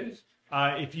 Yes, there it is.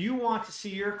 If you want to see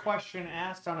your question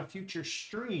asked on a future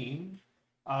stream,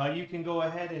 you can go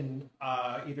ahead and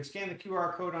either scan the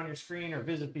QR code on your screen or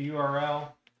visit the URL.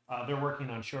 They're working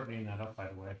on shortening that up, by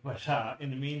the way. But in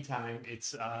the meantime,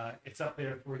 it's up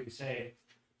there for you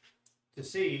to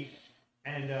see.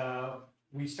 And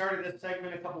we started this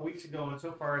segment a couple weeks ago, and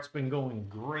so far it's been going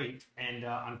great. And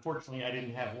unfortunately, I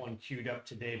didn't have one queued up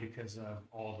today because of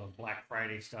all the Black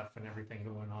Friday stuff and everything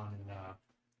going on. And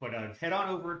But head on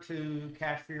over to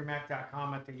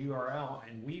cashforyourmac.com at the URL,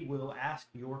 and we will ask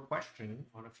your question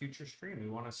on a future stream. We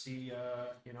want to see,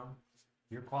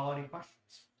 your quality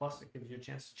questions. Plus, it gives you a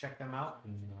chance to check them out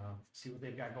and see what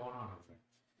they've got going on over there.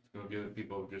 It's going to give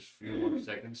people just a few more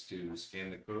seconds to scan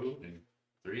the code in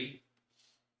 3,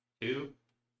 2,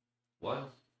 1.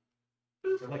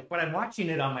 They're like, but I'm watching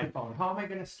it on my phone. How am I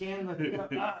going to scan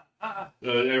the?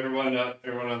 Everyone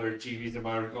on their TVs and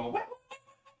monitors going, what?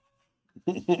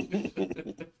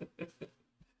 If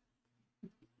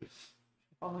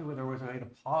only there was a way to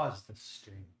pause the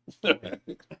stream.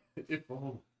 If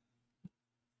only.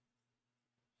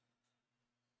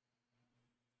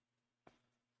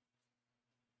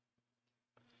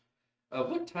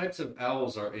 What types of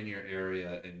owls are in your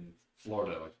area in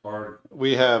Florida? Like barred?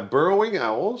 We have burrowing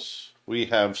owls. We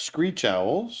have screech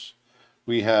owls.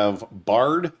 We have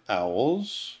barred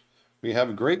owls. We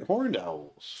have great horned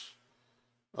owls.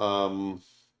 I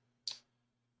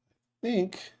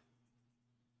think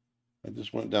I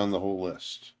just went down the whole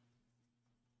list.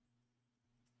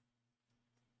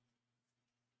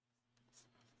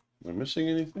 Am I missing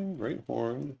anything? Great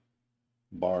horned,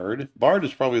 barred. Barred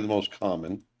is probably the most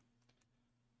common.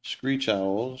 Screech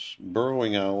owls,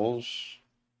 burrowing owls.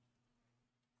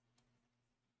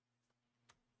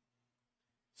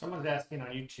 Someone's asking on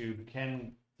YouTube,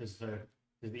 does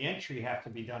the entry have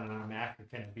to be done on a Mac or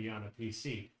can it be on a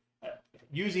PC?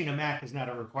 Using a Mac is not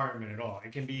a requirement at all.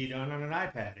 It can be done on an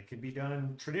iPad. It can be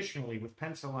done traditionally with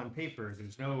pencil on paper.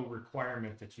 There's no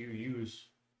requirement that you use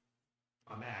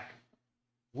a Mac.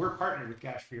 We're partnered with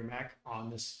Cash for Your Mac on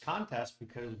this contest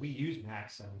because we use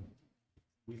Macs and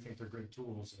we think they're great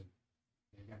tools and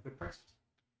they got good prices.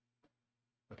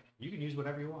 But you can use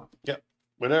whatever you want. Yep,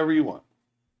 whatever you want.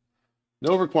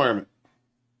 No requirement.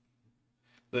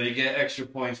 So you get extra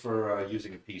points for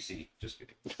using a PC. Just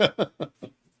kidding.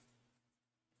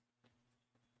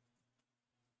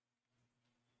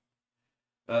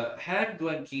 Had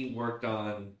Glenn Keane worked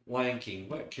on Lion King,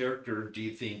 what character do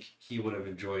you think he would have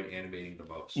enjoyed animating the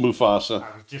most? Mufasa.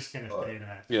 I was just going to say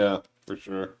that. Yeah, for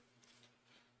sure.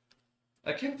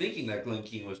 I kept thinking that Glenn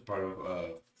Keane was part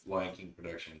of Lion King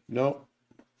production. No.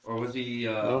 Or was he...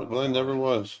 No, Glenn never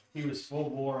was. He was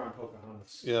full bore on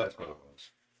Pocahontas. Yeah. That's what it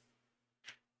was.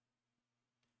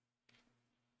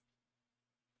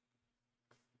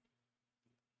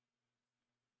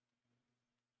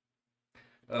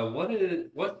 What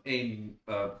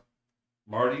a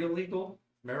marital eagle?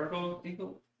 Marital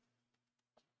eagle?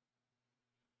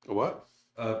 What?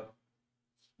 Uh,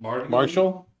 marital Marshall?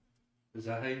 eagle? Is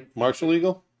that how you? Marshall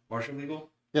eagle? Martial eagle?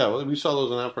 Yeah, well, we saw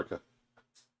those in Africa.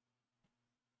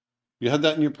 You had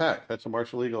that in your pack. That's a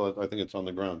Marshall eagle. I think it's on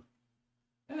the ground.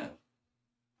 Yeah.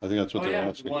 I think that's what Oh they're yeah,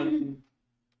 asking. one.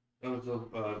 That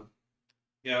was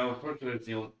yeah. Unfortunately, it's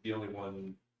the only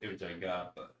one image I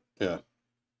got, but Yeah.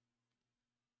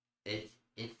 it's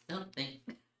something.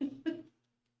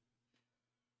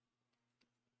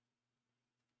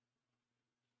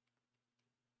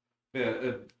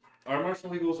 Yeah. Are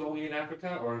martial eagles only in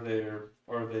Africa, or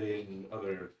are they in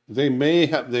other? They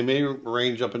may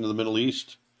range up into the Middle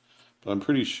East, but I'm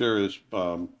pretty sure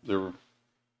they're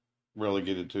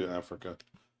relegated to Africa.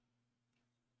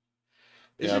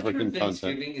 Is The it true African content.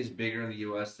 Thanksgiving is bigger in the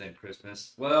U.S. than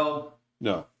Christmas? Well,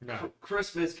 No.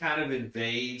 Christmas kind of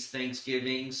invades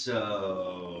Thanksgiving,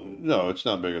 so No, it's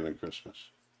not bigger than Christmas.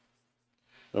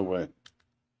 No way. I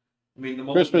mean, the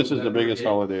moment Christmas is the November biggest hit,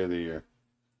 holiday of the year.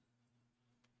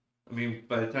 I mean,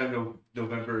 by the time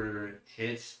November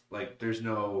hits, like, there's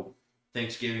no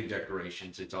Thanksgiving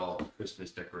decorations. It's all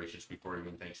Christmas decorations before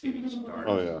even Thanksgiving starts.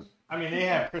 Oh yeah. I mean, they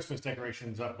have Christmas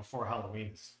decorations up before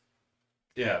Halloween.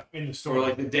 Yeah. In the store. Or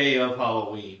like the day of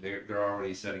Halloween, they're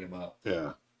already setting them up.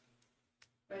 Yeah.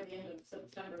 By the end of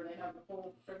September, they have the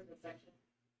whole Christmas section.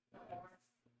 Not more.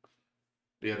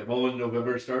 Yeah, the moment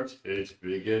November starts, it's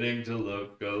beginning to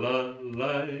look a lot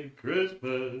like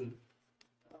Christmas.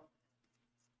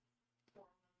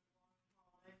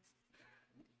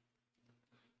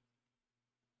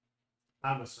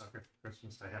 I'm a sucker for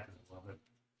Christmas. I happen to love it.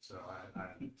 So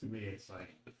to me, it's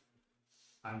like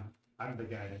I'm the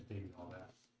guy that digs all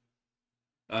that.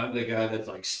 I'm the guy that's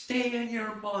like, stay in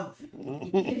your month.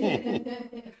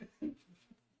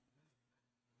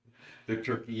 The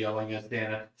turkey yelling at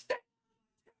Santa, stay.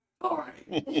 All right.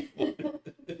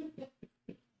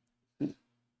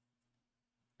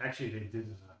 Actually, they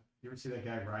did. You ever see that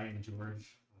guy Ryan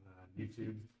George on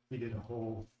YouTube? He did a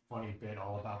whole funny bit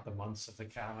all about the months of the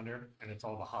calendar, and it's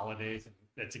all the holidays, and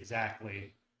it's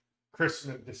exactly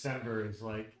Christmas. December is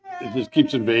like It just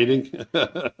keeps invading.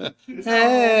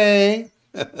 Hey.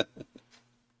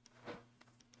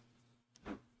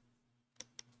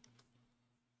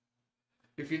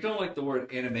 If you don't like the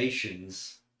word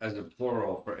animations as a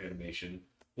plural for animation,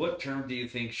 what term do you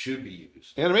think should be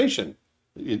used? Animation.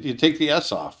 You take the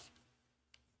S off.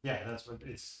 Yeah, that's what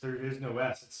it's. There is no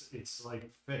S. It's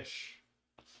like fish.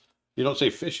 You don't say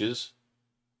fishes.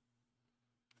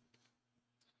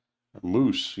 Or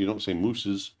moose. You don't say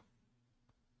mooses.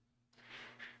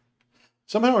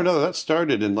 Somehow or another, that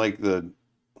started in like when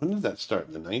did that start?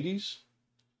 In the 90s?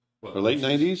 What, Or late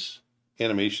motions? 90s?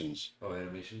 Animations. Oh,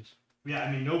 animations. Yeah,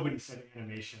 I mean nobody said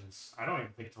animations. I don't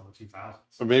even think till the 2000s.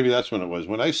 Or maybe that's when it was.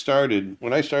 When I started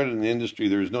in the industry,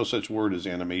 there was no such word as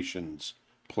animations,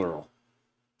 plural.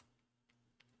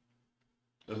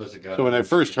 So when I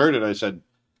first heard it, I said,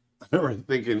 I remember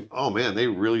thinking, oh man, they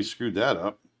really screwed that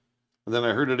up. And then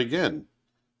I heard it again.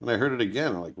 And I heard it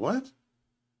again. I'm like, what?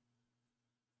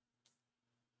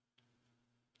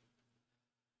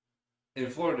 In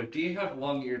Florida, do you have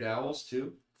long-eared owls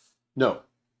too? No.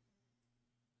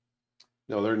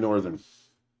 No, they're northern.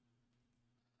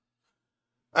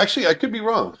 Actually, I could be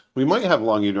wrong. We might have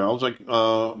long-eared owls,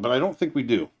 but I don't think we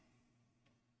do.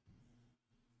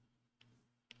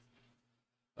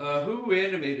 Who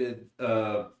animated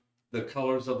the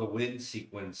colors of the wind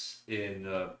sequence in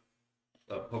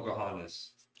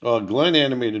Pocahontas? Glenn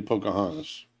animated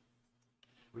Pocahontas.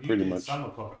 Well, you Pretty did much. some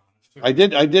of Pocahontas too. I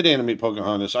did animate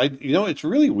Pocahontas. It's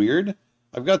really weird.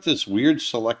 I've got this weird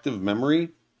selective memory.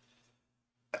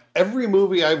 Every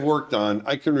movie I've worked on,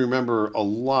 I can remember a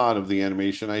lot of the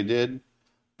animation I did.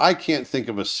 I can't think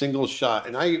of a single shot,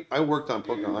 and I worked on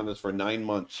Pocahontas for 9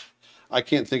 months. I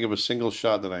can't think of a single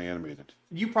shot that I animated.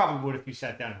 You probably would if you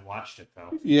sat down and watched it,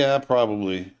 though. Yeah,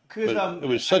 probably. Because But it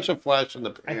was such a flash in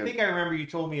the pan. I think I remember you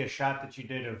told me a shot that you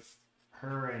did of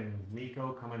her and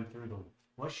Miko coming through the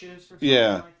bushes or something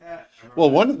like that. Well,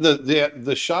 one of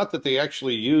the shot that they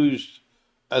actually used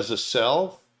as a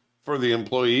cell for the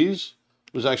employees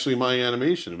was actually my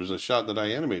animation. It was a shot that I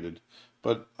animated,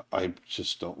 but I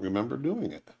just don't remember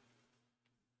doing it.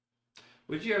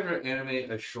 Would you ever animate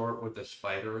a short with a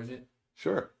spider in it?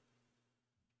 Sure.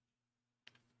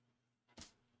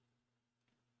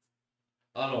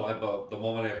 I don't know. But the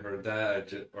moment I heard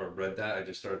that, read that, I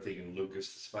just started thinking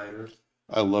Lucas the spider.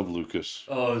 I love Lucas.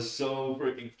 Oh, it's so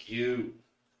freaking cute.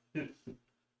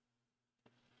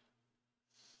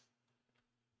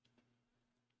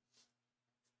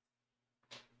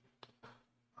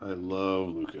 I love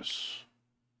Lucas.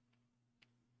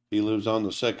 He lives on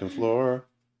the second floor.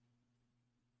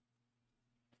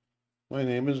 My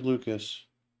name is Lucas.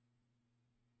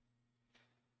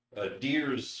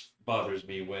 Deers bothers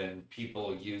me when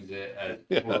people use it as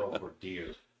Yeah. plural for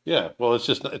deer. Yeah, well, it's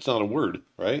not a word,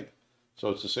 right? So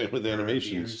it's the same with There are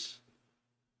animations. deers.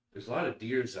 There's a lot of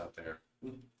deers out there.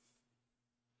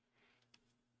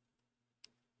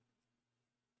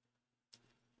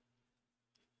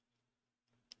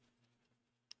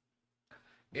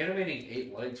 Animating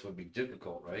 8 legs would be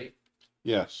difficult, right?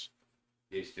 Yes.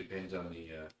 It depends on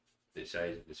the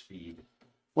size of the speed.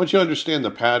 Once you understand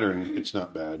the pattern, it's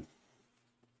not bad.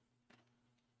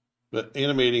 But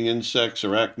animating insects,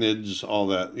 arachnids, all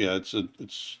that, yeah, it's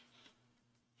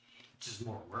just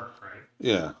more work, right?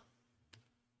 yeah.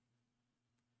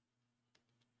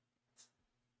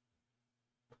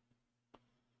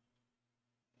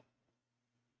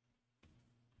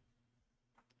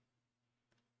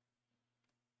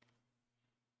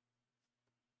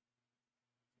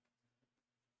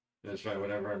 That's why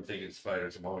whenever I'm thinking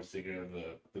spiders, I'm always thinking of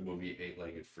the movie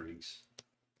Eight-Legged Freaks.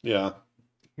 Yeah.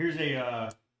 Here's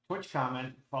a Twitch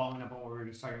comment following up on what we were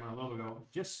just talking about a little ago.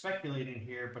 Just speculating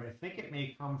here, but I think it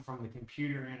may come from the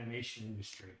computer animation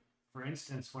industry. For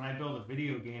instance, when I build a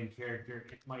video game character,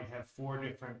 it might have 4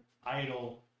 different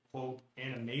idle, quote,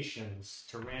 animations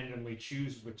to randomly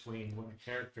choose between when a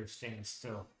character stands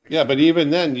still. Yeah, but even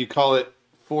then, you call it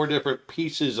 4 different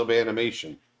pieces of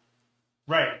animation.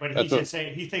 Right, but That's he's just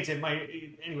saying he thinks it might.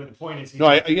 Anyway, the point is, No,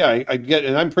 I get,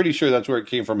 and I'm pretty sure that's where it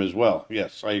came from as well.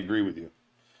 Yes, I agree with you.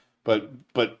 But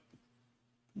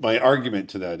my argument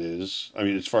to that is, I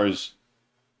mean, as far as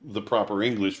the proper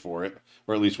English for it,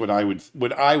 or at least what I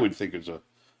would think is a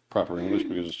proper English,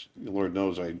 because Lord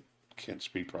knows I can't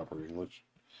speak proper English,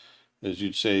 is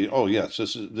you'd say, oh yes,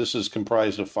 this is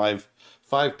comprised of five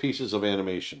pieces of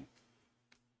animation.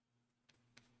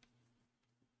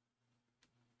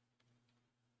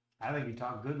 I think you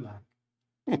talk good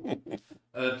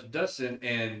like. Dustin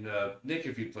and Nick,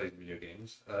 if you play video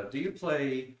games, do you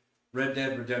play Red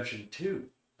Dead Redemption 2?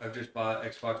 I've just bought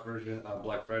Xbox version on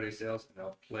Black Friday sales, and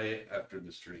I'll play it after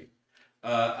the stream.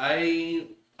 I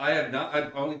have not.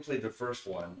 I've only played the first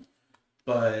one,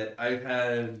 but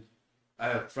I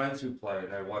have friends who play it,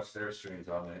 and I watch their streams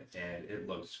on it, and it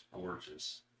looks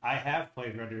gorgeous. I have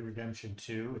played Red Dead Redemption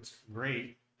 2. It's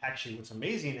great. Actually, what's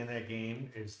amazing in that game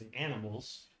is the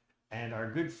animals. And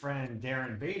our good friend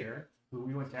Darren Bader, who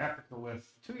we went to Africa with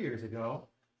 2 years ago,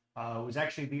 was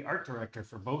actually the art director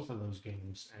for both of those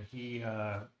games. And he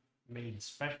made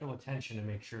special attention to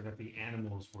make sure that the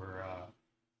animals were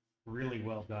really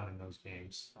well done in those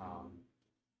games.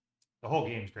 The whole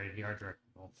game's great. The art directed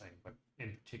the whole thing, but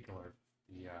in particular,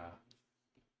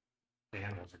 the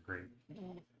animals are great.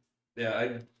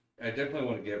 Yeah, I definitely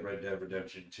want to get Red Dead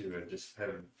Redemption 2. I just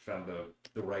haven't found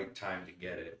the right time to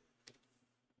get it.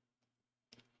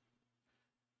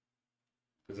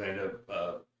 Because I end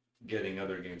up getting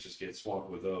other games, just get swamped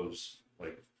with those.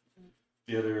 Like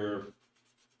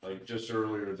just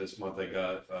earlier this month, I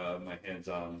got my hands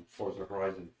on Forza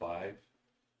Horizon 5,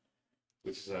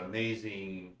 which is an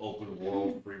amazing open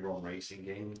world free roam racing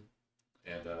game,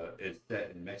 and it's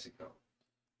set in Mexico.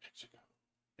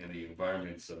 And the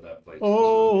environments of that place.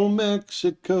 Oh,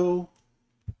 Mexico.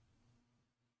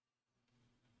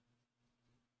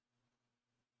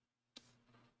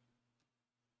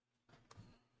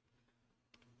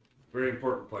 Very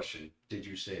important question. Did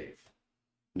you save?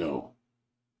 No.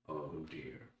 Oh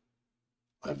dear.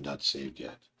 I've not saved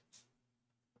yet.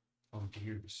 Oh,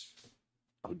 dears.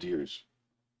 Oh, dears.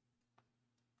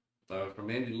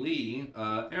 From Andy Lee,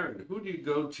 Aaron, who do you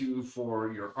go to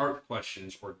for your art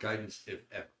questions or guidance, if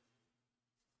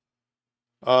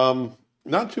ever?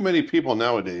 Not too many people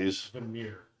nowadays. The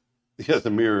mirror. Yeah, the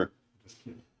mirror.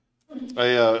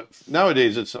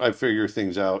 Nowadays I figure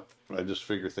things out. I just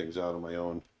figure things out on my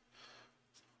own.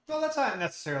 Well, that's not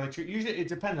necessarily true. Usually, it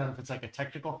depends on if it's like a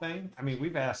technical thing. I mean,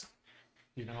 we've asked,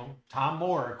 Tom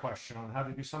Moore a question on how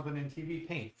to do something in TV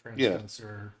Paint, for instance,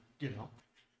 or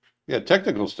Yeah,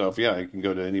 technical stuff. Yeah, I can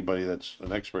go to anybody that's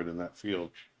an expert in that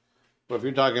field. But if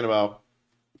you're talking about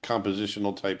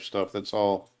compositional type stuff, that's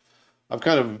all. I've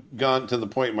kind of gone to the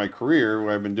point in my career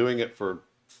where I've been doing it for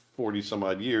 40 some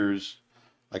odd years.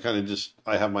 I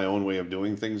have my own way of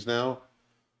doing things now.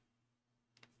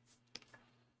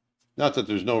 Not that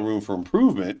there's no room for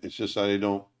improvement. It's just that I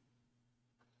don't.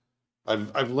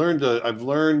 I've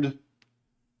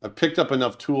picked up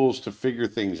enough tools to figure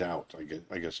things out.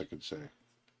 I guess I could say.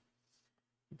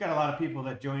 we've got a lot of people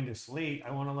that joined us late.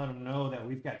 I want to let them know that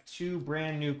we've got 2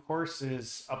 brand new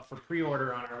courses up for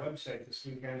pre-order on our website this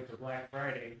weekend for Black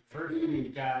Friday. First,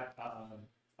 we've got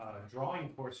a drawing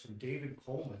course from David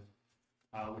Coleman,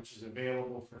 which is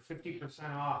available for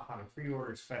 50% off on a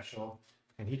pre-order special.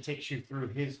 And he takes you through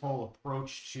his whole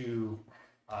approach to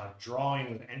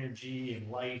drawing with energy and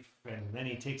life. And then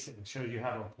he takes it and shows you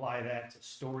how to apply that to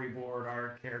storyboard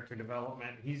art, character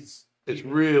development. It's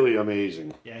really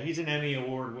amazing. Yeah, he's an Emmy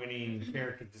award-winning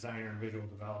character designer and visual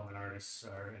development artist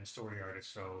and story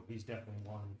artist. So he's definitely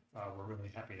one we're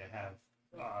really happy to have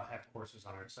courses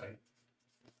on our site.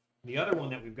 The other one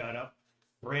that we've got up,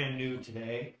 brand new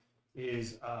today,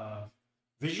 is a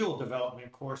visual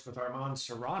development course with Armand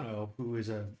Serrano, who is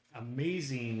an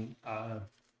amazingly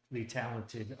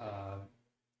talented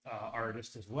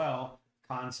artist as well,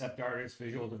 concept artist,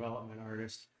 visual development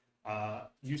artist.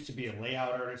 Used to be a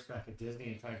layout artist back at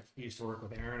Disney. In fact, he used to work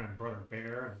with Aaron on Brother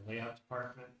Bear in the layout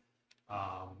department.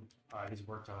 He's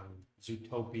worked on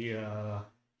Zootopia.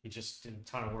 He just did a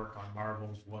ton of work on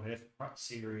Marvel's What If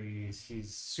series.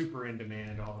 He's super in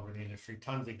demand all over the industry.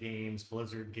 Tons of games,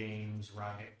 Blizzard games,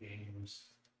 Riot games.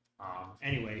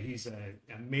 Anyway, he's an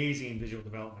amazing visual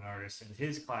development artist. In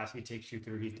his class, he takes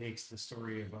the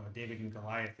story of David and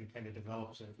Goliath and kind of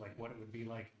develops it, like what it would be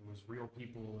like if it was real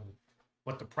people and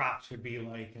what the props would be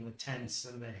like and the tents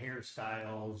and the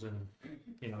hairstyles. And,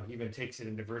 he even takes it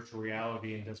into virtual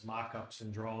reality and does mock-ups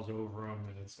and draws over them.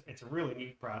 And it's a really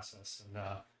neat process. And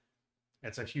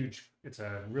it's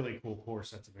a really cool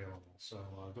course that's available. So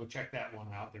go check that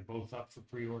one out. They're both up for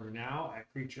pre-order now at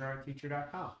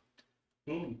creatureartteacher.com.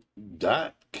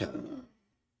 .com.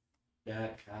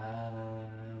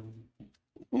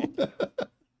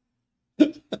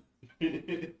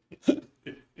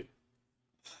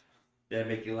 That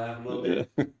make you laugh a little bit?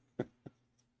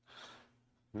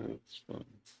 That's fun.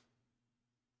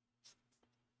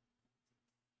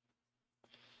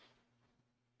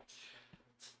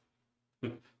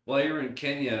 While you were in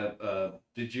Kenya,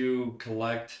 did you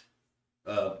collect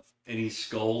any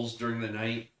skulls during the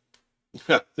night?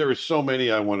 There were so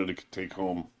many I wanted to take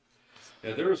home.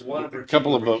 Yeah, there was one. A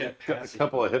couple of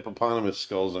hippopotamus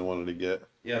skulls I wanted to get.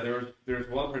 Yeah, there was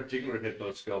one particular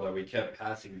hippo skull that we kept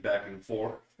passing back and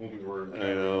forth when we were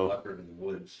leopard in the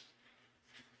woods.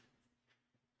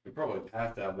 We probably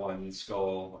passed that one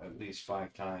skull at least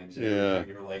 5 times. And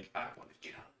you were like, I want to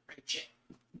get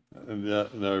on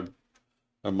the And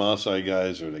our Maasai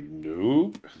guys are like,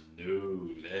 nope.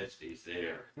 No, that stays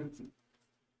there.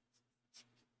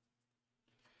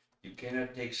 You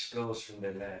cannot take skulls from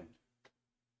the land.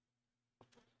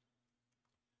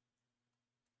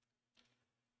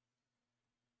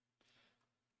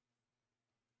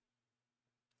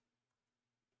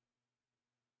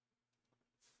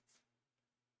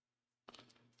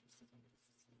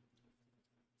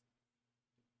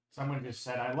 Someone just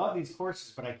said, I love these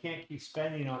courses, but I can't keep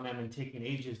spending on them and taking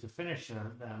ages to finish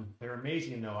them. They're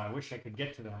amazing, though. I wish I could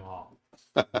get to them all.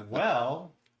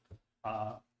 Well,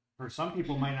 for some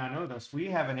people might not know this, we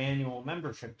have an annual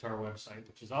membership to our website,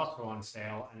 which is also on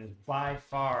sale and is by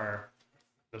far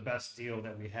the best deal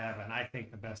that we have, and I think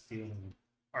the best deal in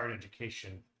art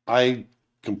education. I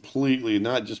completely,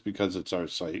 not just because it's our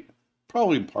site,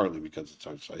 probably partly because it's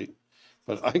our site,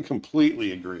 but I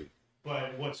completely agree.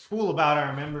 But what's cool about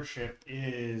our membership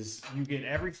is you get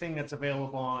everything that's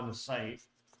available on the site,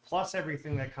 plus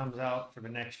everything that comes out for the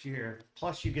next year,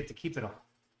 plus you get to keep it all.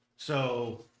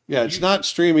 So yeah, it's not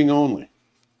streaming only.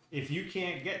 If you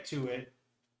can't get to it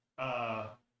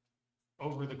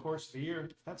over the course of the year,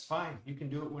 that's fine. You can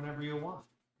do it whenever you want.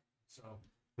 So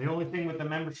the only thing with the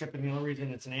membership, and the only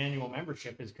reason it's an annual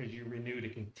membership, is because you renew to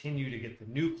continue to get the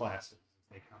new classes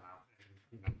as they come out.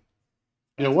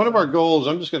 One of our goals,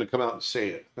 I'm just going to come out and say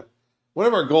it. One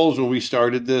of our goals when we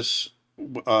started this,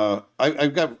 I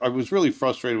was really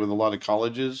frustrated with a lot of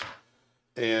colleges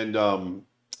and how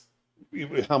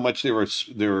much they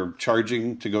were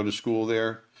charging to go to school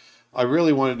there. I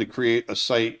really wanted to create a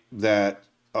site that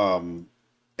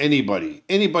anybody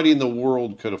in the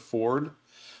world could afford.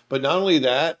 But not only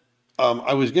that,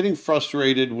 I was getting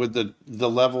frustrated with the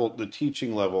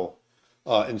teaching level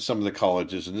in some of the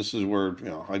colleges, and this is where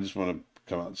I just want to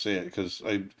come out and say it, because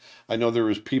I know there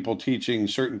was people teaching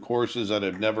certain courses that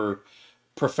had never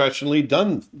professionally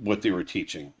done what they were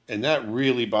teaching, and that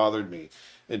really bothered me.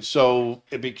 And so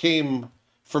it became,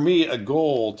 for me, a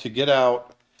goal to get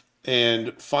out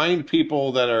and find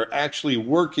people that are actually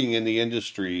working in the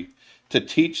industry to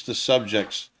teach the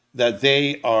subjects that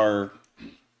they are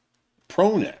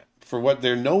prone at, for what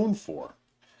they're known for,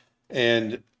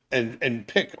 and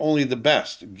pick only the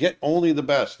best, get only the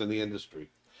best in the industry.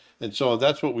 And so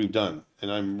that's what we've done,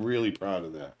 and I'm really proud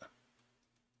of that.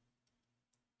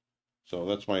 So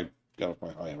that's my got off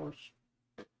my high horse.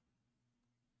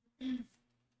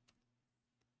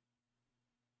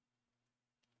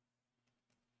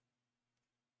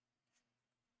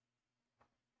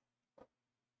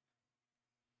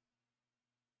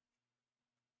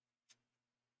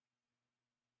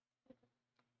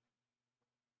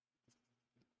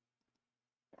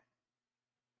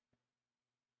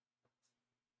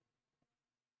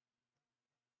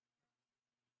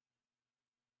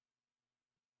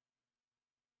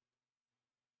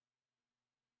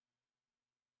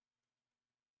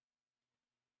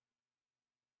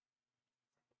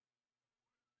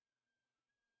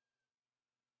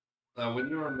 When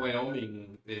you were in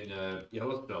Wyoming in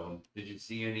Yellowstone, did you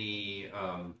see any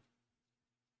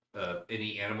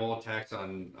animal attacks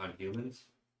on humans?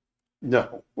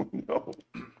 No, no.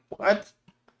 What?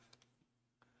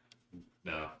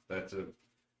 No, that's a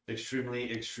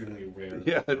extremely rare.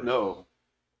 Yeah, no.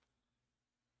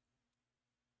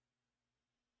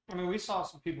 I mean, we saw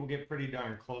some people get pretty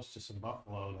darn close to some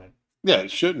buffalo that Yeah,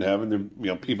 it shouldn't have. And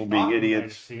people being thought we might have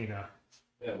idiots. seen a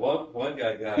Yeah, one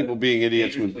guy got People being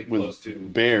idiots dangerously close to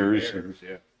with bears.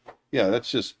 Yeah. Yeah,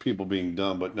 that's just people being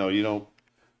dumb. But no, you don't.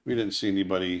 We didn't see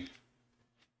anybody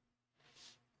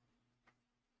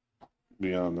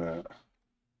beyond that.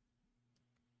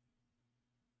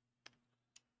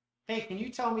 Hey, can you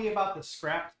tell me about the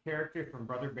scrapped character from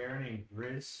Brother Bear named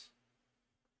Grizz?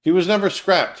 He was never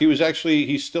scrapped. He was actually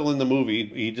he's still in the movie.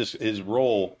 He just his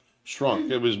role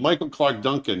shrunk. It was Michael Clark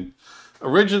Duncan.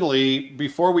 Originally,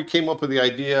 before we came up with the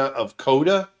idea of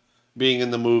Coda being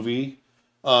in the movie,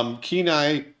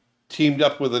 Kenai teamed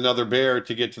up with another bear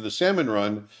to get to the salmon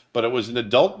run, but it was an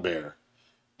adult bear,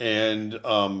 and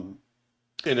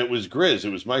it was Grizz. It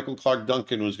was Michael Clark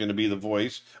Duncan was going to be the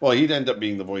voice. Well, he'd end up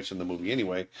being the voice in the movie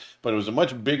anyway, but it was a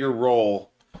much bigger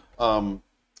role.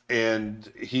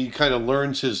 And he kind of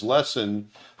learns his lesson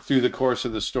through the course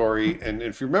of the story. And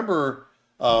if you remember,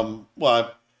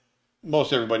 well,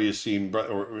 most everybody has seen,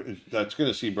 or that's going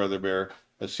to see Brother Bear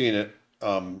has seen it.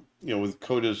 With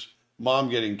Coda's mom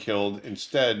getting killed.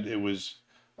 Instead, it was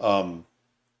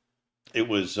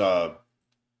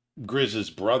Grizz's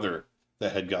brother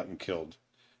that had gotten killed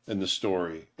in the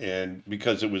story, and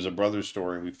because it was a brother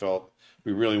story, we felt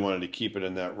we really wanted to keep it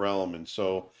in that realm, and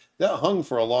so that hung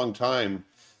for a long time.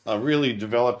 Really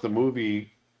developed the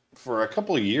movie for a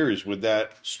couple of years with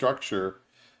that structure,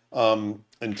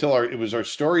 until it was our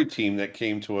story team that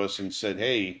came to us and said,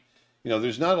 "Hey,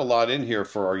 there's not a lot in here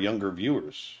for our younger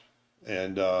viewers,"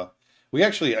 and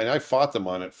I fought them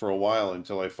on it for a while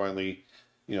until I finally,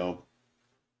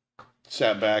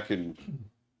 sat back and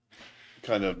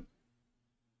kind of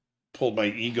pulled my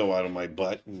ego out of my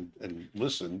butt and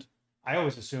listened. I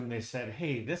always assumed they said,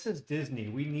 "Hey, this is Disney.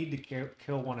 We need to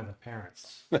kill one of the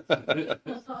parents."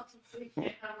 So you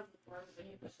can't have it before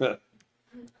the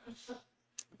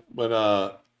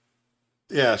But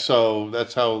yeah, so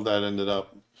that's how that ended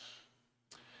up.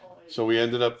 So we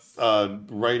ended up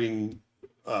writing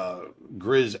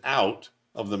Grizz out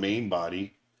of the main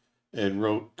body and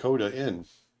wrote Coda in.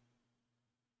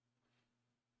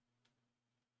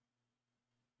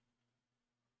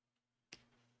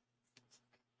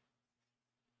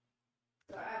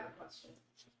 So I have a question.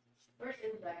 Where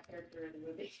is that character in the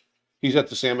movie? He's at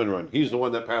the salmon run. He's the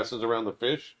one that passes around the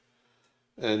fish,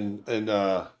 and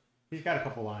He's got a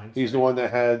couple lines. he's the one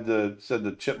that said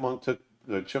the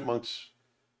chipmunks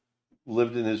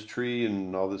lived in his tree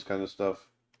and all this kind of stuff.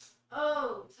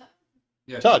 Oh,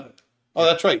 Yeah, Tug. Oh,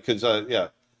 that's right. Because yeah,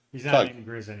 He's not Tug. named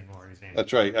Grizz anymore. He's named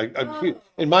That's right.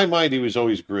 In my mind, he was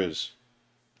always Grizz,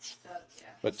 yeah.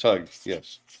 but Tug,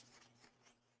 yes.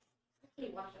 I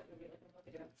actually watched that movie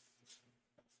like a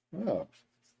month ago. Oh,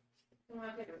 I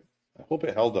want to take a I hope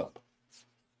it held up.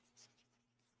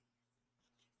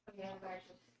 yeah,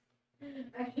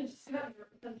 I just got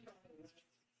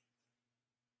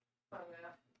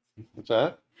What's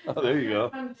that? Oh, there you go.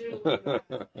 I'm doing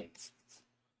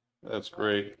That's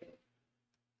great.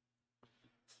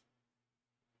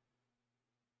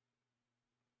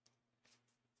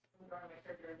 I'm drawing my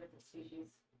character in different species.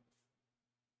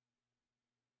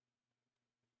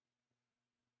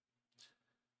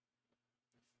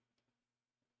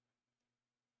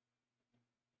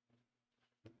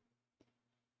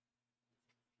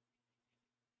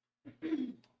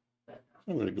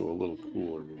 I'm going to go a little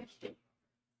cooler.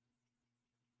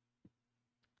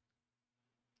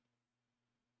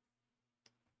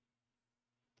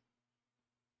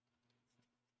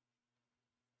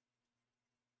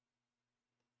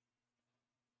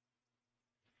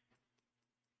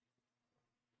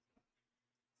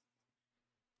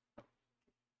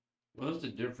 What is the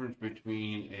difference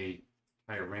between a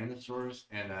Tyrannosaurus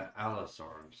and an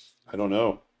Allosaurus? I don't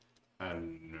know. I have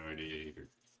no idea either.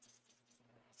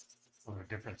 Or a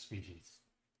different species.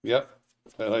 Yep,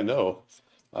 that I know.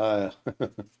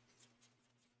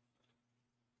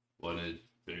 One is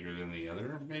bigger than the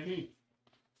other, maybe?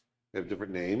 They have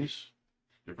different names.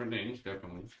 Different names,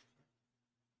 definitely.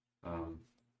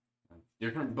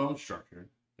 Different bone structure.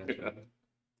 Definitely.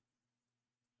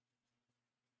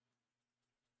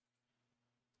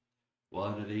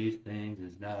 One of these things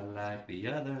is not like the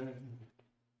other.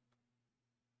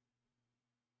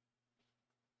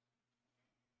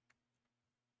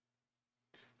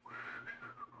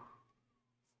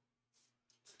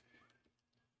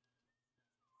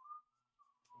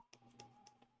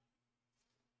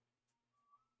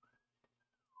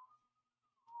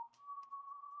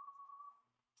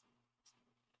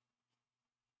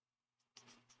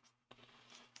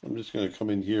 I'm just going to come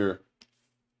in here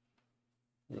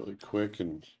really quick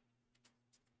and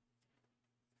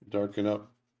darken up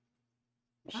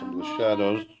some of the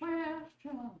shadows.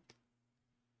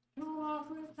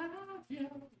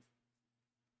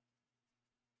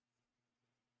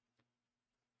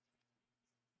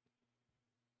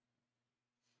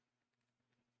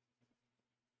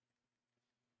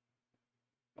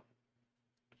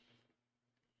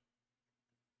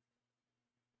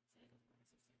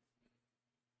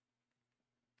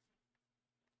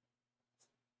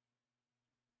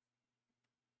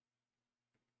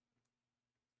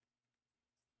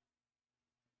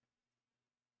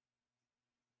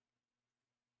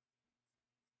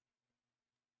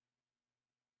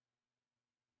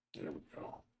 There we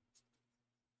go.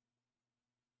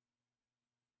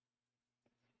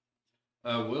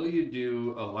 Will you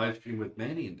do a live stream with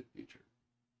Manny in the future?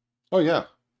 Oh, yeah.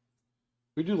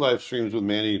 We do live streams with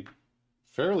Manny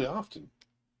fairly often.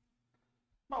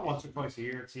 About once or twice a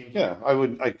year, it seems. Yeah, I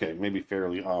would. Okay, maybe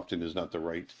fairly often is not the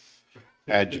right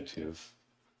adjective.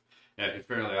 Yeah, it's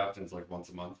fairly often. It's like once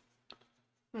a month.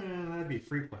 That'd be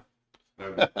frequent.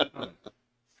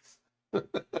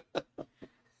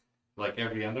 Like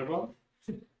every other month?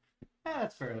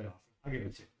 That's fairly often. I'll give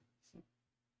it to you.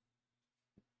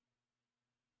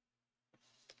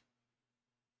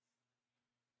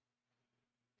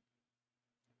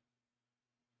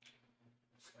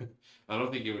 I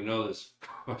don't think you would know this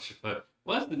question, but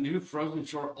what's the new Frozen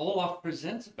short Olaf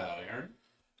Presents about, Aaron?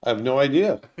 I have no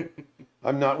idea.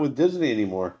 I'm not with Disney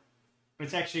anymore.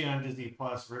 It's actually on Disney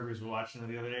Plus. Rivers was watching it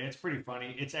the other day. It's pretty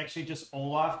funny. It's actually just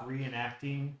Olaf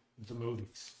reenacting the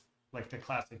movies, like the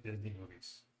classic Disney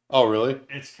movies. Oh, really?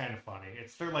 It's kind of funny.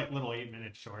 They're like little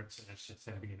 8-minute shorts, and it's just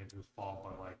him being a goofball,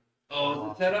 but like. Oh,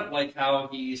 is it set up like how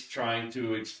he's trying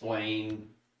to explain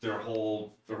their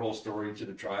whole story to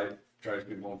the tribes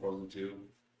people in Frozen 2?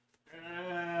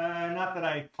 Not that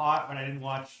I caught, but I didn't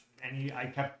watch any. I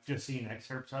kept just seeing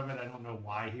excerpts of it. I don't know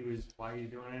why he's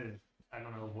doing it. I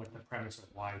don't know what the premise of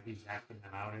why he's acting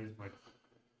them out is, but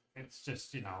it's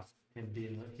just him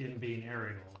being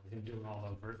Ariel, him doing all the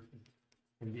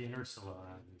him being Ursula.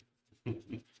 And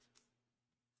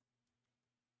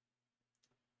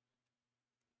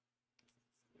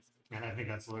I think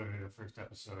that's literally the first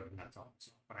episode, and that's all.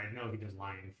 But I know he does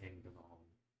Lion King and all.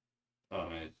 Oh,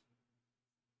 man.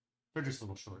 They're just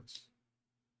little shorts.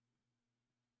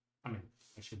 I mean,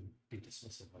 I shouldn't be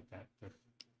dismissive like that. But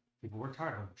people worked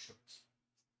hard on those shorts.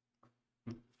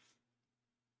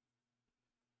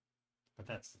 But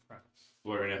that's the premise.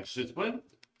 Where now? Since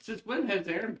when has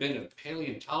Aaron been a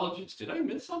paleontologist? Did I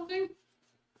miss something?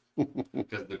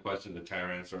 Because of the question of the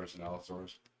Tyrannosaurus and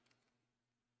Allosaurus.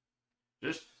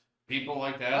 Just people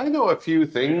like that. I know a few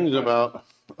things about.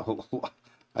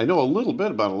 I know a little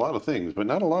bit about a lot of things, but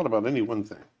not a lot about any one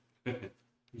thing.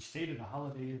 You stayed at a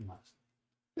Holiday Inn last.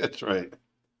 That's right.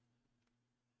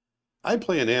 I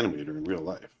play an animator in real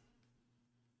life.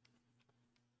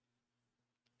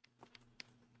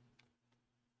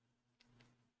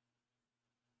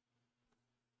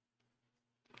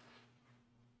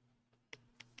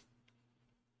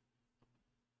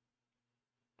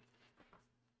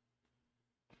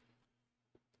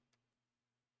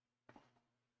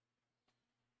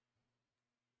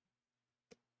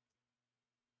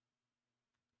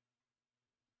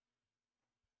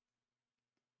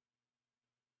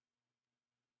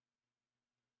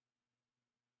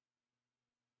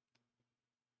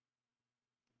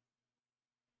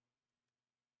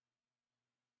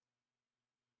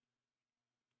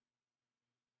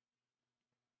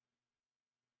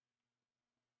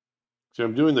 So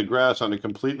I'm doing the grass on a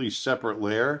completely separate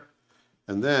layer.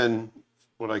 And then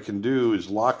what I can do is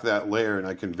lock that layer and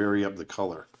I can vary up the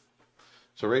color.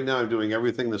 So right now I'm doing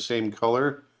everything the same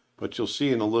color, But you'll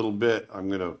see in a little bit, I'm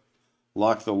going to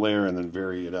lock the layer and then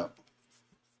vary it up.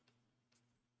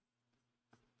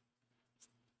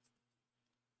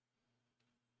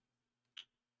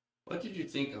 What did you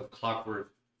think of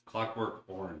Clockwork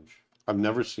Orange? I've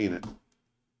never seen it.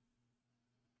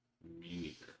 Me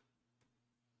neither.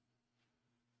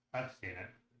 I've seen it.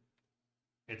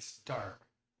 It's dark.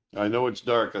 I know it's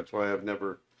dark. That's why I've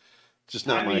never. Just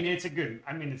not my. It's a good.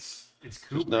 it's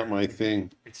Kubrick. Just not my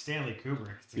thing. It's Stanley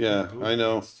Kubrick. It's Yeah, I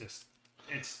know. It's just.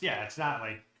 It's not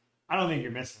like. I don't think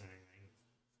you're missing anything.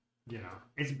 You know,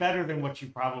 it's better than what you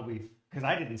probably. Because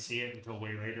I didn't see it until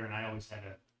way later, and I always had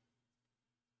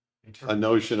a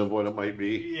notion of what it might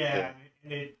be. Yeah,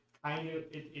 and it kind of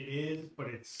it is, but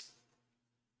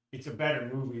it's a better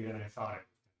movie than I thought it.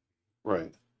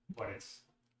 Right. But it's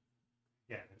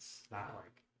not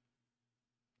like.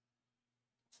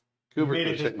 Kubrick made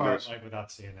it was this hitting far this. like without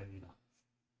seeing it, you know.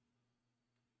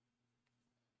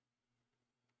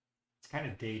 It's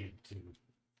kind of dated too.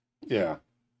 Yeah.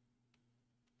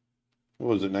 What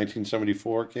was it?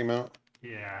 1974 came out.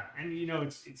 Yeah, and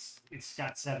it's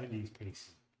got 70s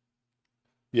pacing.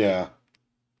 Yeah.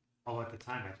 Although at the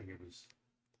time I think it was.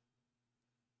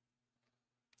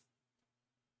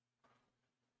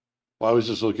 Well, I was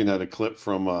just looking at a clip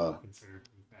from Considered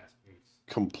fast paced.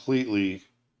 completely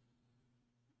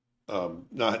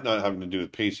not having to do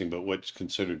with pacing, but what's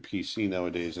considered PC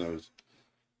nowadays. And I was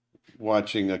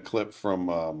watching a clip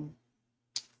from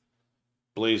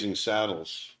Blazing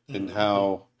Saddles and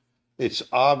how it's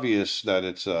obvious that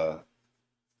it's a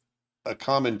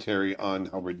commentary on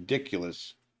how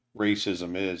ridiculous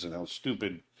racism is and how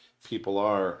stupid people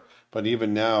are. But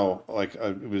even now, like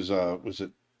it was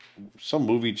it some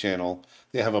movie channel?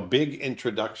 They have a big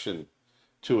introduction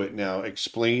to it now,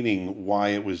 explaining why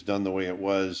it was done the way it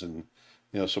was, and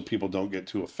so people don't get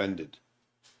too offended.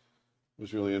 It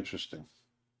was really interesting.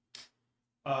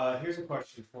 Here's a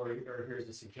question for you, or here's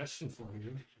a suggestion for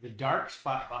you. The dark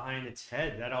spot behind its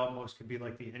head, that almost could be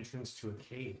like the entrance to a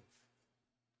cave.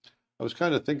 I was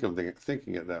kind of thinking of it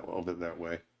that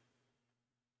way.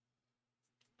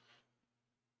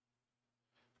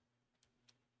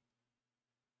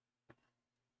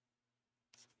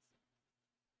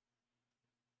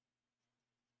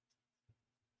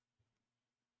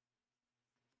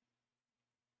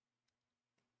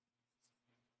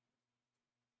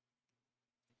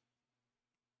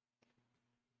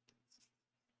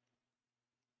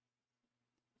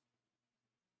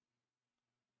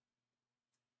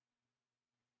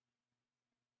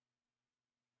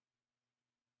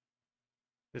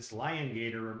 This lion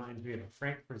gator reminds me of a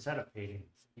Frank Frazetta painting.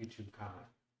 YouTube comment.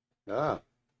 Ah,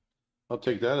 I'll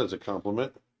take that as a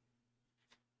compliment.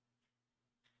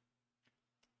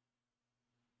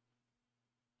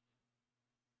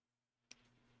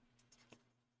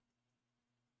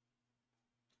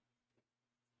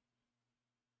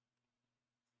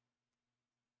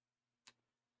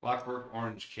 Clockwork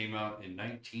Orange came out in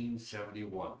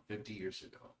 1971, 50 years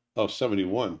ago. Oh,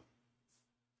 71.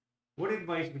 What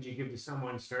advice would you give to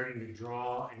someone starting to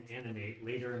draw and animate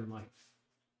later in life?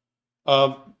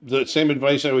 The same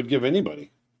advice I would give anybody.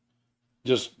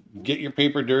 Just get your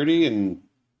paper dirty and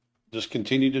just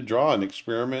continue to draw and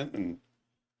experiment. And,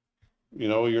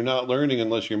 you're not learning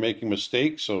unless you're making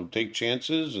mistakes. So take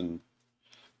chances and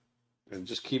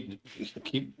just keep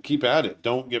at it.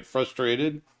 Don't get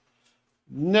frustrated.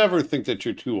 Never think that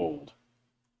you're too old.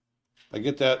 I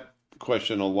get that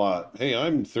question a lot. Hey,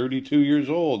 I'm 32 years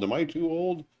old. Am I too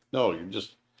old? No,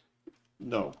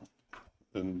 no.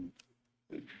 And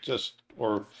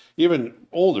or even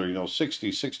older,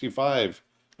 60, 65.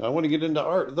 I want to get into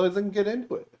art. Then get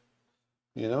into it.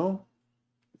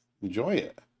 Enjoy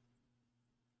it.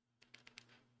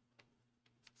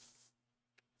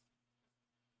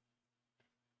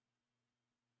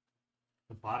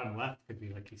 The bottom left could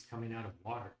be like he's coming out of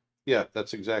water. Yeah,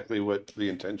 that's exactly what the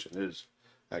intention is.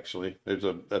 Actually,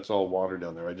 that's all water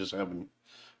down there. I just haven't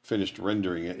finished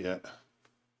rendering it yet.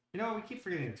 We keep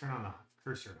forgetting to turn on the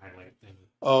cursor highlight thing.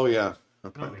 Oh yeah.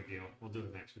 Okay. No big deal. We'll do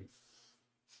it next week.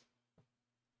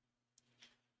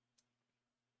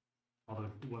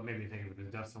 Although, what made me think of it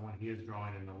is Dustin, when he is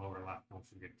drawing in the lower left, don't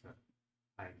forget to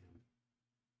hide him.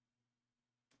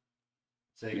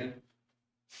 Say again?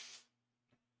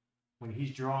 When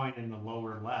he's drawing in the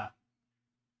lower left,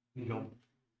 you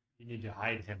need to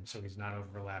hide him so he's not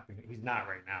overlapping. He's not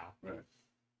right now. Right.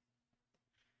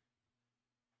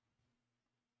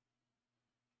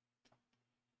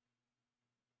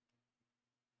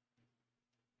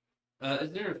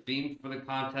 Is there a theme for the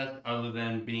contest other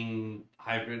than being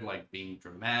hybrid, like being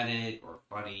dramatic or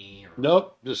funny? Or...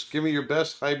 Nope. Just give me your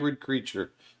best hybrid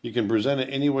creature. You can present it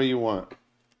any way you want.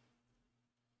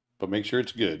 but make sure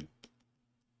it's good.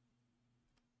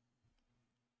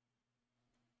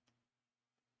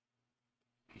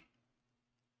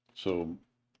 So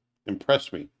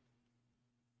impress me.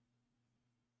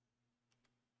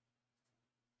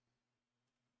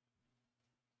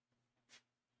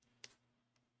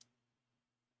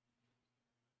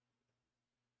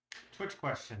 Twitch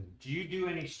question. Do you do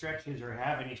any stretches or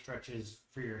have any stretches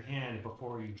for your hand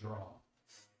before you draw?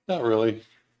 Not really.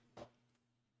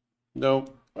 No,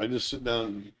 I just sit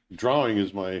down. Drawing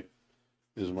is my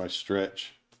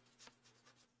stretch.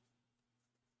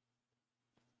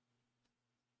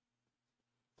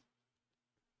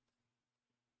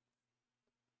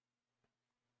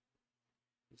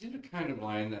 Is it a kind of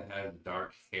lion that has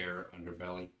dark hair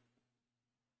underbelly?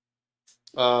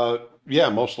 Yeah,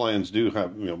 most lions do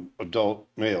have, adult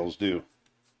males do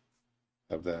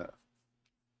have that.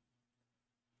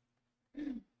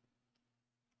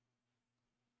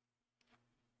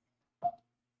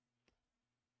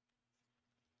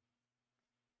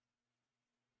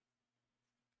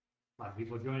 A lot of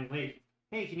people joining late.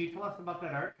 Hey, can you tell us about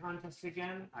that art contest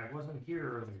again? I wasn't here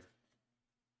earlier.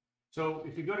 So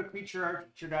if you go to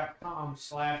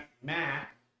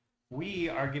creatureartteacher.com/Mac, we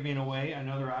are giving away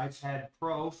another iPad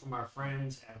Pro from our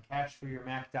friends at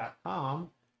cashforyourmac.com.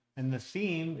 And the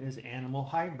theme is animal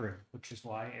hybrid, which is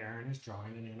why Aaron is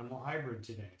drawing an animal hybrid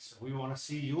today. So we want to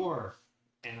see your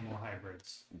animal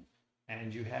hybrids.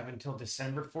 And you have until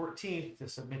December 14th to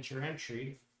submit your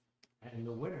entry. And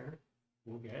the winner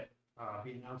will be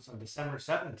announced on December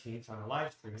 17th on a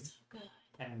live stream.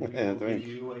 And we will give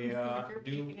you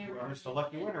the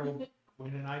lucky winner will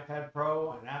win an iPad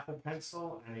Pro, an Apple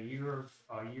Pencil, and a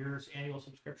year's annual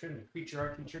subscription to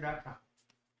creatureartteacher.com.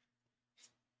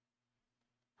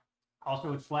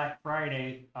 Also, it's Black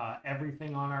Friday.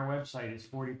 Everything on our website is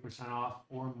 40% off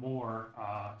or more.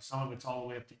 Some of it's all the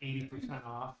way up to 80%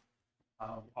 off.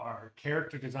 Our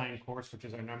character design course, which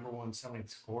is our #1 selling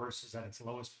course, is at its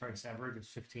lowest price ever. It's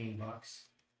 $15.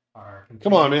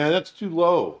 Come on, man, that's too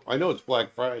low. I know it's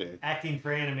Black Friday. Acting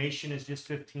for animation is just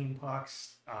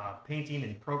 $15. Painting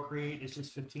and Procreate is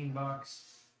just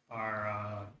 $15.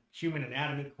 Our human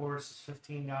anatomy course is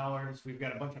 $15. We've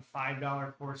got a bunch of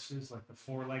 $5 courses like the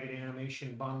 4-legged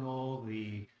animation bundle,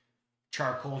 the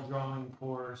charcoal drawing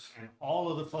course, and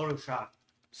all of the Photoshop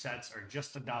sets are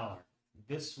just $1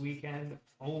 this weekend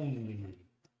only.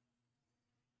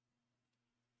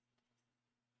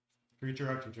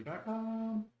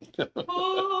 CreatureArtTeacher.com.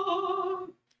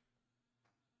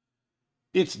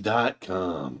 It's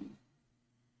 .com.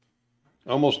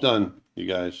 Almost done, you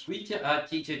guys.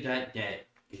 CreatureArtTeacher.net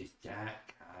is .com.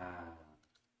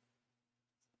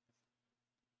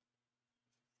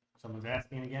 Someone's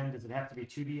asking again, does it have to be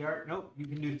 2D art? Nope, you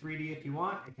can do 3D if you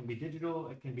want. It can be digital,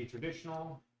 it can be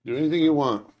traditional. Do anything you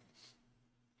want.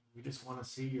 We just want to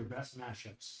see your best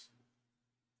mashups.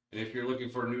 And if you're looking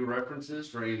for new references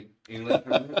for any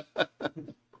listeners,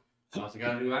 also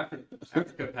got a new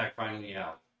Africa pack finally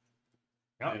out.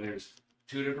 Yep. And there's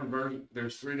 2 different versions.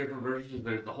 There's 3 different versions.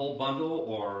 There's the whole bundle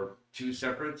or 2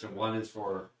 separates, and one is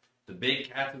for the big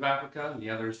cats of Africa, and the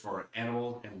other is for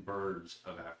animals and birds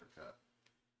of Africa.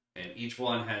 And each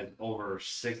one has over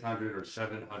 600 or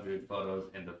 700 photos,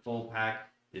 and the full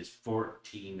pack is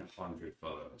 1,400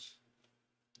 photos.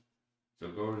 So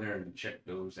go over there and check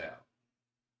those out.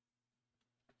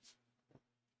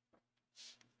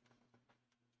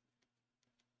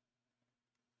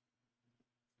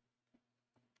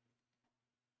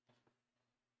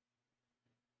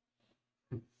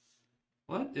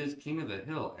 What is King of the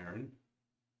Hill, Aaron?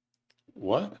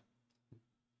 What?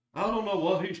 I don't know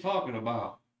what he's talking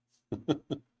about.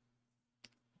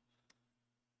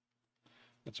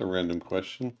 That's a random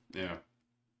question. Yeah.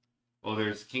 Well,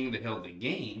 there's King of the Hill, the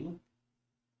game.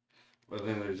 But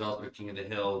then there's also King of the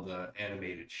Hill, the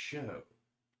animated show.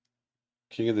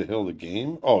 King of the Hill, the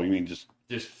game? Oh, you mean just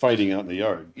fighting out in the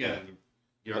yard? Yeah.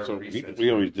 That's what we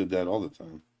always did that all the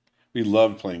time. We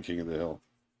loved playing King of the Hill.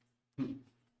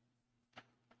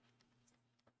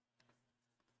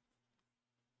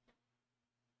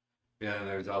 Yeah, and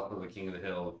there's also the King of the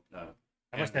Hill I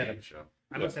must have animated show.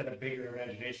 I must have a bigger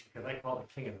imagination because I call it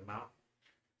King of the Mountain.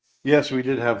 Yes, we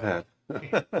did have that.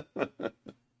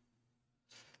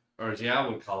 Or as I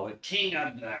would call it, King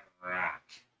of the Rock.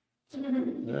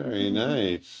 Very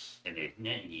nice. And there's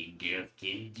nothing you girls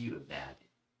can do about it.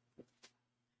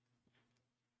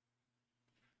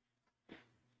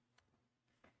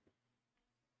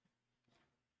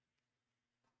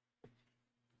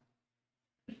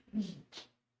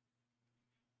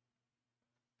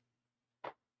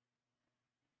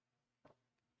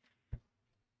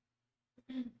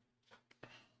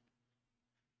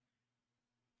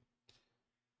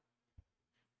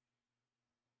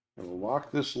 I will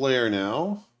lock this layer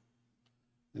now.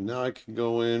 And now I can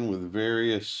go in with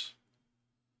various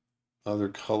other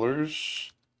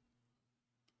colors.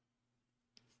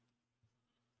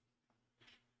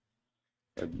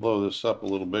 I blow this up a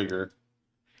little bigger.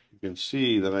 You can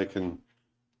see that I can.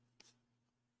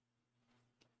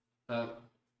 Can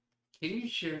you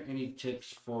share any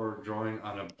tips for drawing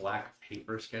on a black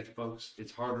paper sketchbooks?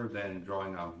 It's harder than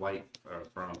drawing on white or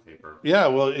brown paper. Yeah,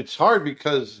 well, it's hard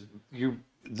because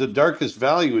the darkest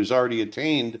value is already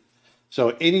attained,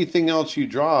 so anything else you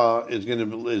draw is going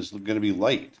to be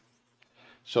light.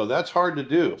 So that's hard to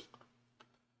do.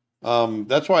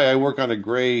 That's why I work on a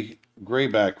gray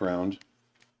background,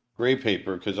 gray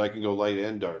paper, because I can go light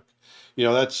and dark. You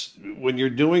know, that's when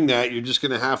you're doing that, you're just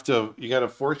going to have to. You got to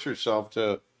force yourself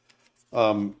to.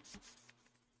 You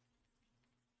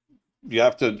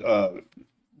have to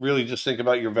really just think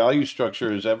about your value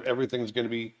structure. Is everything's going to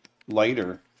be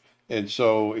lighter, and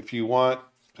so if you want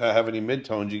to have any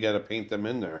midtones, you got to paint them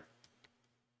in there.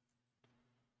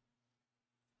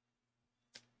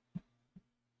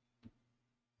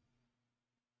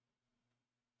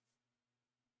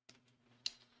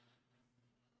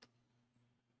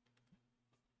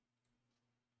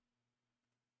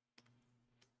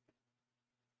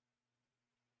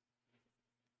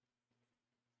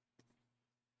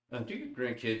 Do your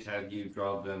grandkids have you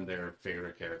draw them their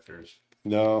favorite characters?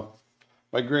 No,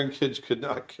 my grandkids could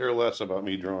not care less about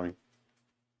me drawing.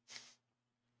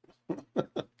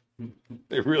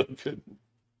 They really couldn't.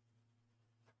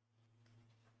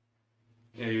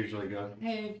 Yeah, usually go,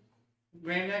 hey,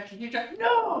 Granddad, can you draw?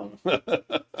 No!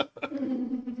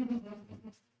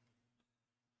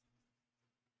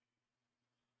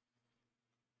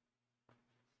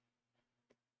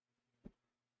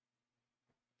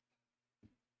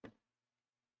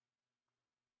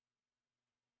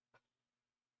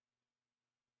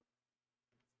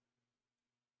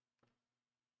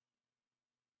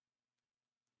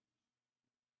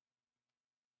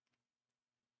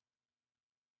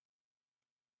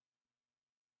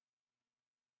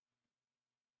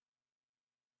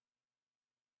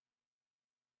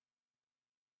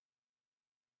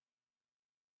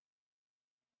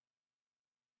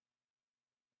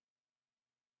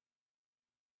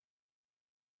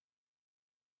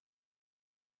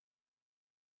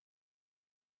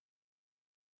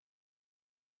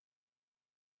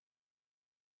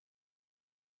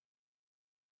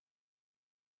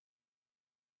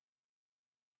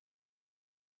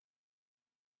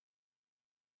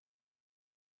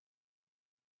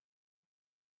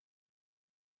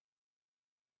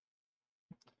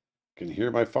 Can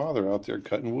hear my father out there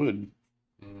cutting wood.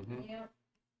 Mm-hmm. Yeah.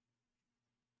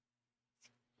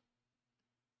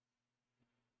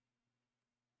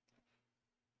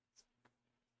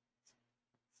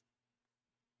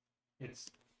 It's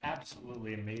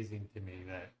absolutely amazing to me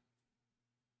that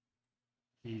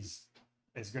he's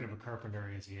as good of a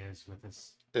carpenter as he is with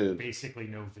his basically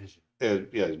no vision.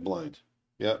 Yeah, he's blind.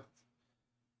 Yeah.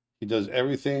 He does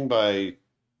everything by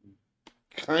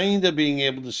kind of being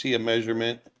able to see a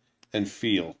measurement and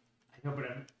feel. I know, but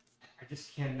I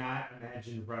just cannot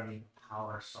imagine running a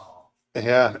power saw.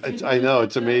 Yeah, I know,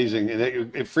 it's amazing. And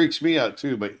it freaks me out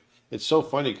too, but it's so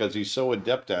funny because he's so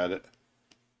adept at it.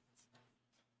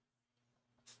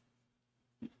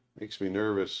 Makes me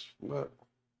nervous. But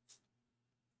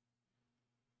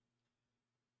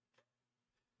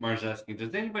Mar's asking,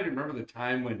 does anybody remember the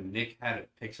time when Nick had a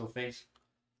pixel face?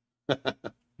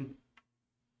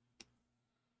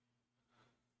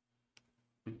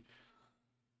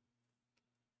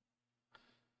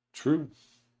 true.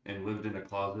 And lived in a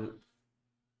closet?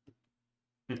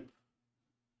 So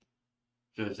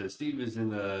it says Steve is in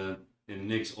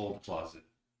Nick's old closet.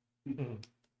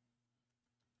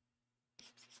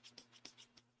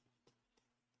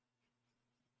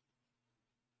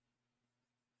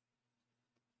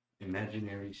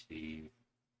 Imaginary Steve.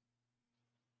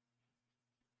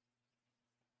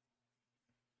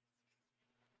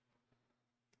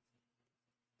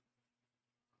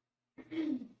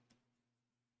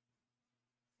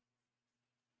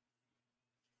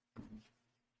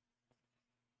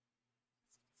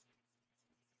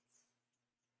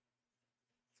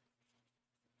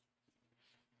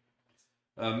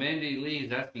 Mandy Lee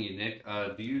is asking you, Nick,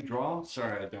 do you draw?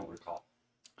 Sorry, I don't recall.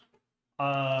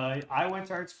 I went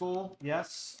to art school.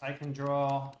 Yes, I can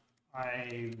draw.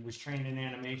 I was trained in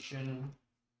animation,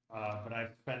 but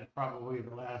I've spent probably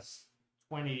the last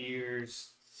 20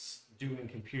 years doing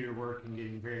computer work and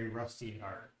getting very rusty at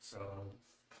art. So,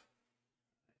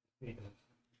 you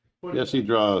know, Yes, he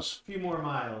draws. a few more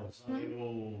miles on the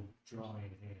old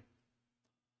drawing hand.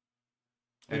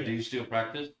 And do you still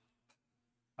practice?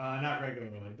 Not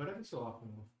regularly, but every so often.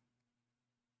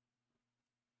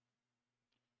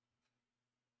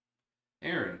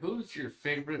 Aaron, who's your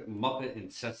favorite Muppet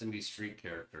and Sesame Street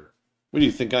character? What do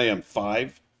you think I am,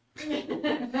 5?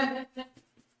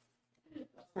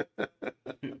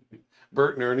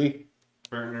 Bert and Ernie.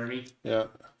 Bert and Ernie? Yeah.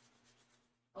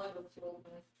 I like those old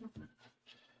ones.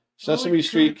 Sesame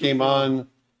Street came on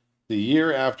the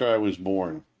year after I was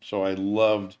born. So I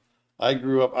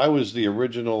grew up, I was the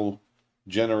original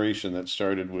generation that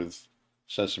started with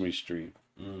Sesame Street.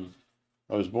 Mm.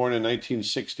 I was born in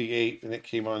 1968 and it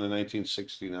came on in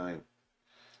 1969.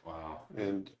 Wow.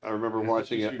 And I remember Yeah,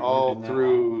 watching Sesame it Street all really been that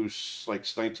through like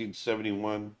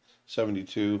 1971,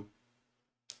 72.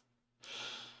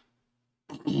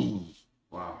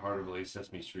 Wow, hard to believe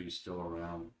Sesame Street is still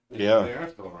around. Yeah. They are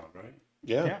still around, right?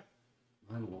 Yeah. Yeah.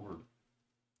 My lord.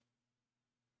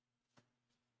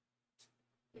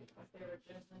 My favorite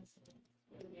business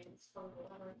is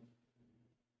Pocahontas.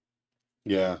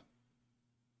 Yeah.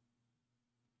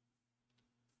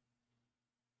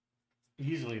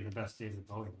 Easily the best David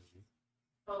Bowie movie.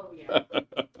 Oh yeah.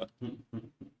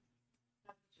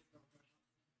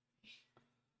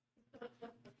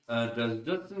 Does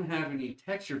Dustin have any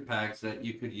texture packs that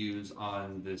you could use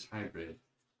on this hybrid?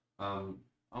 I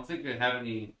don't think they have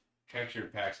any texture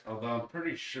packs, although I'm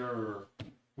pretty sure.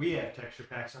 We have texture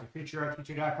packs on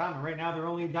futurertteacher.com, and right now they're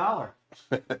only $1.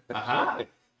 Aha!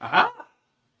 Aha!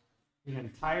 An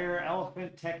entire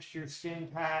elephant texture skin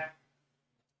pack,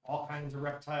 all kinds of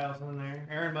reptiles in there.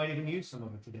 Aaron might even use some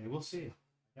of it today. We'll see.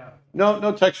 Yeah.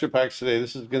 No texture packs today.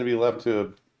 This is going to be left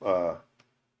to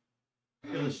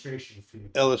Illustration feel.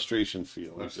 illustration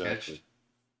feel. Or Exactly. sketch.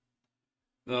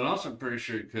 No, and also I'm pretty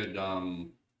sure you could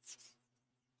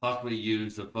possibly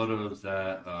use the photos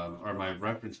that are my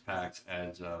reference packs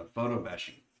as photo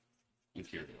bashing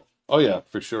material. Oh yeah,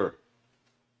 for sure.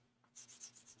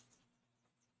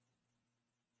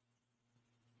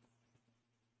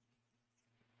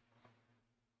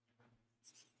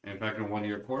 In fact, in one of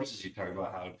your courses, you talk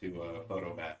about how to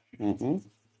photo bash, Mm-hmm.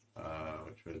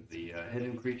 which was the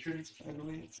hidden creatures, I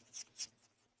believe.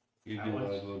 You That do a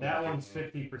one's, little that bit one's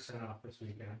different. 50% off this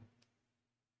weekend.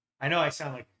 I know I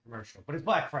sound like a commercial, but it's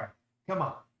Black Friday. Come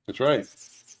on. That's right.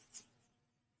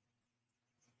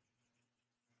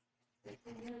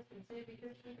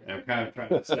 And I'm kind of trying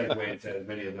to segue into as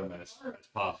many of them as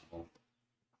possible.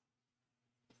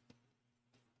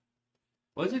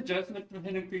 Was it just the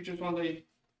hidden creatures while they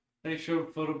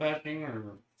showed photo bashing, or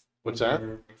What's that?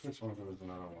 I just wonder if there was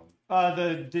another one.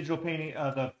 The digital painting,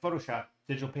 the Photoshop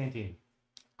digital painting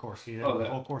course. He has Oh, a that-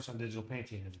 whole course on digital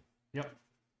painting. And, yep.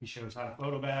 He shows how to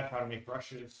photo bash, how to make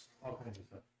brushes, all kinds of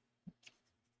stuff.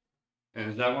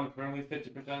 And is that one currently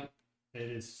 50%? It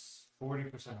is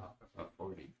 40% off.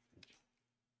 40.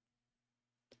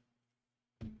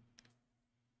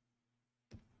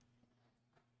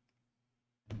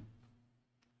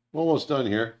 I'm almost done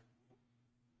here.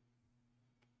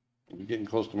 I'm getting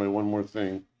close to my one more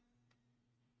thing.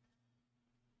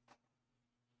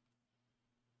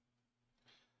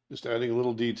 Just adding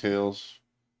little details.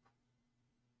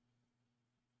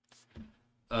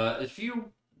 If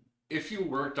you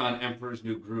worked on Emperor's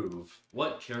New Groove,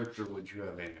 what character would you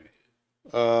have animated?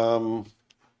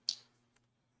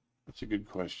 That's a good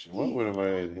question. What would have I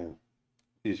had him?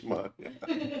 He's mine.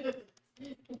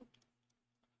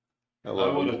 I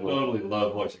love would him have as well. totally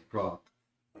loved watching Croc.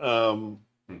 Oh,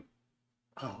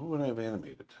 who would I have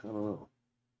animated? I don't know.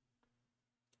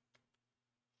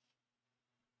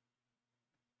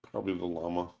 Probably the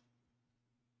llama,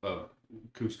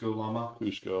 Cusco Llama.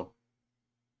 Cusco.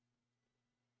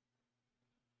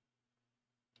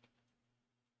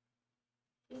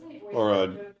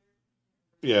 Or,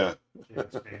 yeah,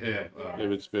 Yeah,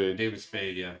 David Spade. David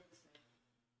Spade, yeah.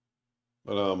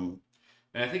 But And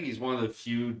I think he's one of the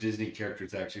few Disney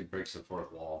characters that actually breaks the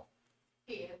fourth wall.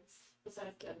 He is,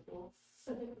 besides Deadpool.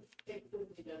 It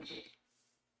would be Deadpool.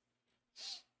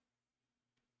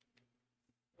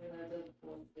 And that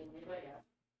Deadpool didn't anybody got.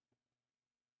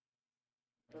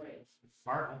 Alright.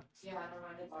 Martin. Yeah, I don't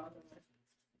mind it bothering me.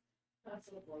 That's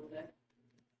the flow today.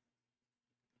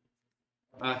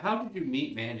 How did you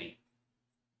meet Manny?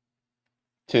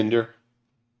 Tinder.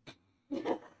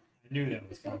 I knew that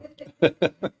was coming.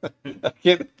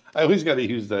 I always got to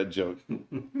use that joke.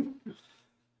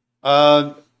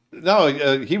 No,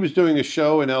 he was doing a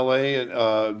show in LA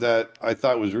that I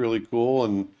thought was really cool,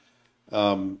 and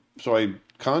so I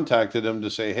contacted him to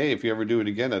say, "Hey, if you ever do it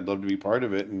again, I'd love to be part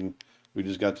of it." And we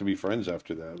just got to be friends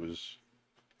after that. It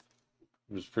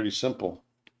was pretty simple.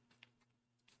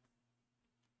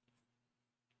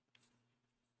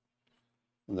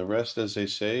 And the rest, as they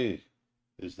say,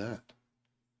 is that.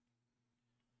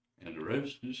 And the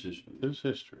rest is history. Is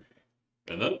history.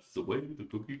 And that's the way the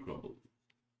cookie crumbles.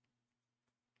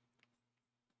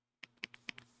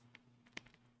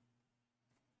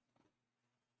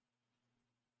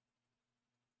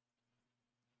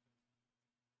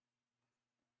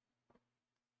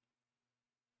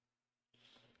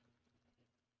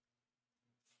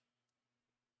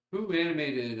 Who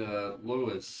animated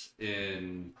Lois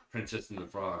in Princess and the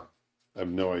Frog? I have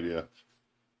no idea.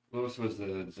 Lois was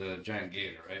the giant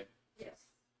gator, right? Yes.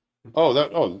 Oh, is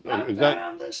that?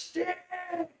 Found the stick!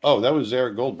 Oh, that was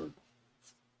Eric Goldberg.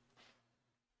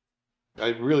 I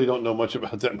really don't know much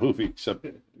about that movie except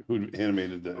who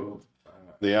animated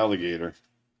the alligator. Have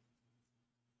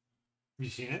you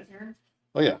seen it, Aaron?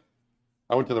 Oh yeah,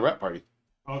 I went to the rap party.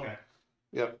 Okay.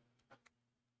 Yep.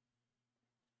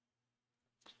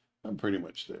 I'm pretty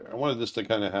much there. I wanted this to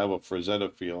kind of have a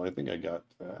Frazetta feel. I think I got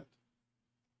that.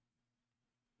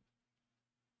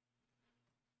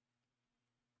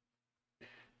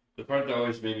 The part that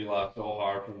always made me laugh so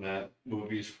hard from that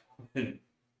movie is when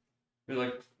they're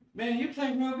like, man, you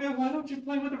play real good. Why don't you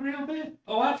play with a real band?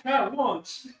 Oh, I tried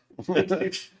once.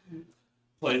 Plays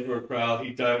for a crowd.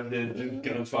 He dives in,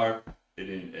 guns fire. It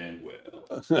didn't end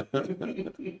well.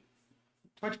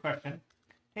 Twitch question.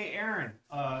 Hey, Aaron,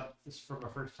 this is for my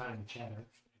first time chatter.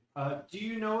 Do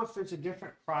you know if there's a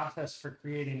different process for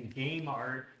creating game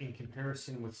art in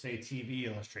comparison with, say,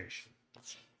 TV illustration?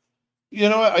 You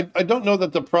know, I don't know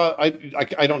that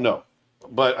I don't know,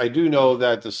 but I do know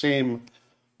that the same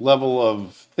level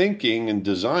of thinking and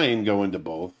design go into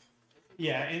both.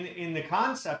 Yeah, in the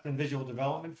concept and visual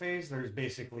development phase, there's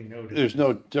basically no difference. There's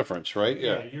no difference, right?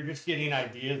 Yeah. You're just getting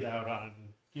ideas out on,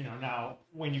 now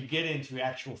when you get into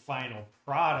actual final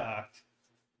product,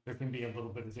 there can be a little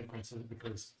bit of differences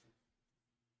because,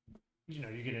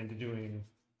 you get into doing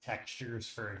textures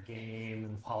for a game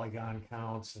and polygon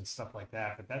counts and stuff like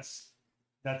that. But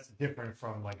that's different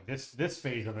from like this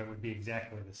phase of it would be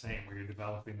exactly the same where you're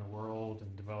developing the world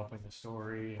and developing the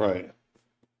story. Right.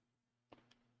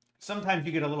 Sometimes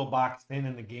you get a little boxed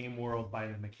in the game world by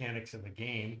the mechanics of the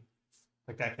game.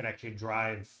 Like that could actually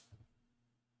drive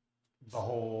the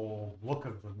whole look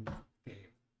of the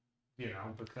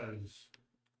game, because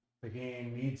the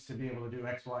game needs to be able to do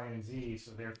X, Y, and Z, so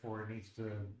therefore it needs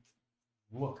to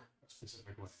look a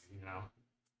specific way,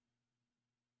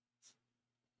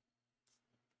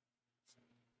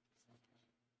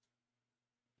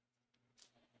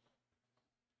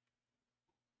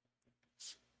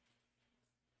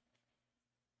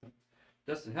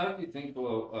 Justin, how do you think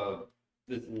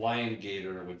this lion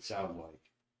gator would sound like?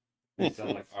 It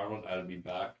sound like Arnold I'd be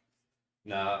back.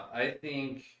 Now, I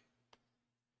think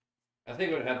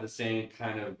it would have the same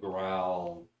kind of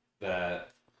growl that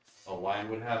a lion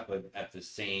would have, but at the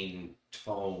same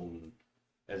tone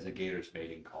as a gator's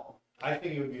mating call. I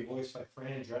think it would be voiced by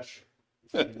Fran Drescher.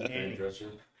 Fran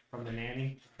Drescher From The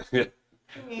Nanny. Yeah.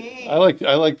 I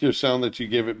like your sound that you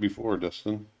gave it before,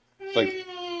 Dustin. It's like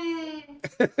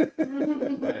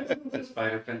the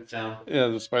spider fence sound. Yeah,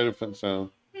 the spider fence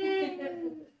sound.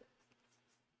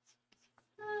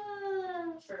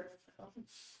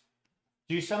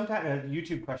 Do you sometimes,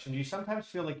 YouTube question, do you sometimes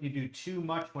feel like you do too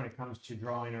much when it comes to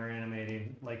drawing or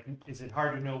animating? Like, is it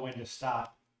hard to know when to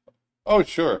stop? Oh,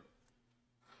 sure.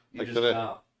 You just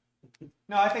stop.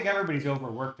 No, I think everybody's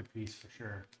overworked a piece for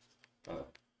sure.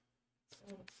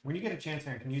 When you get a chance,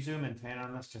 Aaron, can you zoom and pan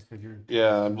on this just because you're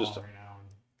I'm just right now?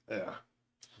 Yeah.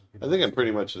 I think I'm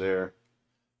pretty much there.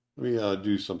 Let me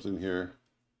do something here.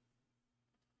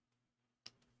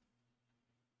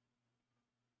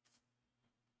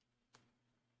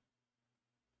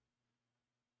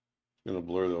 I'm going to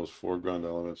blur those foreground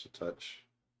elements a touch.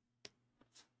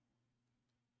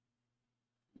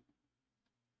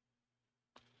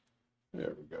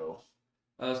 There we go.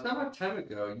 It's not much time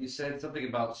ago. You said something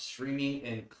about streaming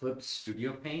in Clip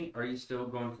Studio Paint. Are you still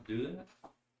going to do that?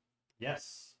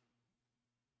 Yes.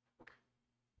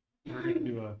 We're going to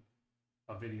do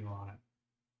a video on it.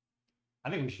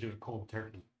 I think we should do a cold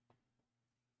turkey.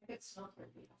 I could smell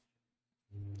turkey.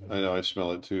 I know, I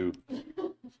smell it too.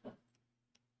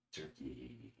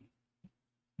 Turkey.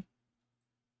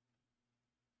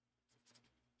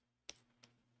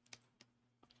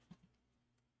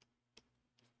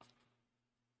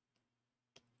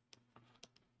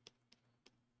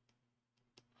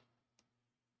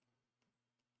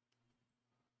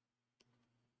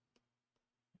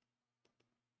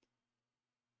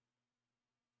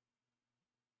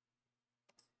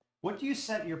 What do you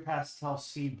set your pastel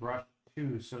C brush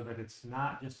to so that it's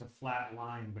not just a flat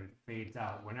line, but it fades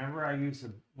out? Whenever I use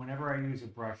a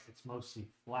brush, it's mostly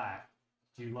flat.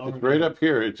 Do you lower It's right up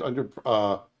here. It's under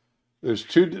There's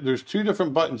two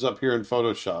different buttons up here in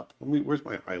Photoshop. Where's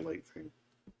my highlight thing?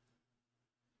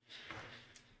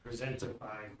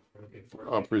 Presentify.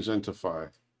 Oh, Presentify.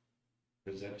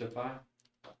 Presentify.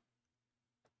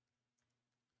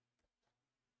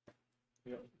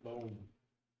 Yep, boom.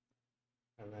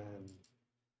 And then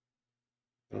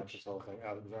that's this whole thing.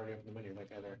 Oh, it was already up in the menu, like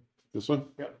that there. This one?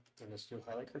 Yep, and just do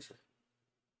highlight cursor.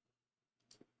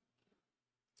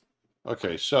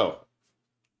 Okay, so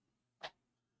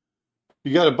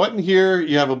you got a button here,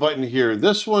 you have a button here.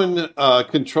 This one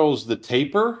controls the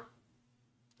taper.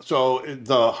 So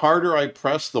the harder I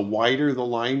press, the wider the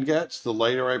line gets. The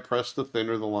lighter I press, the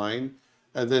thinner the line.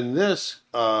 And then this,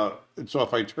 so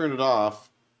if I turn it off,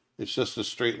 it's just a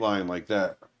straight line like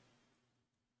that.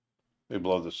 Let me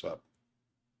blow this up.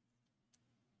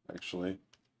 Actually,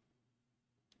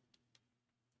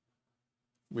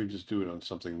 we just do it on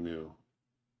something new.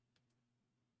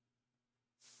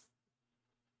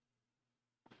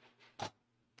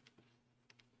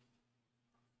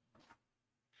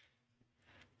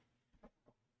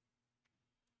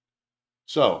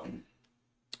 So,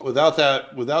 without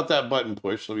that button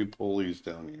push, let me pull these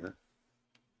down here.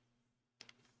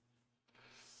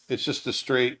 It's just a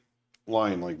straight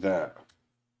line like that.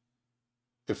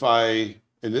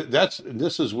 And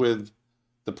this is with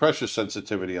the pressure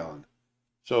sensitivity on.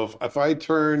 So if I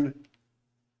turn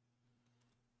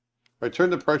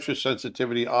the pressure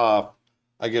sensitivity off,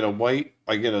 I get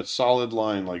a solid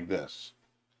line like this.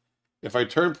 If I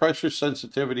turn pressure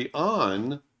sensitivity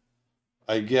on,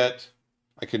 I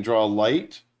can draw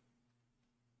light,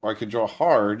 or I can draw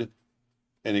hard,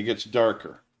 and it gets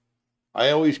darker.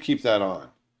 I always keep that on.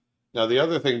 Now the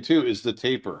other thing too is the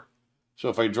taper. So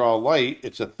if I draw light,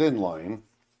 it's a thin line.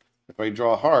 If I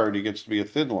draw hard, it gets to be a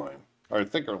thin line, or a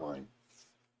thicker line.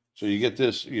 So you get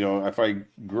this, if I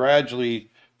gradually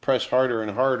press harder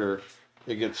and harder,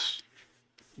 it gets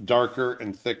darker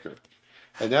and thicker.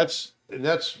 And that's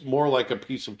more like a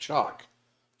piece of chalk.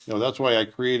 That's why I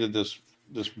created this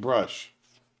brush,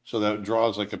 so that it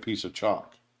draws like a piece of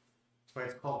chalk. That's why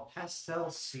it's called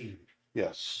Pastel C.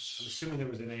 Yes. I'm assuming there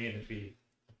was an A and a B.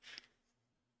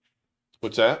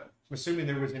 What's that? I'm assuming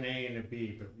there was an A and a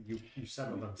B, but you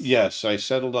settled on C. Yes, I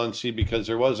settled on C because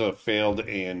there was a failed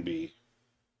A and B.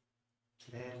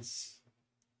 And C.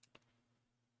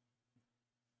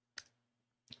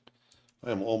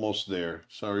 I am almost there.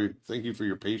 Sorry. Thank you for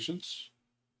your patience.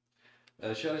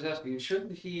 Should I was asking,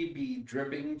 shouldn't he be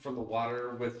dripping from the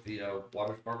water with the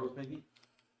water sparkles, maybe?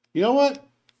 You know what?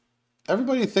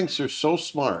 Everybody thinks they're so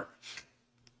smart.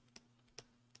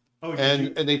 Oh,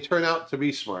 and they turn out to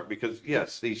be smart because,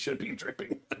 yes, they should be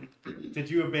dripping. Did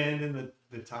you abandon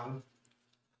the tongue?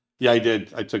 Yeah, I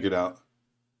did. I took it out.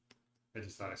 I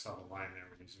just thought I saw the line there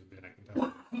when you zoomed in. I can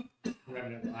tell.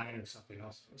 Remnant line or something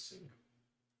else. Let's see.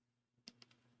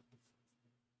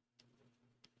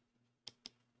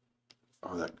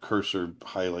 Oh, that cursor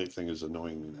highlight thing is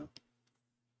annoying me now.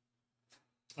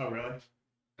 Oh, really?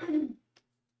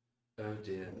 Oh,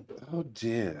 dear. Oh,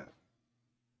 dear.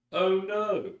 Oh,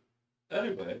 no.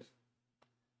 Anyway.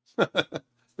 No,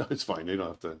 it's fine. They don't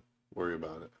have to worry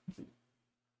about it.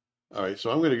 All right,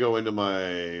 so I'm going to go into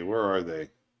my, where are they?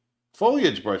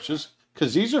 Foliage brushes,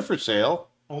 because these are for sale.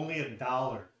 Only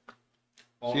 $1.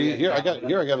 See, here I got a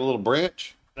little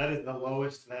branch. That is the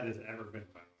lowest that has ever been,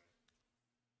 by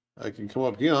the way. I can come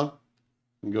up here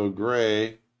and go gray.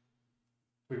 If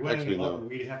we went Actually, any lower, no.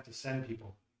 we'd have to send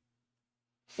people.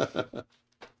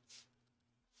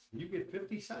 You get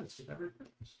 50 cents with every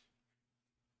purchase.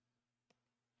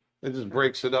 It just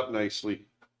breaks it up nicely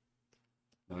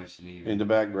Nice and even. in the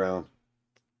background.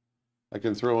 I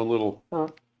can throw a little.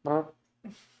 It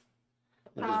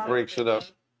just breaks it up.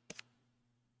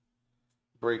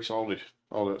 Breaks all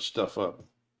that stuff up.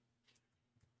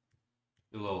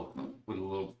 With a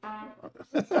little.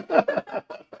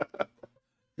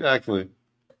 Exactly.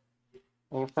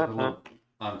 On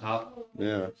top.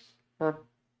 Yeah.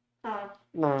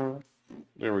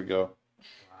 There we go.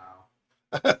 Wow.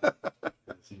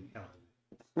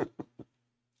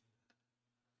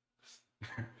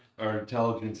 Our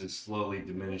intelligence is slowly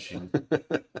diminishing. All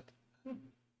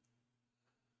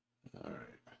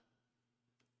right.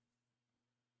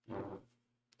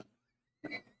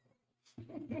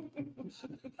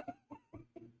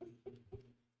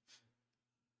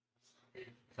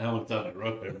 I almost sounded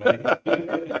rough there, buddy.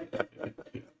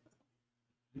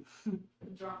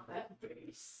 Drop that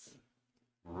bass.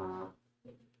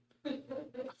 It's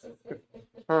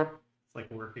like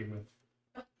working with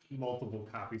multiple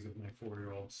copies of my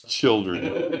 4-year-old son.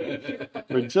 Children.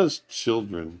 We're just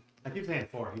children. I keep saying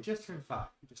 4. He just turned 5.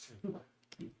 He just turned 5.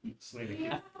 Slay the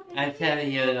kid. I'm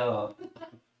telling you, no.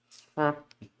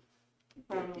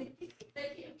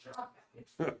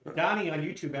 Donnie on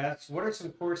YouTube asks, what are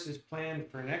some courses planned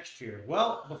for next year?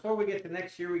 Well, before we get to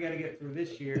next year, we got to get through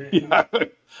this year. Yeah,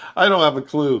 I don't have a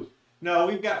clue. No,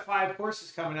 we've got 5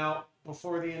 courses coming out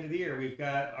before the end of the year. We've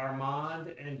got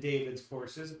Armand and David's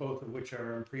courses, both of which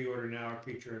are in pre-order now, our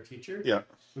Creature or Teacher. Yeah.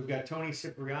 We've got Tony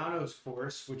Cipriano's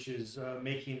course, which is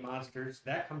Making Monsters.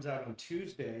 That comes out on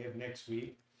Tuesday of next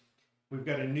week. We've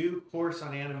got a new course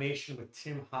on animation with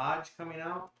Tim Hodge coming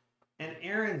out. And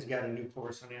Aaron's got a new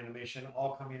course on animation,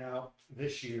 all coming out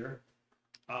this year,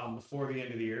 before the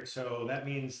end of the year. So that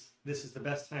means this is the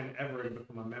best time ever to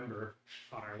become a member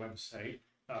on our website,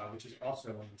 which is also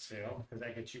on sale, because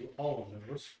that gets you all of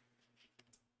those.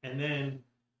 And then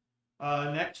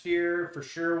next year, for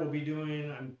sure, we'll be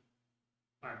doing,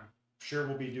 I'm sure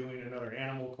we'll be doing another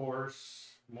animal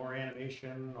course, more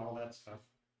animation, all that stuff.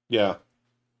 Yeah.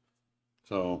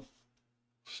 So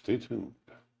stay tuned.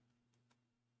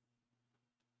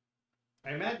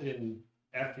 I imagine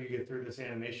after you get through this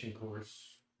animation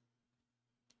course,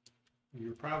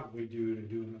 you're probably due to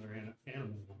do another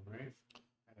animal one, right?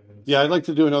 Yeah, I'd like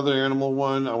to do another animal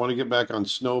one. I want to get back on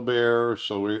Snow Bear,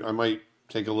 so I might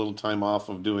take a little time off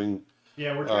of doing.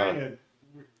 Yeah, we're trying to.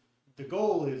 The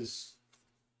goal is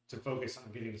to focus on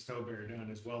getting Snow Bear done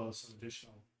as well as some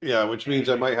additional. Yeah, which means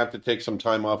I might have to take some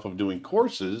time off of doing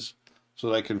courses so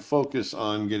that I can focus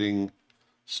on getting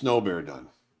Snow Bear done.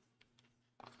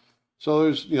 So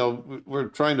there's, we're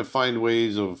trying to find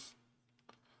ways of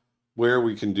where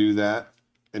we can do that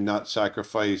and not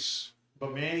sacrifice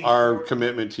our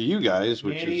commitment to you guys,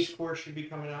 which Manny's course should be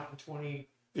coming out in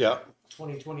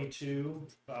 2022.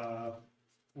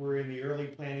 We're in the early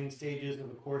planning stages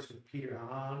of a course with Peter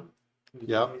Hahn, who's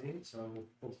amazing. So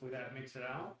hopefully that makes it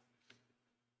out.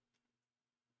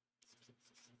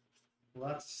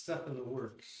 Lots of stuff in the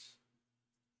works.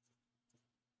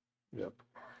 Yep.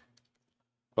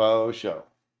 Faux show.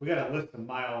 We got a list a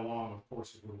mile long of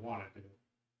courses we want to do.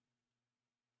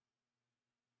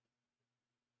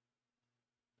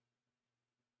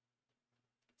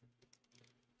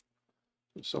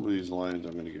 Some of these lines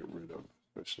I'm going to get rid of,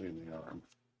 especially in the arm.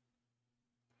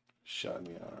 Shot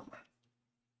in the arm.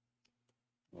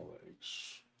 The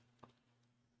legs.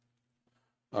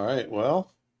 All right,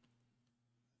 well,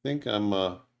 I think I'm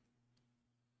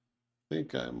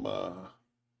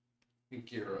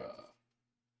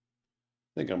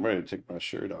ready to take my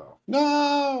shirt off.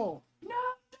 No!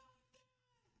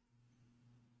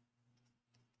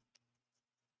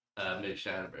 Miss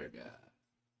Scheinberg, I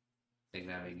think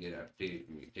now we can get up to you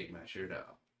for me to take my shirt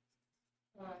off.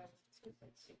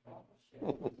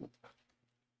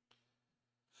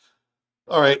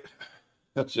 All right,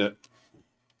 that's it.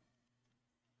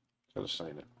 Gotta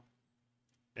sign it.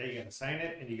 Yeah, you gotta sign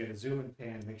it and you gotta zoom and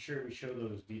pan. Make sure we show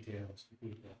those details to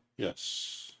people.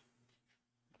 Yes.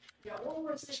 Yeah,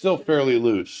 Still fairly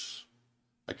loose.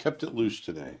 I kept it loose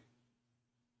today.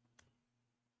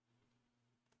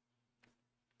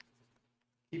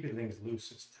 Keeping things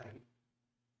loose is tight.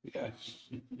 Yes.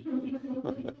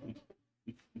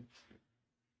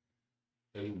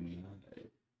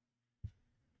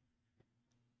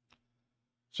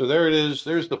 So there it is.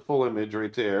 There's the full image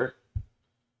right there.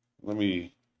 Let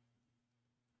me.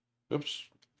 Oops.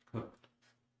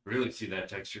 Really see that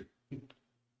texture.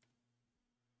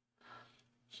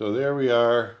 So there we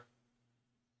are.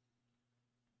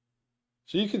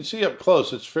 So you can see up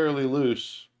close, it's fairly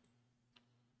loose.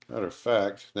 Matter of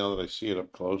fact, now that I see it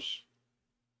up close.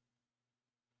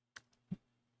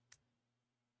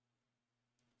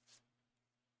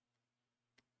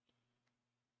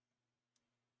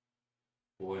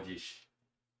 Gorgeous.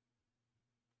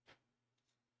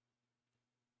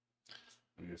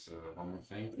 I guess one more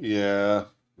thing. Yeah.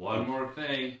 One more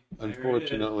thing.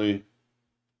 Unfortunately.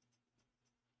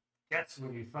 That's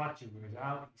when you thought you were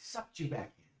out. He sucked you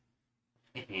back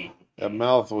in. That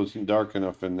mouth wasn't dark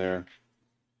enough in there.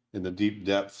 In the deep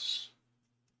depths.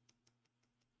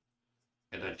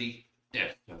 In the deep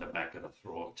depth of the back of the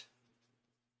throat.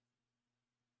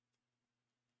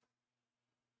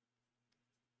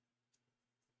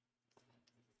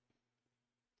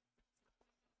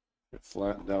 It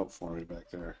flattened out for me back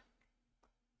there.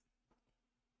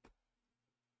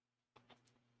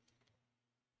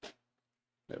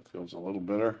 That feels a little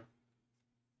better.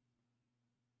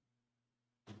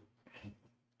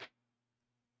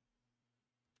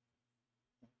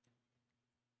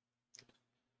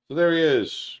 So there he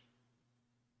is.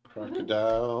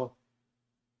 Crocodile.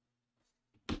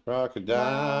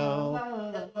 Crocodile.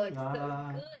 That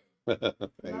looks so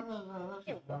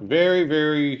good. Very,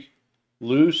 very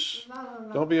loose.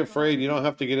 Don't be afraid. You don't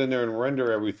have to get in there and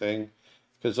render everything.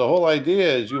 Because the whole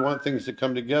idea is you want things to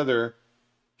come together.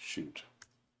 Shoot.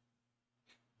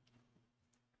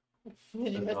 Did you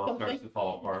It miss all starts something? to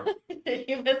fall apart.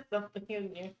 You missed something,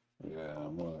 didn't you? Yeah,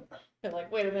 I'm on it. You're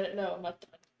like, wait a minute, no, I'm not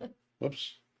done.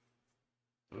 Whoops.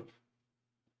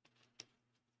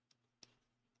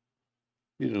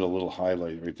 Needed a little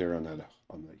highlight right there on the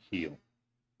heel.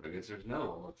 I guess there's no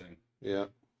one more thing. Yeah.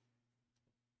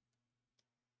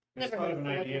 I just Never thought heard of an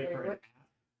of idea legendary for work.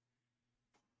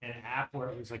 an app where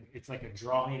it was like it's like a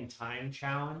drawing time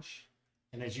challenge,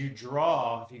 and as you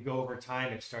draw, if you go over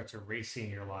time, it starts erasing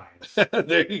your lines.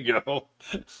 There you go.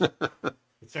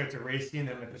 It starts erasing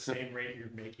them at the same rate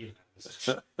you're making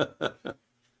them.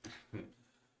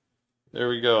 There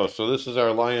we go. So this is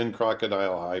our lion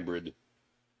crocodile hybrid.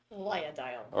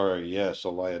 Liodile. Or yes, a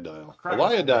liodile. A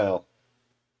Crocodile. liodile.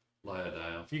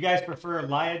 Liodile. If you guys prefer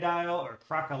liodile or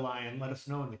crocodile, let us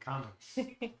know in the comments.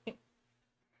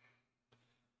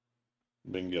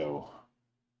 Bingo.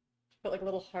 Put like a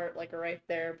little heart like right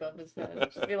there above his head.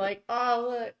 Just be like,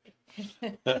 oh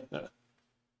look.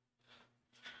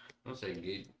 I'll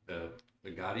say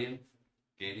the Guardian.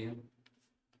 Gadian.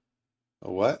 A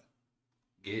what?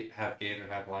 Half gator,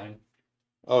 half lion.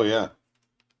 Oh yeah.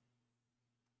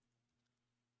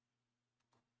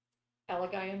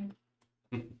 Allegiant.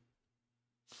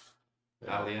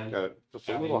 Alien. Got just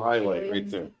a little highlight right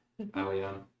there.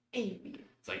 Alien. Alien.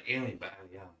 It's like alien, but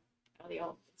alien. Alien.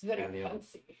 It's very Alien.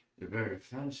 fancy. They're very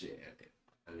fancy.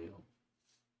 Alien.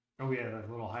 Oh yeah, that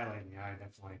little highlight in the eye,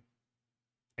 definitely.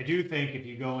 I do think if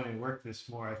you go in and work this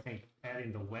more, I think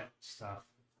adding the wet stuff.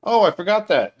 Oh, I forgot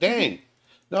that. Dang.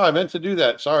 No, I meant to do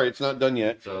that. Sorry, it's not done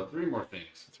yet. So 3 more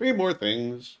things. 3 more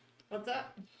things. What's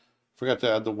that? Forgot to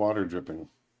add the water dripping.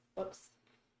 Whoops.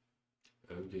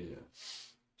 Oh dear.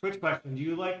 Twitch question: do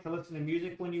you like to listen to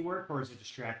music when you work, or is it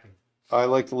distracting? I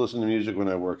like to listen to music when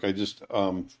I work. I just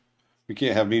we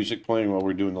can't have music playing while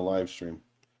we're doing the live stream.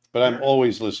 But I'm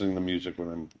always listening to music when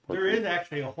I'm working. There is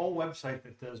actually a whole website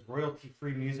that does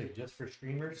royalty-free music just for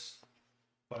streamers,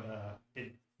 but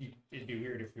it'd be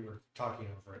weird if we were talking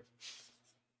over it.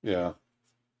 Yeah.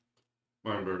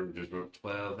 Martin Burton just wrote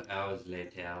 12 hours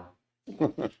later.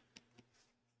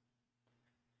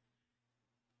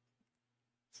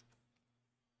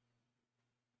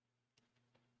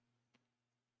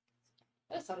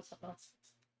 I just thought of something else.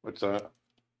 What's that?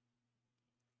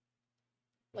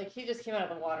 Like he just came out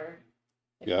of the water.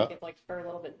 Yeah. Make it like fur a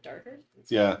little bit darker.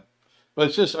 Yeah. But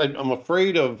it's just I'm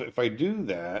afraid of if I do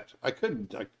that, I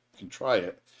could try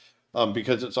it.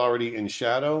 Because it's already in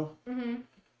shadow. Mm-hmm.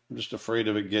 I'm just afraid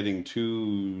of it getting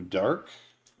too dark.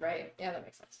 Right. Yeah, that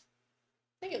makes sense.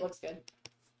 I think it looks good.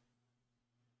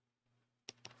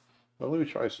 Well, let me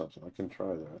try something. I can try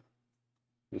that.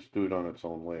 Just do it on its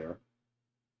own layer.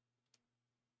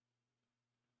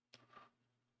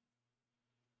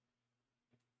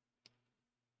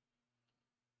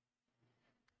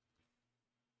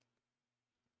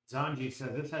 Zanji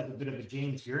says this has a bit of a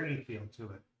James Gurney feel to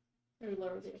it. Maybe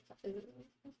lower the is it?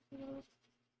 Just a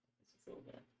little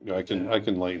bit. Yeah, I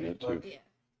can lighten it too. Yeah.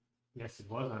 Yes, it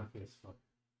was on Facebook.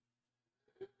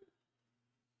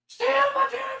 Stay on my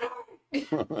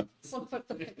territory! So what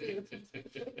the heck do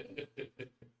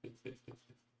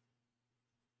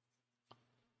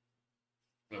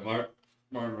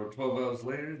Martin wrote 12 hours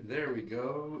later. There we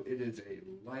go. It is a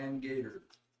lion gator.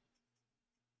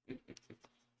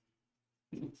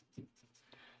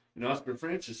 And Oscar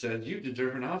Francis says, "You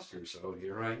deserve an Oscar," so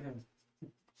here I am.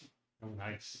 Oh,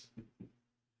 nice.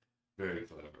 Very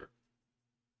clever.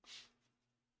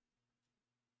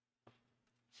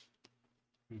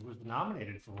 He was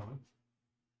nominated for one.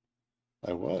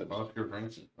 I was. Oscar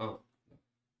Francis. Oh,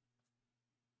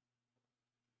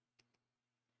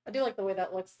 I do like the way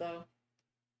that looks though.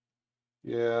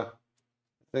 Yeah. I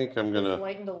think I'm It's gonna.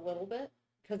 lightened a little bit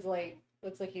because like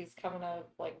looks like he's coming out of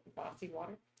like bossy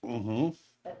water. Mm-hmm.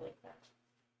 I like that.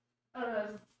 I don't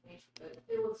know.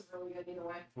 It looks really good either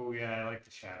way. Oh yeah, I like the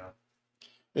shadow.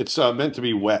 It's meant to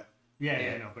be wet.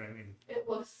 Yeah, no, but I mean, It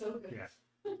looks so good. yeah.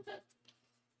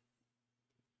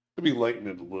 Maybe lighten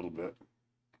it a little bit.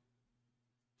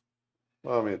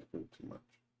 Well, I may have to put too much.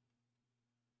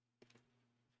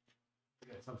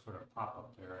 We got some sort of pop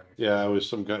up there. Yeah, it was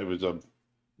some guy. It was a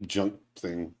junk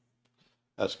thing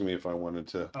asking me if I wanted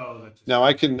to. Oh, that's just... Now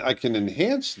I can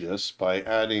enhance this by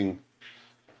adding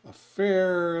a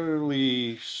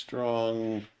fairly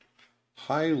strong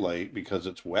highlight because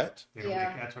it's wet.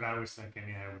 Yeah. That's what I was thinking.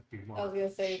 Yeah, it would be more. I was gonna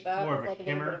say that More of a like a little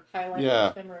bit shimmer. of highlight,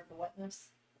 Yeah. shimmer of the wetness.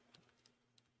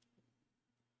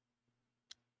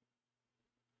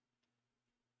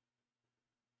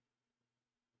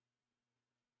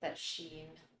 That sheen.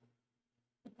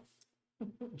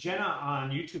 Jenna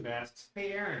on YouTube asks,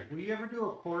 "Hey Aaron, will you ever do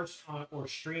a course on, or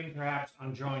stream perhaps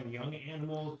on drawing young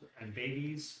animals and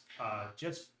babies,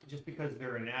 just because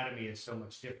their anatomy is so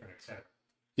much different, etc."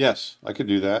 Yes, I could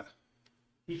do that.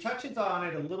 He touches on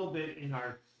it a little bit in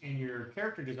your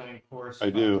character design course I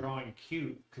about do. drawing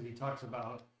cute, because he talks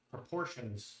about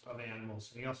proportions of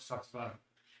animals, and he also talks about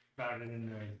it in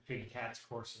the big cats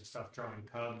course and stuff, drawing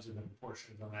cubs and the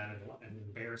proportions on that, and the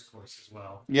bears course as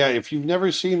well. Yeah, if you've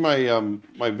never seen my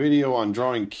my video on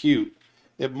drawing cute,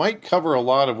 it might cover a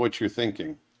lot of what you're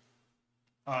thinking.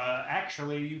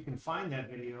 Actually, you can find that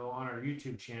video on our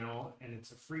YouTube channel, and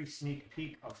it's a free sneak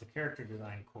peek of the character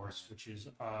design course, which is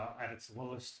at its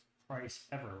lowest price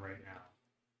ever right now.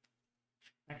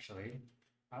 Actually,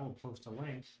 I will post a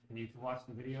link, and you can watch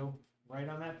the video right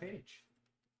on that page.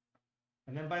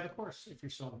 And then buy the course if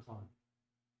you're so inclined.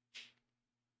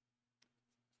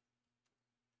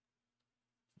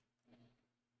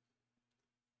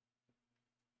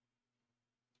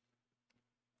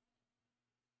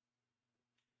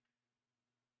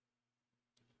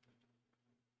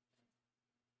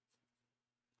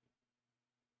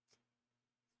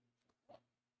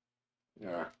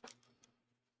 Yeah.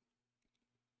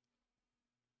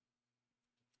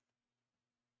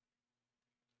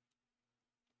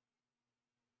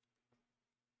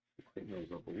 Bring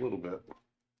those up a little bit.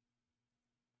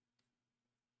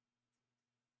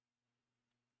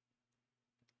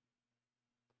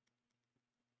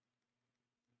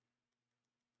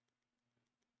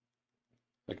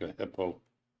 Like a hippo.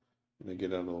 When they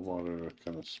get out of the water, they're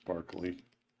kind of sparkly.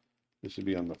 This would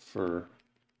be on the fur.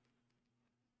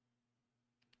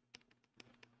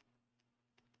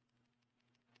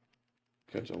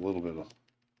 Catch a little bit of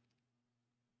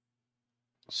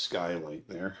skylight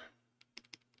there.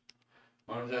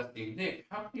 I was asking Nick,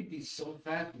 how can you be so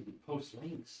fast when you post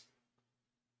links?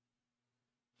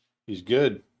 He's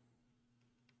good.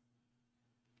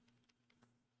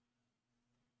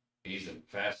 He's the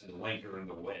fastest linker in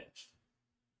the West.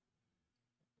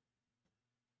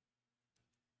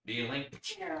 Do you link?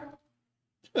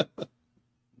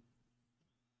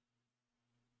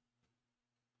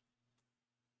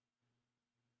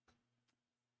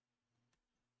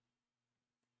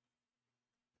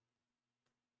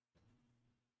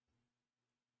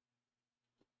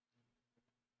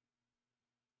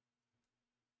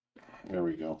 There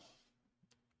we go.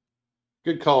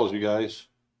 Good calls, you guys.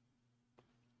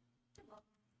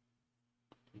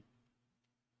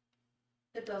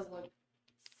 It does look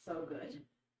so good.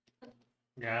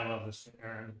 Yeah, I love this,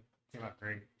 Aaron. Came out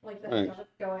great. Like that Thanks. dark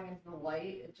going into the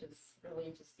light, it just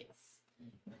really just yes.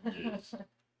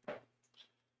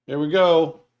 There we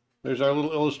go. There's our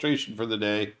little illustration for the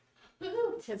day.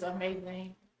 It's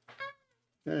amazing.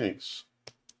 Thanks.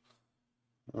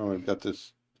 Oh, I've got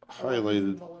this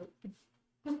highlighted.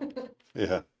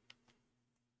 Yeah.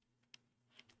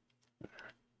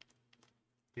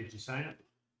 Did you sign it?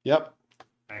 Yep.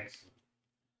 Excellent.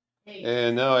 Hey,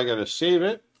 And now I got to save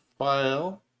it.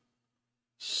 File.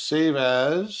 Save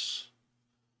as.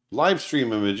 Live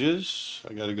stream images.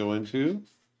 I got to go into.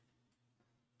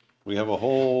 We have a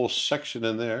whole section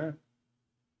in there.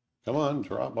 Come on,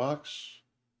 Dropbox.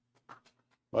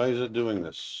 Why is it doing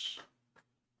this?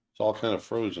 It's all kind of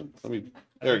frozen. Let me.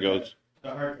 There it goes. The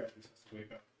hard drive just has to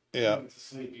wake up. Yeah. When it's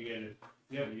asleep, you get it.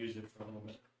 You haven't used it for a little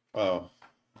bit. Oh.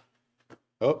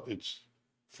 Oh, it's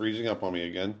freezing up on me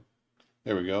again.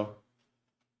 There we go.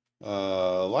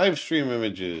 Live stream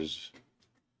images.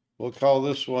 We'll call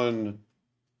this one.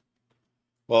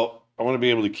 Well, I want to be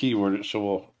able to keyword it, so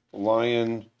we'll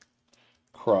lion,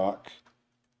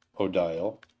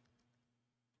 crocodile.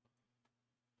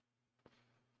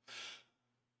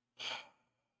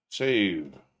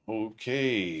 Save.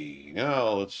 Okay. Now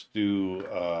let's do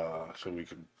so we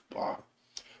can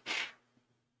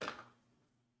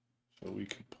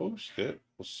post it.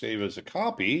 We'll save as a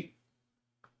copy.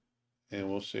 And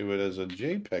we'll save it as a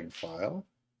JPEG file.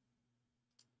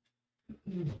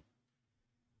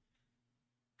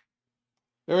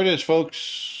 There it is,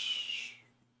 folks.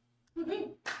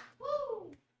 Woo!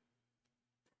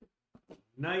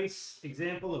 Nice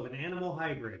example of an animal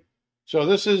hybrid. So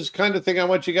this is kind of thing I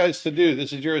want you guys to do.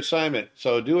 This is your assignment.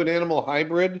 So do an animal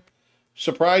hybrid.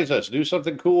 Surprise us. Do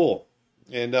something cool.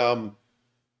 And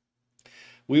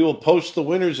we will post the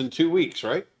winners in 2 weeks,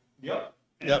 right? Yep.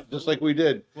 Yep, just like we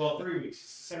did. Well, 3 weeks.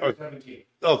 December 17th.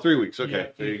 Oh, 3 weeks. You Okay,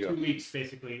 have there you go. 2 weeks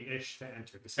basically ish to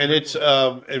enter. And December it's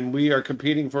 12th. and we are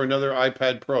competing for another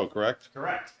iPad Pro, correct?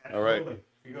 Correct. All right. Absolutely.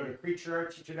 You go to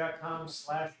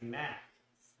creatureartteacher.com/mac.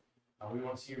 We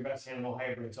want to see your best animal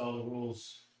hybrids, all the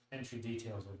rules, entry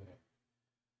details over there.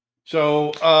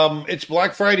 So it's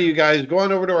Black Friday, you guys. Go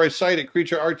on over to our site at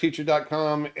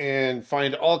creatureartteacher.com and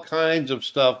find all kinds of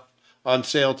stuff on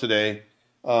sale today.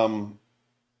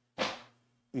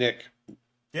 Nick,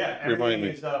 Yeah, remind everything me.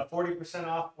 is 40%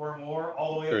 off or more,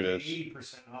 all the way up There to it is.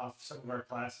 80% off some of our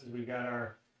classes. We've got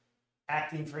our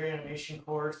acting for animation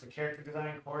course, the character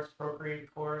design course,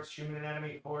 Procreate course, human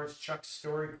anatomy course, Chuck's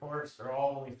story course. They're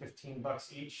all only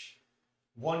 $15 each.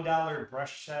 $1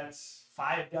 brush sets,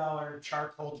 $5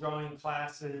 charcoal drawing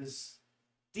classes.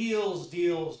 Deals,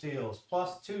 deals, deals.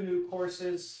 Plus 2 new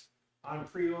courses on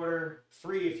pre-order.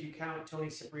 3 if you count Tony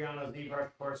Cipriano's ZBrush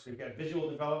course. We've got visual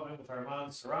development with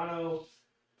Armand Serrano,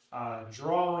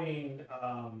 drawing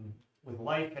with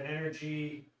life and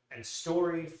energy and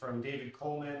story from David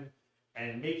Coleman,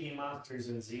 and making monsters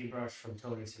in ZBrush from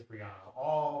Tony Cipriano.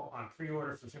 All on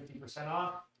pre-order for 50%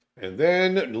 off. And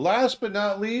then, last but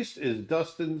not least, is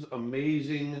Dustin's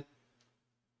amazing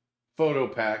photo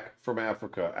pack from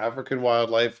Africa, African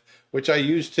wildlife, which I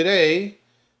used today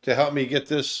to help me get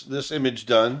this image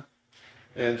done.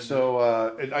 And so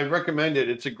I recommend it.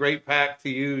 It's a great pack to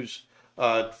use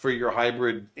for your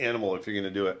hybrid animal if you're going to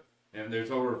do it. And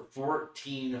there's over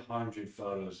 1,400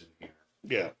 photos in here.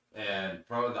 Yeah. And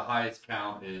probably the highest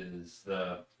count is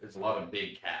there's a lot of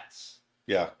big cats.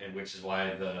 Yeah. And which is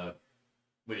why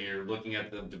when you're looking at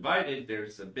them divided,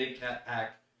 there's a big cat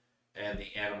pack and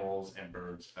the animals and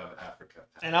birds of Africa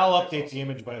pack. And I'll update the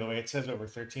image, by the way. It says over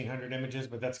 1,300 images,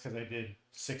 but that's because I did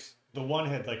 6. The one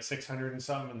had like 600 and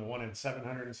something, and the one had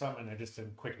 700 and something. And I just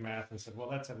did quick math and said, well,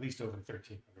 that's at least over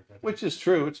 1,300. Which is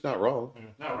true. It's not wrong. Yeah.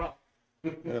 Not wrong.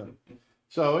 Yeah.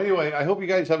 So anyway, I hope you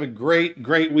guys have a great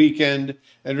weekend.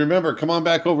 And remember, come on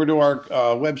back over to our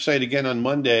website again on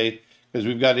Monday because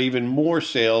we've got even more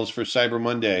sales for Cyber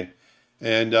Monday.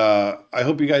 And I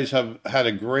hope you guys have had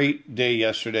a great day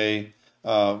yesterday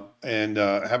and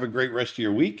have a great rest of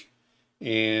your week.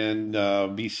 And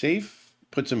be safe.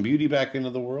 Put some beauty back into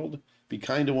the world. Be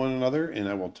kind to one another. And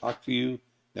I will talk to you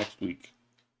next week.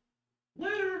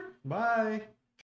 Later. Bye.